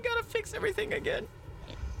 I gotta fix everything again.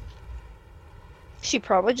 She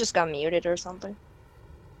probably just got muted or something.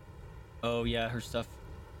 Oh yeah, her stuff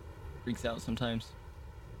freaks out sometimes.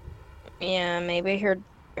 Yeah, maybe her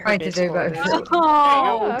Trying to do Discord both. is-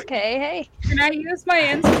 Oh, Oh, okay, hey. can I use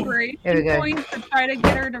my inspiration There we go. point to try to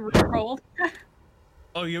get her to roll?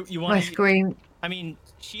 Oh, you My want? screen. I mean,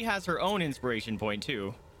 she has her own inspiration point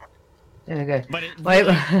too. There we go. But it, Wait.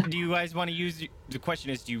 really, do you guys want to use? The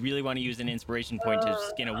question is, do you really want to use an inspiration point to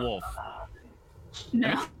skin a wolf? No.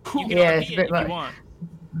 You can Yeah, RP it's a it bit if much. you want.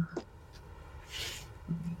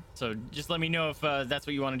 So just let me know if that's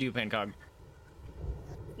what you want to do, Pancóg.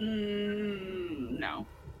 No.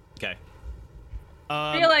 Okay.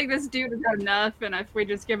 I feel like this dude has got enough, and if we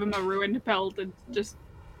just give him a ruined pelt, and just.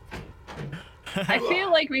 I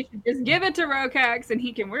feel like we should just give it to Rhokax, and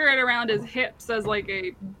he can wear it around his hips as like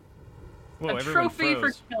a Whoa, a everyone trophy for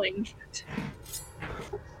froze. killing shit.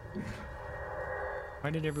 Why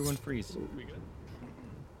did everyone freeze? We good?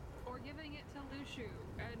 Or giving it to Lushu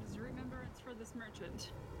as remembrance for this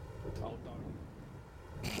merchant.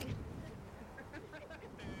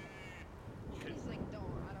 He's like, I don't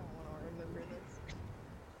want to remember this.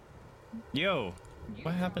 Yo,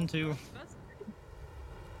 what happened to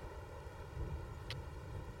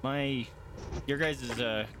my? Your guys'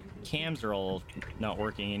 cams are all not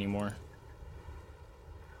working anymore.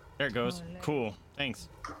 There it goes. Cool. Thanks.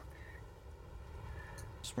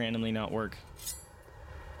 Just randomly not work.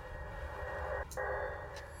 All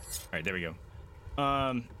right, there we go.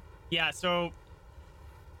 Yeah. So,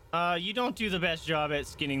 you don't do the best job at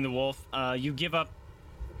skinning the wolf. You give up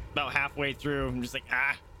about halfway through. I'm just like,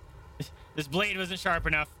 this blade wasn't sharp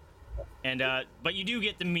enough. And but you do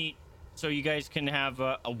get the meat, so you guys can have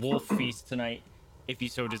a wolf feast tonight, if you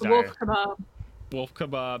so desire. Wolf kebab. Wolf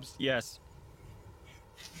kebabs, yes.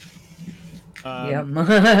 Yum.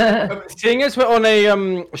 Seeing as we're on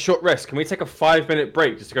a short rest, can we take a 5-minute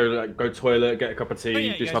break just to go toilet, get a cup of tea, Oh,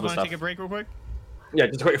 yeah, do you some guys other want to stuff? take a break real quick? Yeah,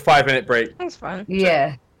 just a quick 5-minute break. That's fine.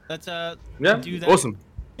 Yeah. Let's Yeah, do that. awesome.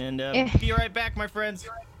 And Yeah. be right back, my friends.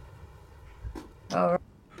 All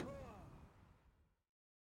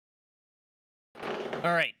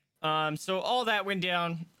All right. So all that went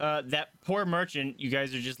down. That poor merchant, you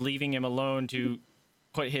guys are just leaving him alone to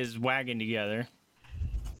put his wagon together.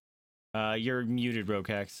 You're muted,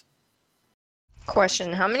 Rhokax.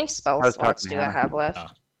 Question: how many spell I was slots talking do to I Hannah. have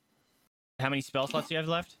left? How many spell slots do you have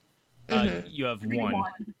left? Mhm. You have one.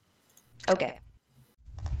 Okay.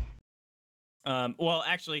 Well,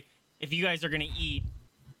 actually, if you guys are gonna eat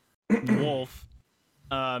wolf,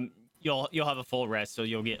 you'll have a full rest, so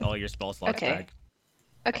you'll get all your spell slots Okay. back.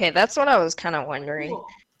 Okay, that's what I was kind of wondering. Cool.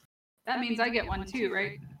 That means I get one too,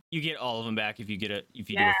 right? You get all of them back if you do a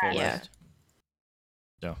full Yeah. rest.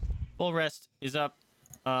 So full rest is up.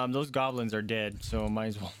 Those goblins are dead, so might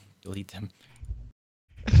as well delete them.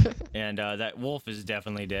 And that wolf is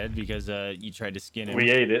definitely dead because you tried to skin him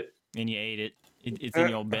We ate it and you ate it. It's in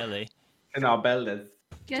your belly. in our bellies.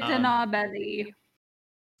 Get in our belly.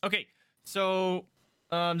 Okay, so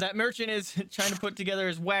that merchant is trying to put together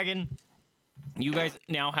his wagon. You guys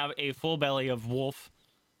now have a full belly of wolf.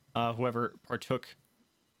 Whoever partook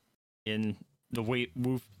in the wolf.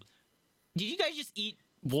 Did you guys just eat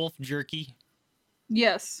wolf jerky?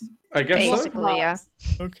 Yes. I guess so. Basically, yeah.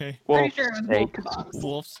 Okay. Well, Pretty sure it was wolf steak. kebabs.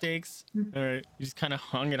 Wolf steaks. All right. You just kind of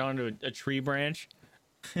hung it onto a tree branch.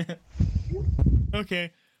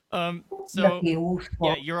 Okay. So Lucky wolf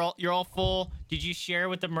yeah, spot. you're all full. Did you share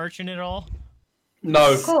with the merchant at all?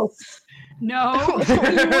 no. Of course. No.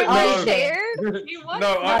 I No. shared. He was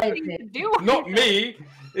No, nothing to do with Not it. me.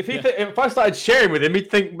 If Yeah. If I started sharing with him, he'd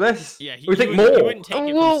think less. Yeah, We'd think he more. wouldn't take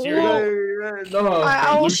it Whoa, from cereal. whoa. No.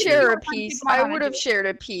 I'll Lucy. share a Lucy. piece. Lucy. I would have shared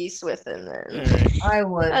a piece with him All then. right. I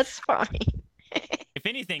was. That's fine. If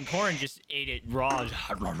anything, Korinn just ate it raw.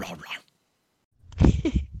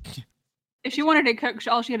 If she wanted to cook,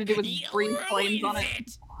 all she had to do was You breathe flames on ruined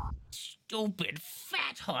it. Stupid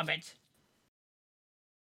fat hobbit.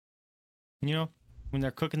 You know, when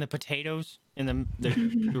they're cooking the potatoes and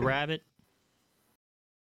the rabbit.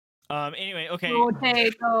 Anyway, okay.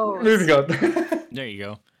 Potatoes. Moving on. There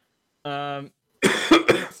you go.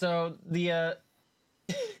 So the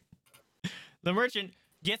merchant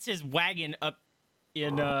gets his wagon up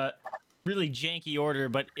in really janky order,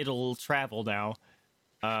 but it'll travel now.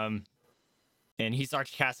 And he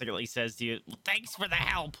sarcastically says to you, "Thanks for the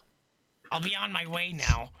help. I'll be on my way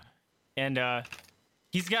now." And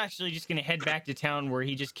he's actually just gonna head back to town where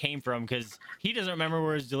he just came from because he doesn't remember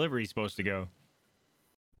where his delivery's supposed to go.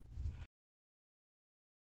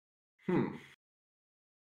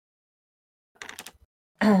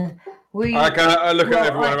 I look at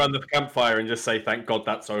everyone around the campfire and just say, "Thank God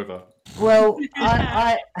that's over." Well,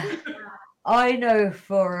 I know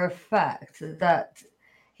for a fact that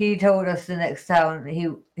he told us the next town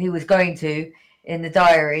he was going to in the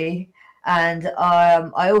diary, and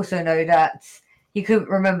I also know that he couldn't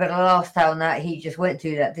remember the last town that he just went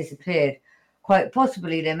to that disappeared. Quite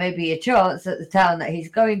possibly, there may be a chance that the town that he's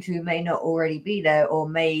going to may not already be there or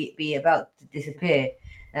may be about to disappear.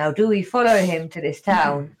 Now, do we follow him to this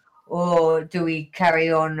town, or do we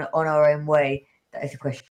carry on our own way? That is the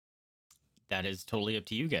question. That is totally up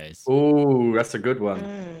to you guys. Ooh, that's a good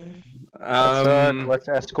one. Let's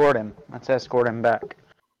escort him. Let's escort him back.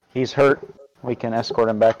 He's hurt. We can escort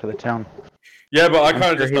him back to the town. Yeah, but I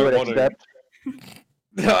kind of just don't want accept.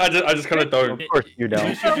 to. I just kind of don't. Of course you don't.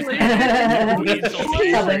 I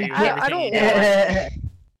don't want.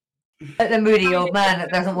 Like the moody old man that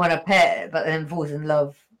doesn't want a pet but then falls in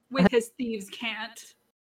love. With his thieves can't.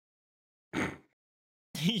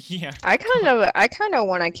 Yeah. I kind of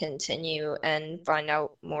want to continue and find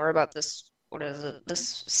out more about this. What is it?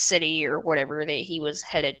 This city or whatever that he was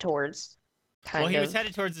headed towards. Well, he was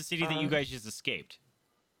headed towards the city that you guys just escaped.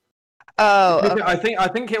 Oh, okay. I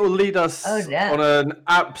think it will lead us on an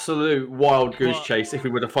absolute wild goose chase if we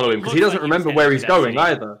were to follow him, because he doesn't remember where he's going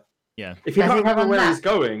either. Yeah. If he can't remember where he's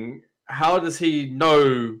going, how does he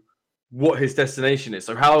know what his destination is?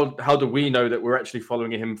 So how do we know that we're actually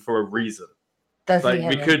following him for a reason? Like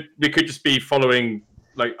we could just be following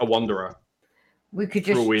like a wanderer. We could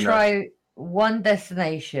just try one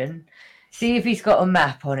destination, see if he's got a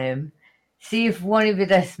map on him, see if one of the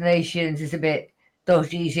destinations is a bit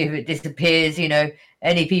dodgy, see if it disappears,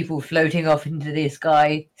 any people floating off into the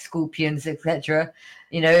sky, scorpions, etc.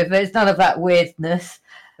 If there's none of that weirdness,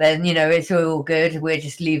 then, it's all good. We'll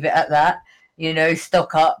just leave it at that,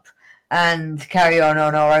 stock up and carry on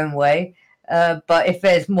our own way. But if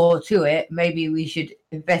there's more to it, maybe we should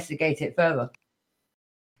investigate it further.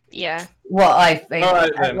 Yeah. What I think. All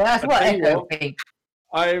right, then. That's what I think.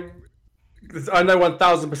 I know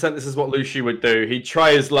 1000% this is what Lucy would do. He'd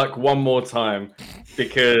try his luck one more time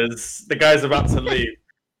because the guy's about to leave.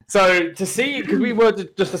 So to see, because we were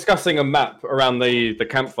just discussing a map around the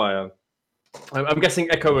campfire. I'm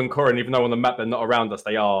guessing Echo and Korinn, even though on the map they're not around us,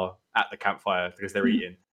 they are at the campfire because they're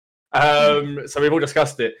eating. So we've all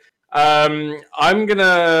discussed it. I'm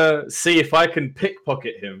gonna see if I can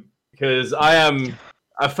pickpocket him because I am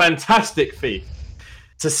a fantastic thief.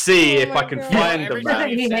 To see if I can find the map.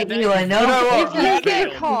 You know what? You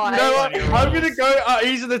get caught. You know what? I'm gonna go.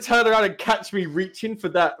 He's gonna turn around and catch me reaching for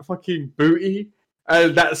that fucking booty,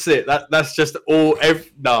 and that's it. That's just all.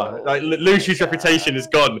 Lucy's reputation is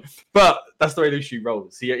gone. But that's the way Lucy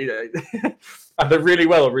rolls. Either really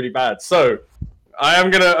well or really bad. So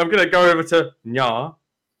I'm gonna go over to Nya,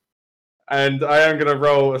 and I am gonna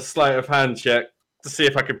roll a sleight of hand check to see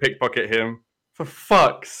if I can pickpocket him. For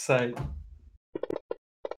fuck's sake.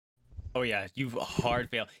 Oh yeah, you've hard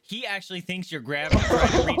fail. He actually thinks you're trying to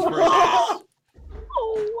reach for his ass.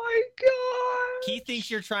 Oh my god. He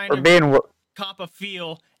thinks you're trying to cop a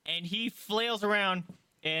feel, and he flails around,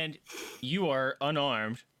 and you are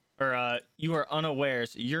unarmed, or you are unaware,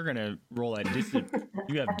 so you're gonna roll at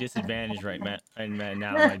you have disadvantage right now,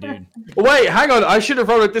 my dude. Wait, hang on. I should have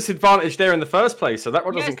rolled a disadvantage there in the first place, so that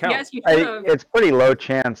one doesn't count. Yes, you should have. It's pretty low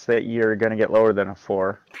chance that you're gonna get lower than a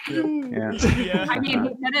 4. Yeah. I mean, he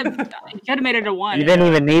could have made it a 1. You didn't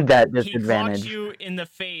even need that He disadvantage. clocks you in the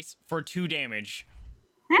face for 2 damage.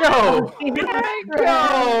 No!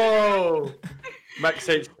 No! Max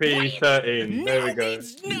HP 13. There we go.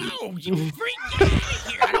 No, you freak! Get out of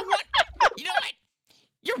here! I don't want. You know what?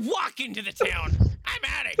 You're walking to the town. I'm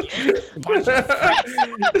out of here. Bunch of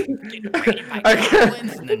freaks getting raided by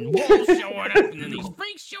goblins, and then wolves showing up, and then these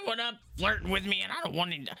freaks showing up, flirting with me, and I don't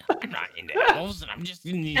want to. I'm not into elves, and I'm just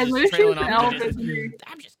trailing off.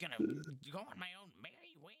 I'm just gonna go on my own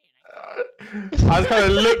merry way. I was kind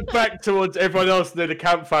of look back towards everyone else near the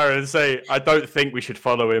campfire and say, I don't think we should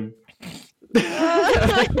follow him.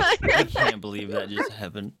 I can't believe that just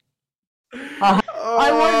happened. Oh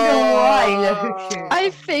I wonder why, Lucian. I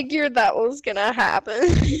figured that was gonna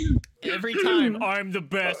happen. Every time I'm the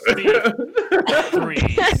best thief.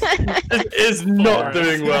 Freeze. Is not Forest.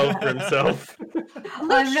 doing well for himself.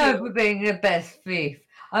 I'm known for being the best thief.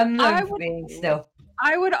 I'm I known for would- being stealth.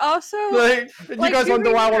 I would also Like, you Like, guys you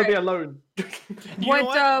wonder why I want to read be alone. You know What,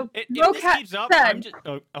 what? If this Rhokax keeps up, said- I'm just.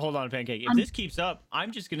 Oh, hold on, Pancake. If this keeps up,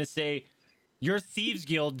 I'm just gonna say, your thieves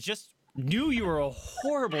guild just knew you were a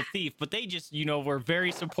horrible thief, but they just, were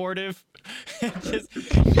very supportive. Just,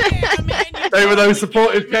 yeah, man. They were those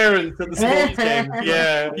supportive parents at the sports game.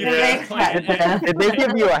 Yeah, You yeah. know, Did they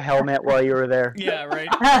give you a helmet while you were there? Yeah, right.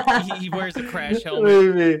 He wears a crash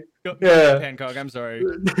helmet. Maybe. Go Yeah. ahead, Pancóg. I'm sorry.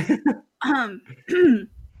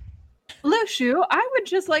 Lushu, I would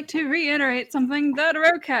just like to reiterate something that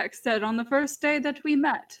Rhokax said on the first day that we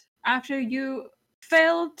met. After you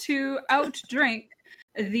failed to outdrink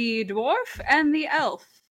the dwarf and the elf.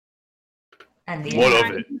 And What the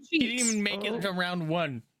of it? He didn't even make it to round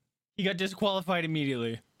 1. He got disqualified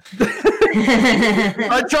immediately.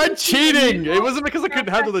 I tried cheating. It wasn't because I couldn't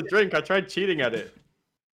handle the drink. I tried cheating at it.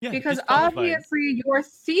 Yeah, Because disqualified. obviously your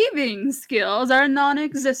thieving skills are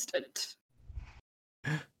non-existent.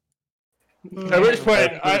 At which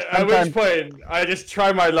point, I just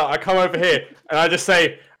try my luck. I come over here and I just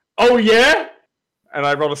say, "Oh yeah," and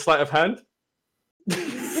I roll a sleight of hand.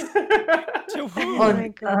 To who? Oh my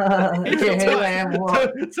God. to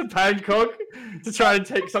Pancóg to try and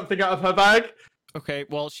take something out of her bag. Okay,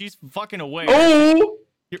 well, she's fucking away. Oh,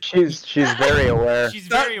 She's very aware. She's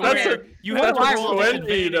very that's aware. You have that's to a roll 20,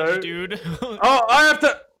 disadvantage, you know. dude. oh, I have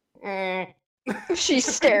to. She's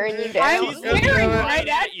staring you down. She's Yeah. looking staring right right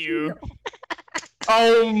at at you.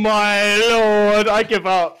 Oh my lord! I give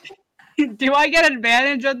up. Do I get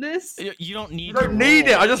advantage on this? You don't need. You don't to need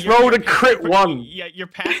roll. it. I just Your- rolled your a crit passive- 1. Yeah, your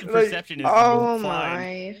passive Like- perception is Oh fine.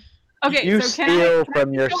 my. Okay, You so steal can from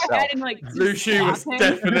I just go yourself. ahead and like Lucy was slap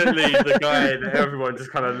him? definitely the guy that everyone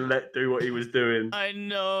just kind of let do what he was doing. I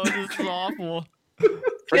know this is awful.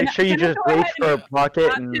 Pretty sure you can I just go reached ahead for a and pocket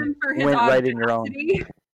slap and him for his went right in your own. audacity?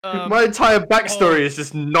 My entire backstory is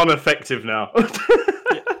just non-effective now.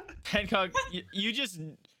 Pancóg,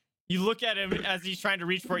 you look at him as he's trying to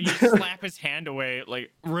reach for it. You slap his hand away.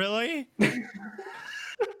 Like, really?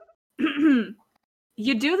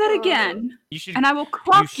 You do that again, You should. and I will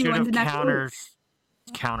clock you into next week.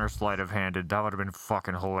 counter sleight of handed. That would have been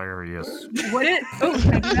fucking hilarious. Would it? Oh,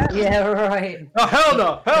 can I do that? Yeah, right. Oh hell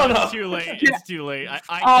no! Hell no! It's too late. It's too late. I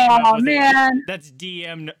came up Oh with it. man. That's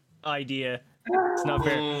DM idea. It's not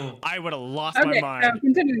fair. I would have lost my Okay, mind. so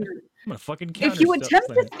continuing. I'm gonna fucking counter If you stuff attempt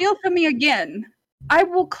to then. steal from me again, I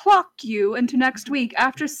will clock you into next week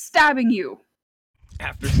after stabbing you.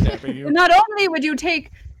 After stabbing you, And not only would you take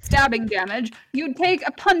stabbing damage, you'd take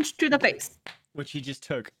a punch to the face. which he just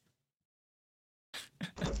took.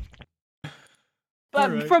 But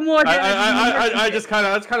Alright. for more damage, I just kind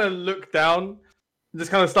of look down, just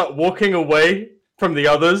kind of start walking away from the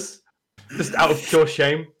others, just out of pure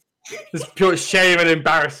shame, just pure shame and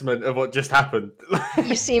embarrassment of what just happened.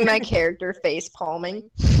 You see my character face palming.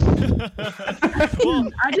 Well,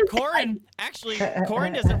 I just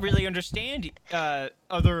Korinn doesn't really understand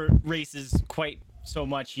other races quite so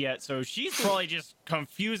much yet, so she's probably just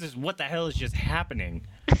confused as what the hell is just happening.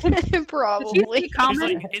 Probably. She's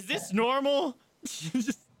like, is this normal?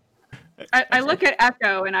 I look at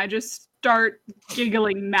Echo and I just start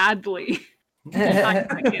giggling madly.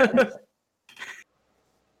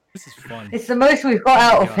 This is fun. It's the most we've got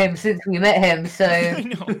out of him since we met him, so, I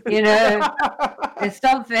know. you know, it's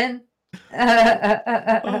something.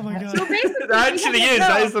 Oh my god. So basically, It actually we have a is.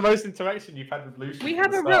 That rogue. is the most interaction you've had with Lucian. We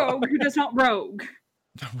have a rogue who does not rogue.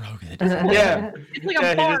 The rogue that doesn't- Yeah. It's like Yeah, a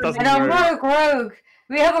he just bard. doesn't And a rogue. rogue.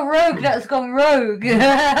 We have a rogue that's gone rogue.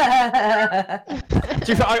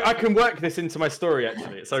 I can work this into my story.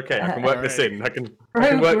 Actually, it's okay. I can work this Alright. in. I can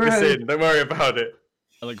Rogue, work this rogue. in. Don't worry about it.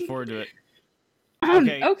 I look forward to it.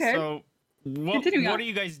 Okay. Okay. So, what Continuing on. are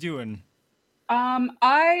you guys doing?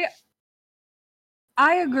 I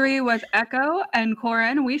agree with Echo and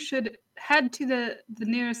Korinn. We should head to the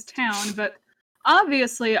nearest town, but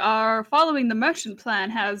obviously our following the merchant plan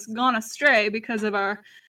has gone astray because of our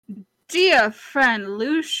dear friend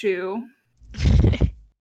Lushu.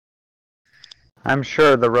 I'm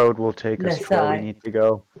sure the road will take us Yes, to where I- we need to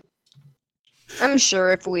go. I'm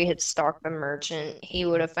sure if we had stalked the merchant, he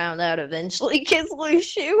would have found out eventually because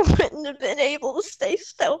Luciu wouldn't have been able to stay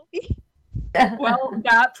stealthy. Well,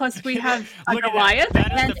 that plus we have a Look at that. Goliath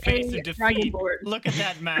That is and the face a of defeat. Dragonborn. Look at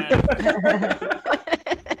that man.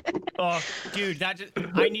 Oh, dude,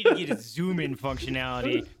 I need to get a zoom in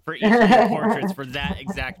functionality for each of your portraits for that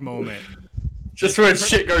exact moment. Just when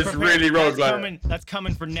shit goes prepare. really wrong, That's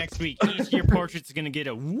coming for next week. Each of your portraits is gonna get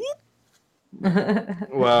a whoop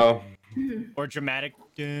Wow. or dramatic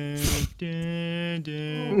dun, dun,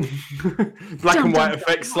 dun. Black and white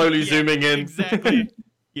effects slowly zooming in. Exactly.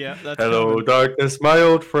 Yeah, that's Hello, coming. darkness, my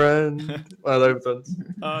old friend. One of those ones.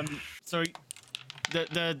 So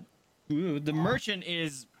the merchant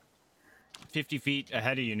is 50 feet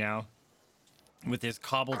ahead of you now with his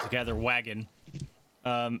cobbled together wagon.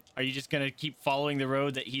 Are you just gonna keep following the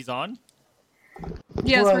road that he's on?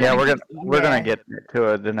 Yes. Well, Yeah, Yeah. we're gonna get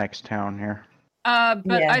to the next town here. But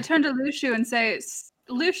Yeah. I turn to Luciu and say,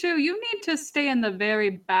 Luciu, you need to stay in the very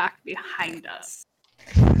back behind us.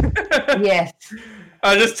 Yes.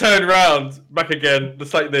 I just turn around, back again,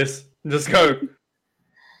 just like this, and just go.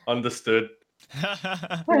 Understood.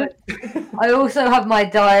 I also have my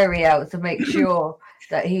diary out to make sure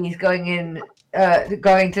that he's going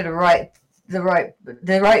to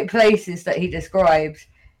the right places that he describes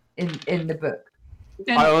in the book.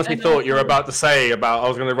 I honestly thought you were about to say I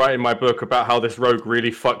was going to write in my book about how this rogue really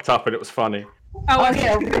fucked up and it was funny. Oh,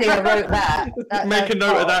 yeah, I wrote that. Make a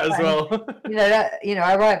note of that as well.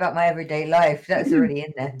 I write about my everyday life. That's already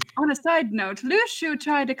in there. On a side note, Luciu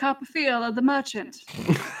tried to cop a feel of the merchant.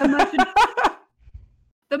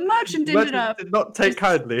 The merchant ended up did not take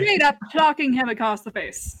kindly. straight up clocking him across the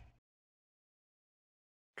face.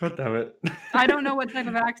 God damn it. I don't know what type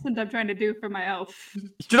of accent I'm trying to do for my elf. Do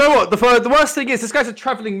you know what? The worst thing is, this guy's a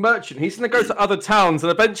traveling merchant. He's going to go to other towns,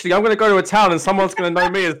 and eventually I'm going to go to a town, and someone's going to know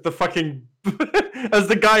me as the fucking... as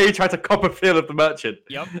the guy who tried to cop a feel of the merchant.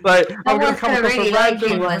 Yep. Like, I'm going to come across really a like you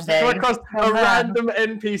random... one day. come across a random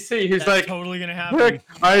NPC who's That's like, totally gonna happen. "Look,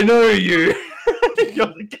 I know you. You're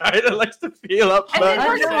the guy that likes to feel up And then we're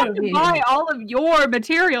merchants." going to have to buy all of your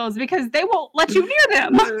materials because they won't let you near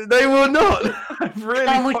them. They will not. I've really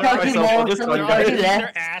Some will fucked charge you myself on more, this some one, will They're all charge guys. you hitting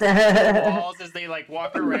less. their asses to the walls as they like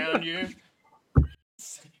walk around you.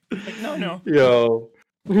 Like, no. Yo.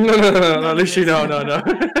 No, Lucy, no.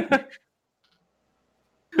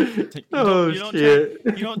 Oh, shit.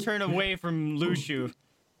 You don't turn away from Luciu.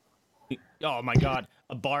 Oh my god,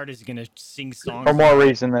 a bard is gonna sing songs. For more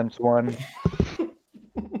reason than one.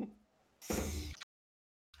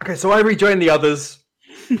 Okay, so I rejoin the others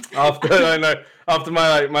after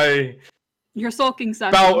my Your sulking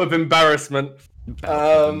session. bout of embarrassment.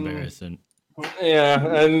 Embarrassing. Yeah,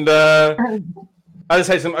 and I just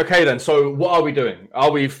say to them, okay then, so what are we doing? Are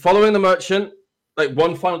we following the merchant? Like,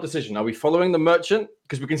 one final decision. Are we following the merchant?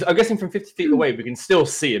 Because I'm guessing from 50 feet away, we can still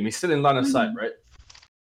see him. He's still in line of sight, right?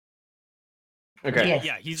 Okay. Yes.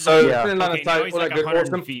 Yeah, he's So, like, still in line okay, of now sight, he's all like that good, 100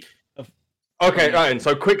 awesome. feet. Okay, right, and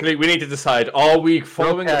so quickly, we need to decide, are we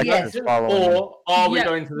following the Yes. merchant, Following him. or are we Yeah.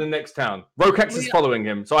 going to the next town? Rhokax is following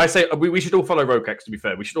him. So I say we should all follow Rhokax, to be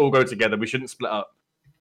fair. We should all go together. We shouldn't split up.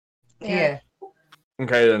 Yeah.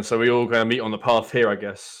 Okay, then, so we all going to meet on the path here, I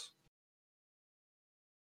guess.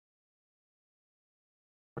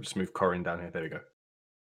 I'll just move Korinn down here. There we go.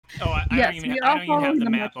 Oh, I Yes, don't even we I are don't even have following the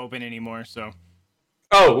the map open anymore, so.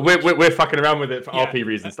 Oh, we're fucking around with it for Yeah. RP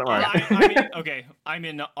reasons. Don't worry. I'm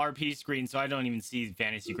in RP screen, so I don't even see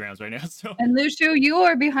Fantasy Grounds right now. So And Luciu, you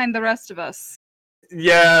are behind the rest of us.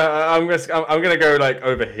 Yeah, I'm gonna go like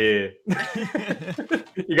over here.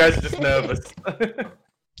 You guys are just nervous.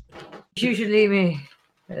 You should leave me.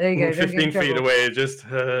 There you go. don't get in 15 feet trouble. away, just.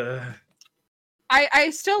 I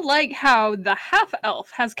still like how the half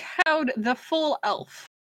elf has cowed the full elf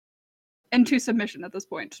into submission at this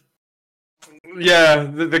point. Yeah,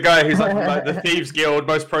 the guy who's like from like the Thieves Guild,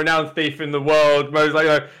 most pronounced thief in the world, most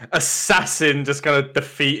like assassin, just kind of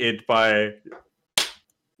defeated by.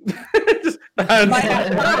 Just hands By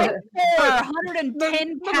up. a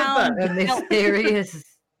 110 pound A elf. mysterious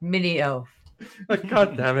mini elf. Like,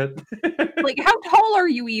 God damn it! Like, how tall are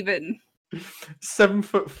you even?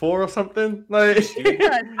 7'4" or something. Like,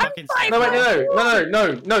 fucking no, wait,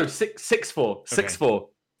 no, 6'4", 6'4",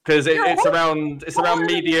 because it's around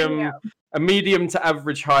medium, a medium to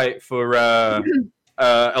average height for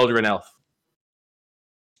elder and elf.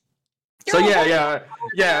 So yeah.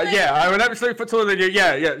 I'm an absolute foot taller than you.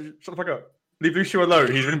 Yeah. Shut the fuck up. Leave Luciu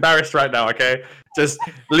alone. He's embarrassed right now. Okay, just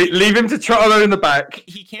leave him to trot alone in the back.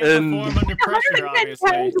 He can't perform under pressure, 110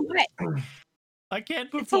 obviously. pounds wet. I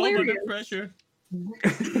can't perform under hilarious. pressure.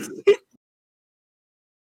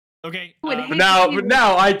 Okay. Would uh, hate- But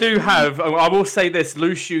now I do have. I will say this: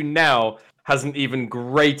 Luciu now has an even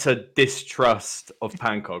greater distrust of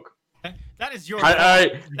Pancóg. that is your I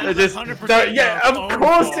fault. That is just 100% yeah, your of own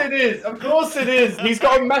course fault. it is. Of course it is. He's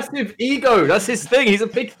got a massive ego. That's his thing. He's a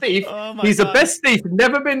big thief. Oh my He's the God. best thief.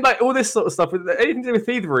 Never been like all this sort of stuff with anything to do with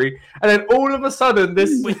thievery. And then all of a sudden,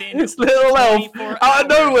 this Within this little elf 24 out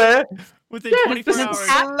of hours. nowhere Within 24 just hours,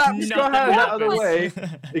 slap nothing your hand out of the happens.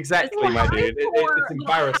 way. Exactly, my dude. It's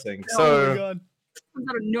embarrassing. Oh my So, god. Comes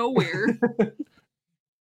out of nowhere.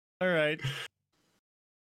 All right.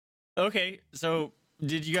 Okay, so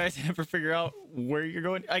did you guys ever figure out where you're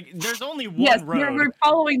going? There's only one Yes, road. we're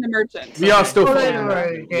following the merchant. we are still Follow following the that.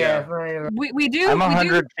 road, yeah, follow the road. We do. I'm we do.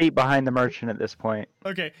 100 feet behind the merchant at this point.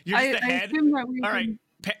 Okay, you're just I ahead. assume that we All right,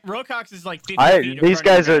 can- Rhokax is like 50 I- feet in these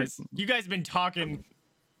front of you guys are- guys. You guys have been talking.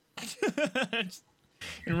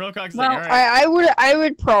 And Rhokax is Well, like, all right. I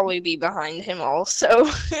would probably be behind him also. All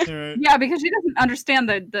right. Yeah, because she doesn't understand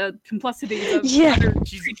the complexities of Yeah. other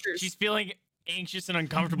She's creatures. feeling anxious and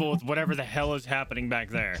uncomfortable with whatever the hell is happening back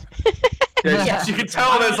there. Yeah, you can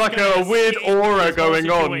tell there's like a weird aura going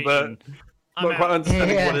on, but I'm not quite out.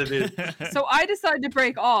 understanding Yeah. what it is. So I decided to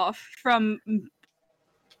break off from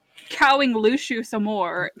cowing Lushu some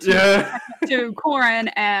more to, Yeah. to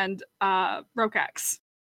Korinn and Rhokax.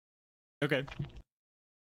 Okay.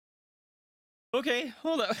 Okay,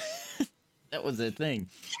 hold up. That was a thing.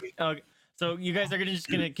 So you guys are just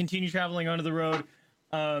gonna continue traveling onto the road.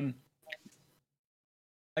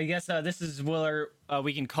 I guess this is where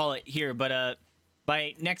we can call it here. But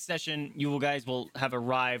by next session, you guys will have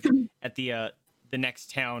arrived at the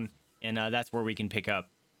next town, and that's where we can pick up.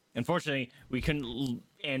 Unfortunately, we couldn't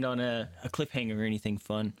end on a cliffhanger or anything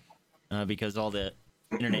fun because all the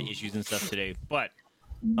internet issues and stuff today. But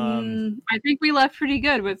I think we left pretty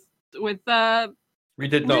good with We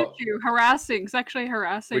did not. Lushu sexually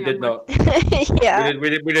harassing. We did him. not. Yeah. We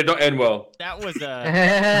did not end well. that was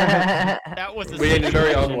a We ended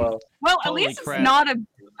very situation. unwell. Well, at Holy least crap. it's not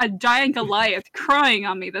a giant Goliath crying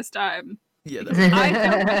on me this time. Yeah,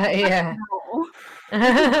 Yeah.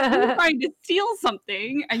 You're trying to steal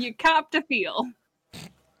something and you copped a feel.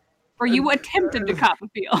 Or you attempted to cop a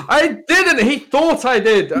feel. I didn't. He thought I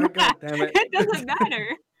did. Oh, God damn it. It doesn't matter.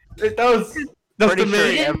 It does. That's Pretty the sure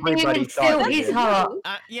me. didn't everybody even thought steal you his did. heart.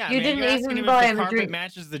 Yeah, You man, didn't you're asking even him buy if him the a carpet drink.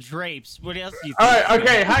 matches the drapes. What else do you All think? right.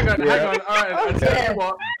 Okay. Hang on. Yeah. Hang on. All right. I tell you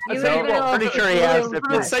what. I You tell you even what. Pretty asked sure he for asked the- if For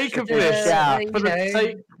the it's- sake of the- this, Yeah. you for the know,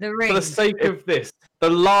 sake the for ring. the sake of this, the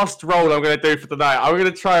last roll I'm going to do for the night, I'm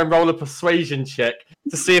going to try and roll a persuasion check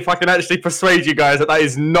to see if I can actually persuade you guys that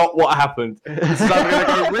is not what happened. This is either going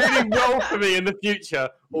to go really well for me in the future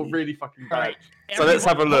or really fucking bad. Alright, So let's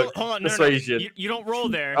have a everyone- look. Hold on, no. Persuasion. You don't roll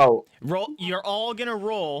there. Oh, Roll. You're all gonna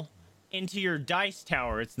roll into your dice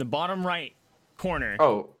tower. It's the bottom right corner.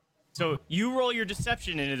 oh, So you roll your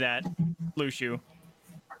deception into that, Lushu,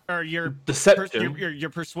 or your deception. your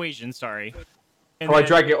persuasion. Sorry. And Oh, I then-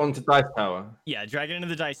 drag it onto Dice Tower. Yeah, drag it into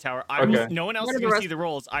the dice tower. I Okay. will, no one else What is are the gonna rest- see the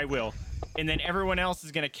rolls. I will, and then everyone else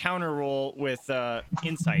is gonna counter roll with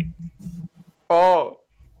insight Oh,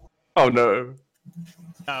 oh no.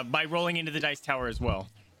 by rolling into the dice tower as well.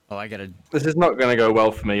 Oh, I gotta. This is not going to go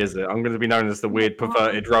well for me, is it? I'm going to be known as the weird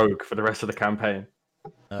perverted rogue for the rest of the campaign.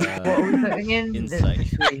 What are we putting in?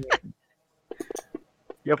 Insight.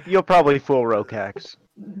 You'll probably fool Rhokax.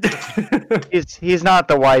 He's not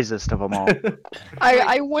the wisest of them all.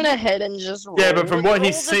 I went ahead and just rolled. Yeah, but from what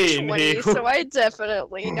he's rolled a seen, 20, he- so I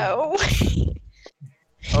definitely know.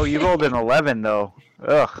 Oh, you rolled an 11 though.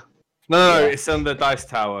 Ugh. No, it's on the Dice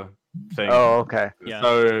Tower thing. Oh, okay. Yeah.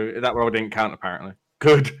 So that roll didn't count, apparently.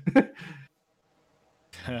 Good.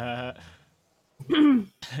 So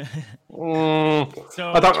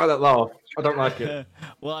I don't like that laugh. I don't like it.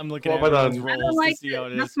 well, I'm looking What at have I everyone's done? rolls like to see how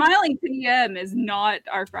it the is. smiling PM is not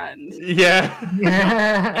our friend.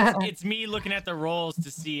 Yeah. It's me looking at the rolls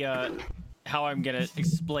to see how I'm gonna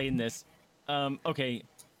explain this. Okay.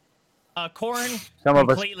 Korinn Some of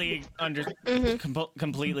us. completely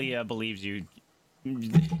completely believes you.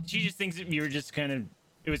 She just thinks that you were just kind of.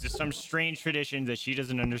 It was just some strange tradition that she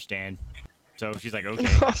doesn't understand. So she's like, okay,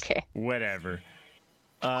 Okay. whatever.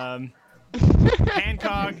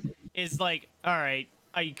 Pancóg is like, all right,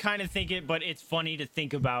 I kind of think it, but it's funny to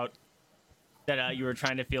think about that you were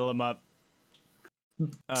trying to feel him up.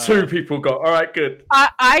 Two people got. All right, good.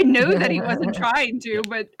 I knew that he wasn't trying to,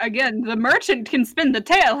 but again, the merchant can spin the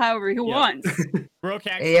tail however he wants.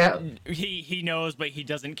 Rhokax, Yeah. he knows, but he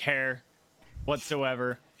doesn't care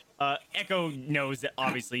whatsoever. Echo knows that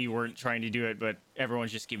obviously you weren't trying to do it, but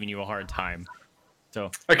everyone's just giving you a hard time. So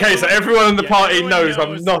Okay, so everyone in the Yeah, party everyone knows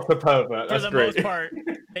knows I'm not a pervert. for That's the great. most part,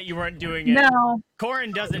 that you weren't doing it. No.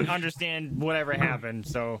 Korinn doesn't understand whatever happened,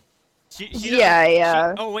 so she Yeah, doesn't-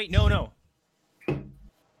 yeah. oh wait, no.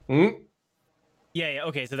 Hmm? Yeah.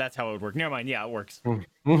 Okay, so that's how it would work. Never mind. Yeah, it works.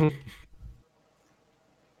 Mhm.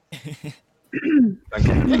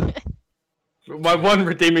 Thank you. My one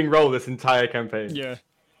redeeming role this entire campaign. Yeah.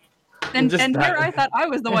 And Just here that- I thought I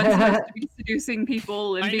was the one supposed to be seducing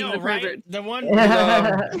people and I being know, the right? pervert. The one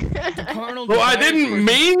Yeah. carnal. Well, I desires didn't for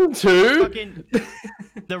mean to. fucking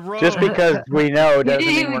the road. Just because we know doesn't didn't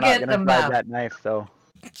mean even we're get not the gonna try map. that knife, though.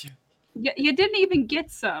 You didn't even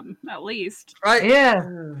get some, at least. Right? Yeah.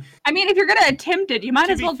 I mean, if you're gonna attempt it, you might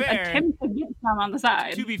To as be well fair- attempt to get some on the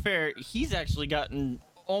side. To be fair, he's actually gotten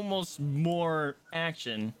almost more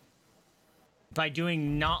action by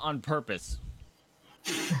doing not on purpose.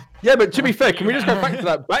 Yeah, but to be fair, can we just go back to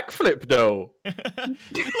that backflip though? Can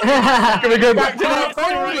we Can go back to that That's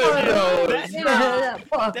backflip though?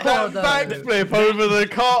 That's That backflip over the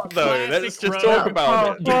cart though. Classic Let's just road. talk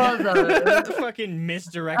about it. The fucking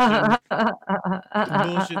misdirection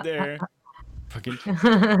bullshit there. Fucking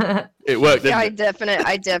It worked, Yeah, didn't it?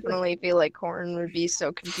 I definitely feel like Korinn would be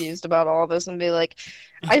so confused about all this and be like,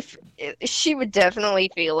 she would definitely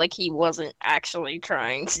feel like he wasn't actually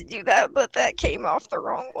trying to do that, but that came off the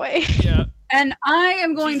wrong way. yeah. And I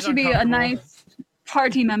am going She's to be a uncomfortable. nice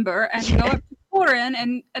party member and go up to Korinn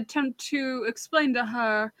and attempt to explain to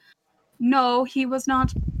her, no, he was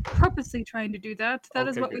not purposely trying to do that. That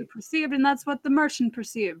is Okay, what we good. perceived, and that's what the merchant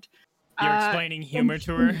perceived. You're explaining humor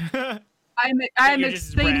to her. I'm you're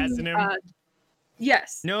just explaining. razzing him?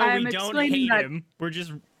 Yes. No, I'm we don't explaining hate that him. We're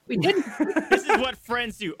just. We didn't. This is what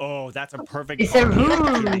friends do. Oh, that's a perfect. It's a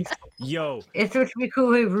opportunity. ruse. Yo, It's what we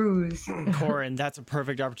call a ruse. Korinn, that's a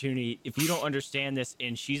perfect opportunity. If you don't understand this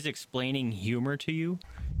and she's explaining humor to you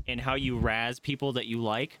and how you razz people that you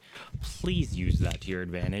like, please use that to your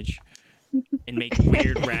advantage and make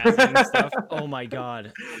weird razzing stuff. Oh my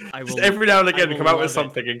god. I Just will every now and I again will come out with love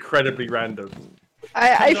it. something incredibly random.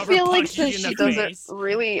 I Comes over, feel like punches you since in she the doesn't face.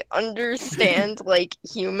 really understand like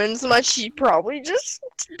humans much, she'd probably just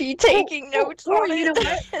be taking notes or on you know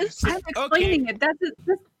it. what? I'm explaining it.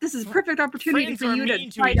 This is perfect opportunity Friends for are you mean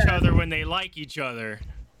to to try each to other when they like each other.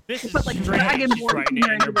 This is put like strange. She's Dragonborn writing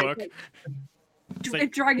it in her like, book. if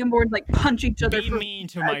like- Dragonborn like punch each other Be for mean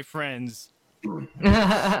to my friends.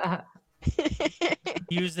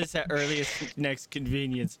 Use this at earliest next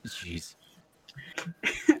convenience. Jeez.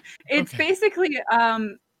 it's Okay. basically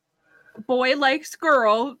boy likes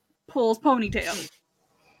girl pulls ponytail.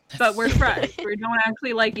 But we're friends. We don't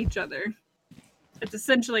actually like each other. It's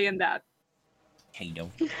essentially in that. Hey,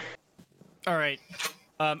 no. All right.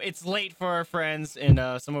 It's late for our friends, and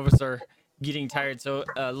some of us are getting tired. So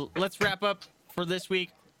let's wrap up for this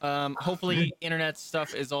week. Hopefully, internet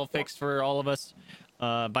stuff is all fixed for all of us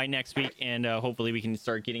by next week, and hopefully, we can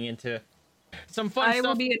start getting into some fun I stuff.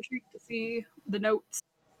 will be intrigued to see the notes.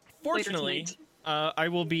 Fortunately, tonight. I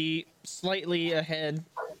will be slightly ahead,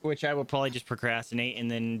 which I will probably just procrastinate and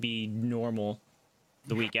then be normal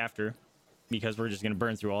the week after, because we're just gonna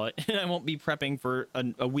burn through all it. I won't be prepping for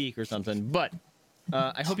a week or something. But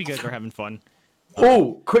I hope you guys are having fun.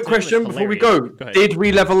 Oh, quick That was question before we go. hilarious. Go ahead. Did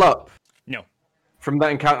we level up No. from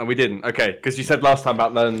that encounter? We didn't. Okay, because you said last time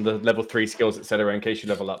about learning the level 3 skills, etc. in case you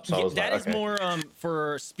level up. So I Yeah, was that like, is okay. more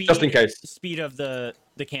for speed. Just in case. Speed of the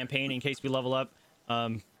campaign in case we level up.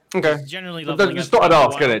 Okay. Generally But leveling just up thought I'd takes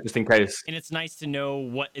a ask, while, innit, just in case. and it's nice to know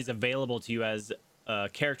what is available to you as a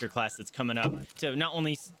character class that's coming up to not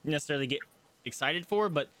only necessarily get excited for,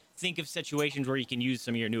 but think of situations where you can use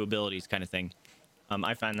some of your new abilities, kind of thing.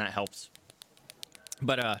 I find that helps.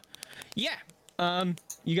 But yeah.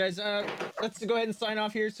 You guys, let's go ahead and sign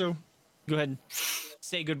off here. So go ahead and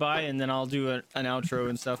say goodbye, and then I'll do an outro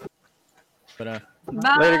and stuff. But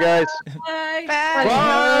Bye. Later, guys. Bye.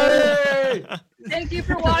 Bye! Thank you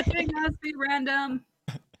for watching us be random.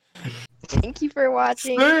 Thank you for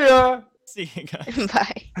watching. See ya! see you guys.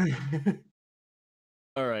 Bye.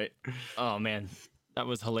 All right. Oh man, that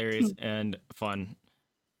was hilarious and fun.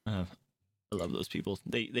 I love those people.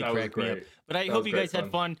 They That was crack me up. great. But I That hope was you great guys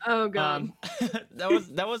had fun. Oh god.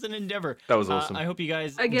 That was an endeavor. That was awesome. I hope you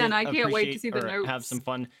guys Again, did I can't wait to appreciate see the or notes. have some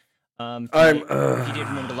fun. If I'm you did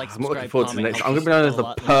remember to like, I'm looking subscribe, forward to the comment, next. helps I'm us gonna be known out as a the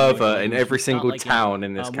lot. Let me know what pervert you in think. every Not single liking, town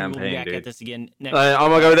in this we will be campaign, back at dude. this again next I'm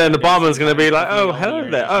gonna go there and the barman's gonna be like, Hopefully "Oh, all the hello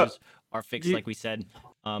internet there. Oh, issues are fixed, you- like we said.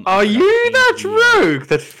 Are you that rogue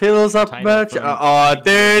that fills up merch? Oh,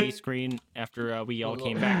 dude! Screen after we all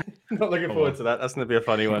came back. Not looking forward to that. That's gonna be a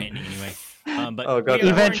funny one. Ending anyway. But Oh, God. we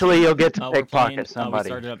are Eventually, quarantined. you'll get to We're playing, pickpocket somebody.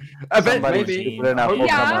 We started up I bet Somebody maybe. stupid enough will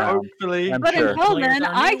Yeah. come around. Hopefully. I'm But sure. until Players then,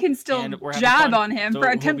 are I new, can still and we're having jab fun. on him So for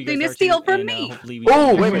hope you attempting guys to are steal too, from and, me. hopefully we Oh,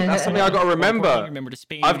 can- wait a minute. That's something I gotta remember. Remember to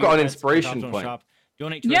spay I've your got an pets, inspiration adopt, don't point. shop.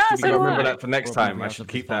 Donate to Yeah, us so to I do remember I. that for next time. I should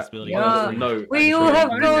keep that. Yeah. No, We all have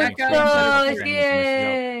Sorry, got Becca. stars, They're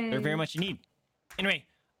yay! very much in need. Anyway,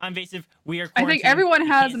 I'm Vaesive. We are I think quarantined. everyone You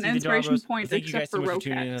has can't an see the inspiration doggos, point but thank you guys except so for much for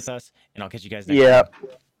tuning in Rhokax. with us, and I'll catch you guys next Yeah. time.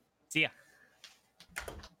 See ya.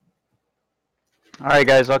 All right,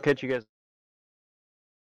 guys. I'll catch you guys.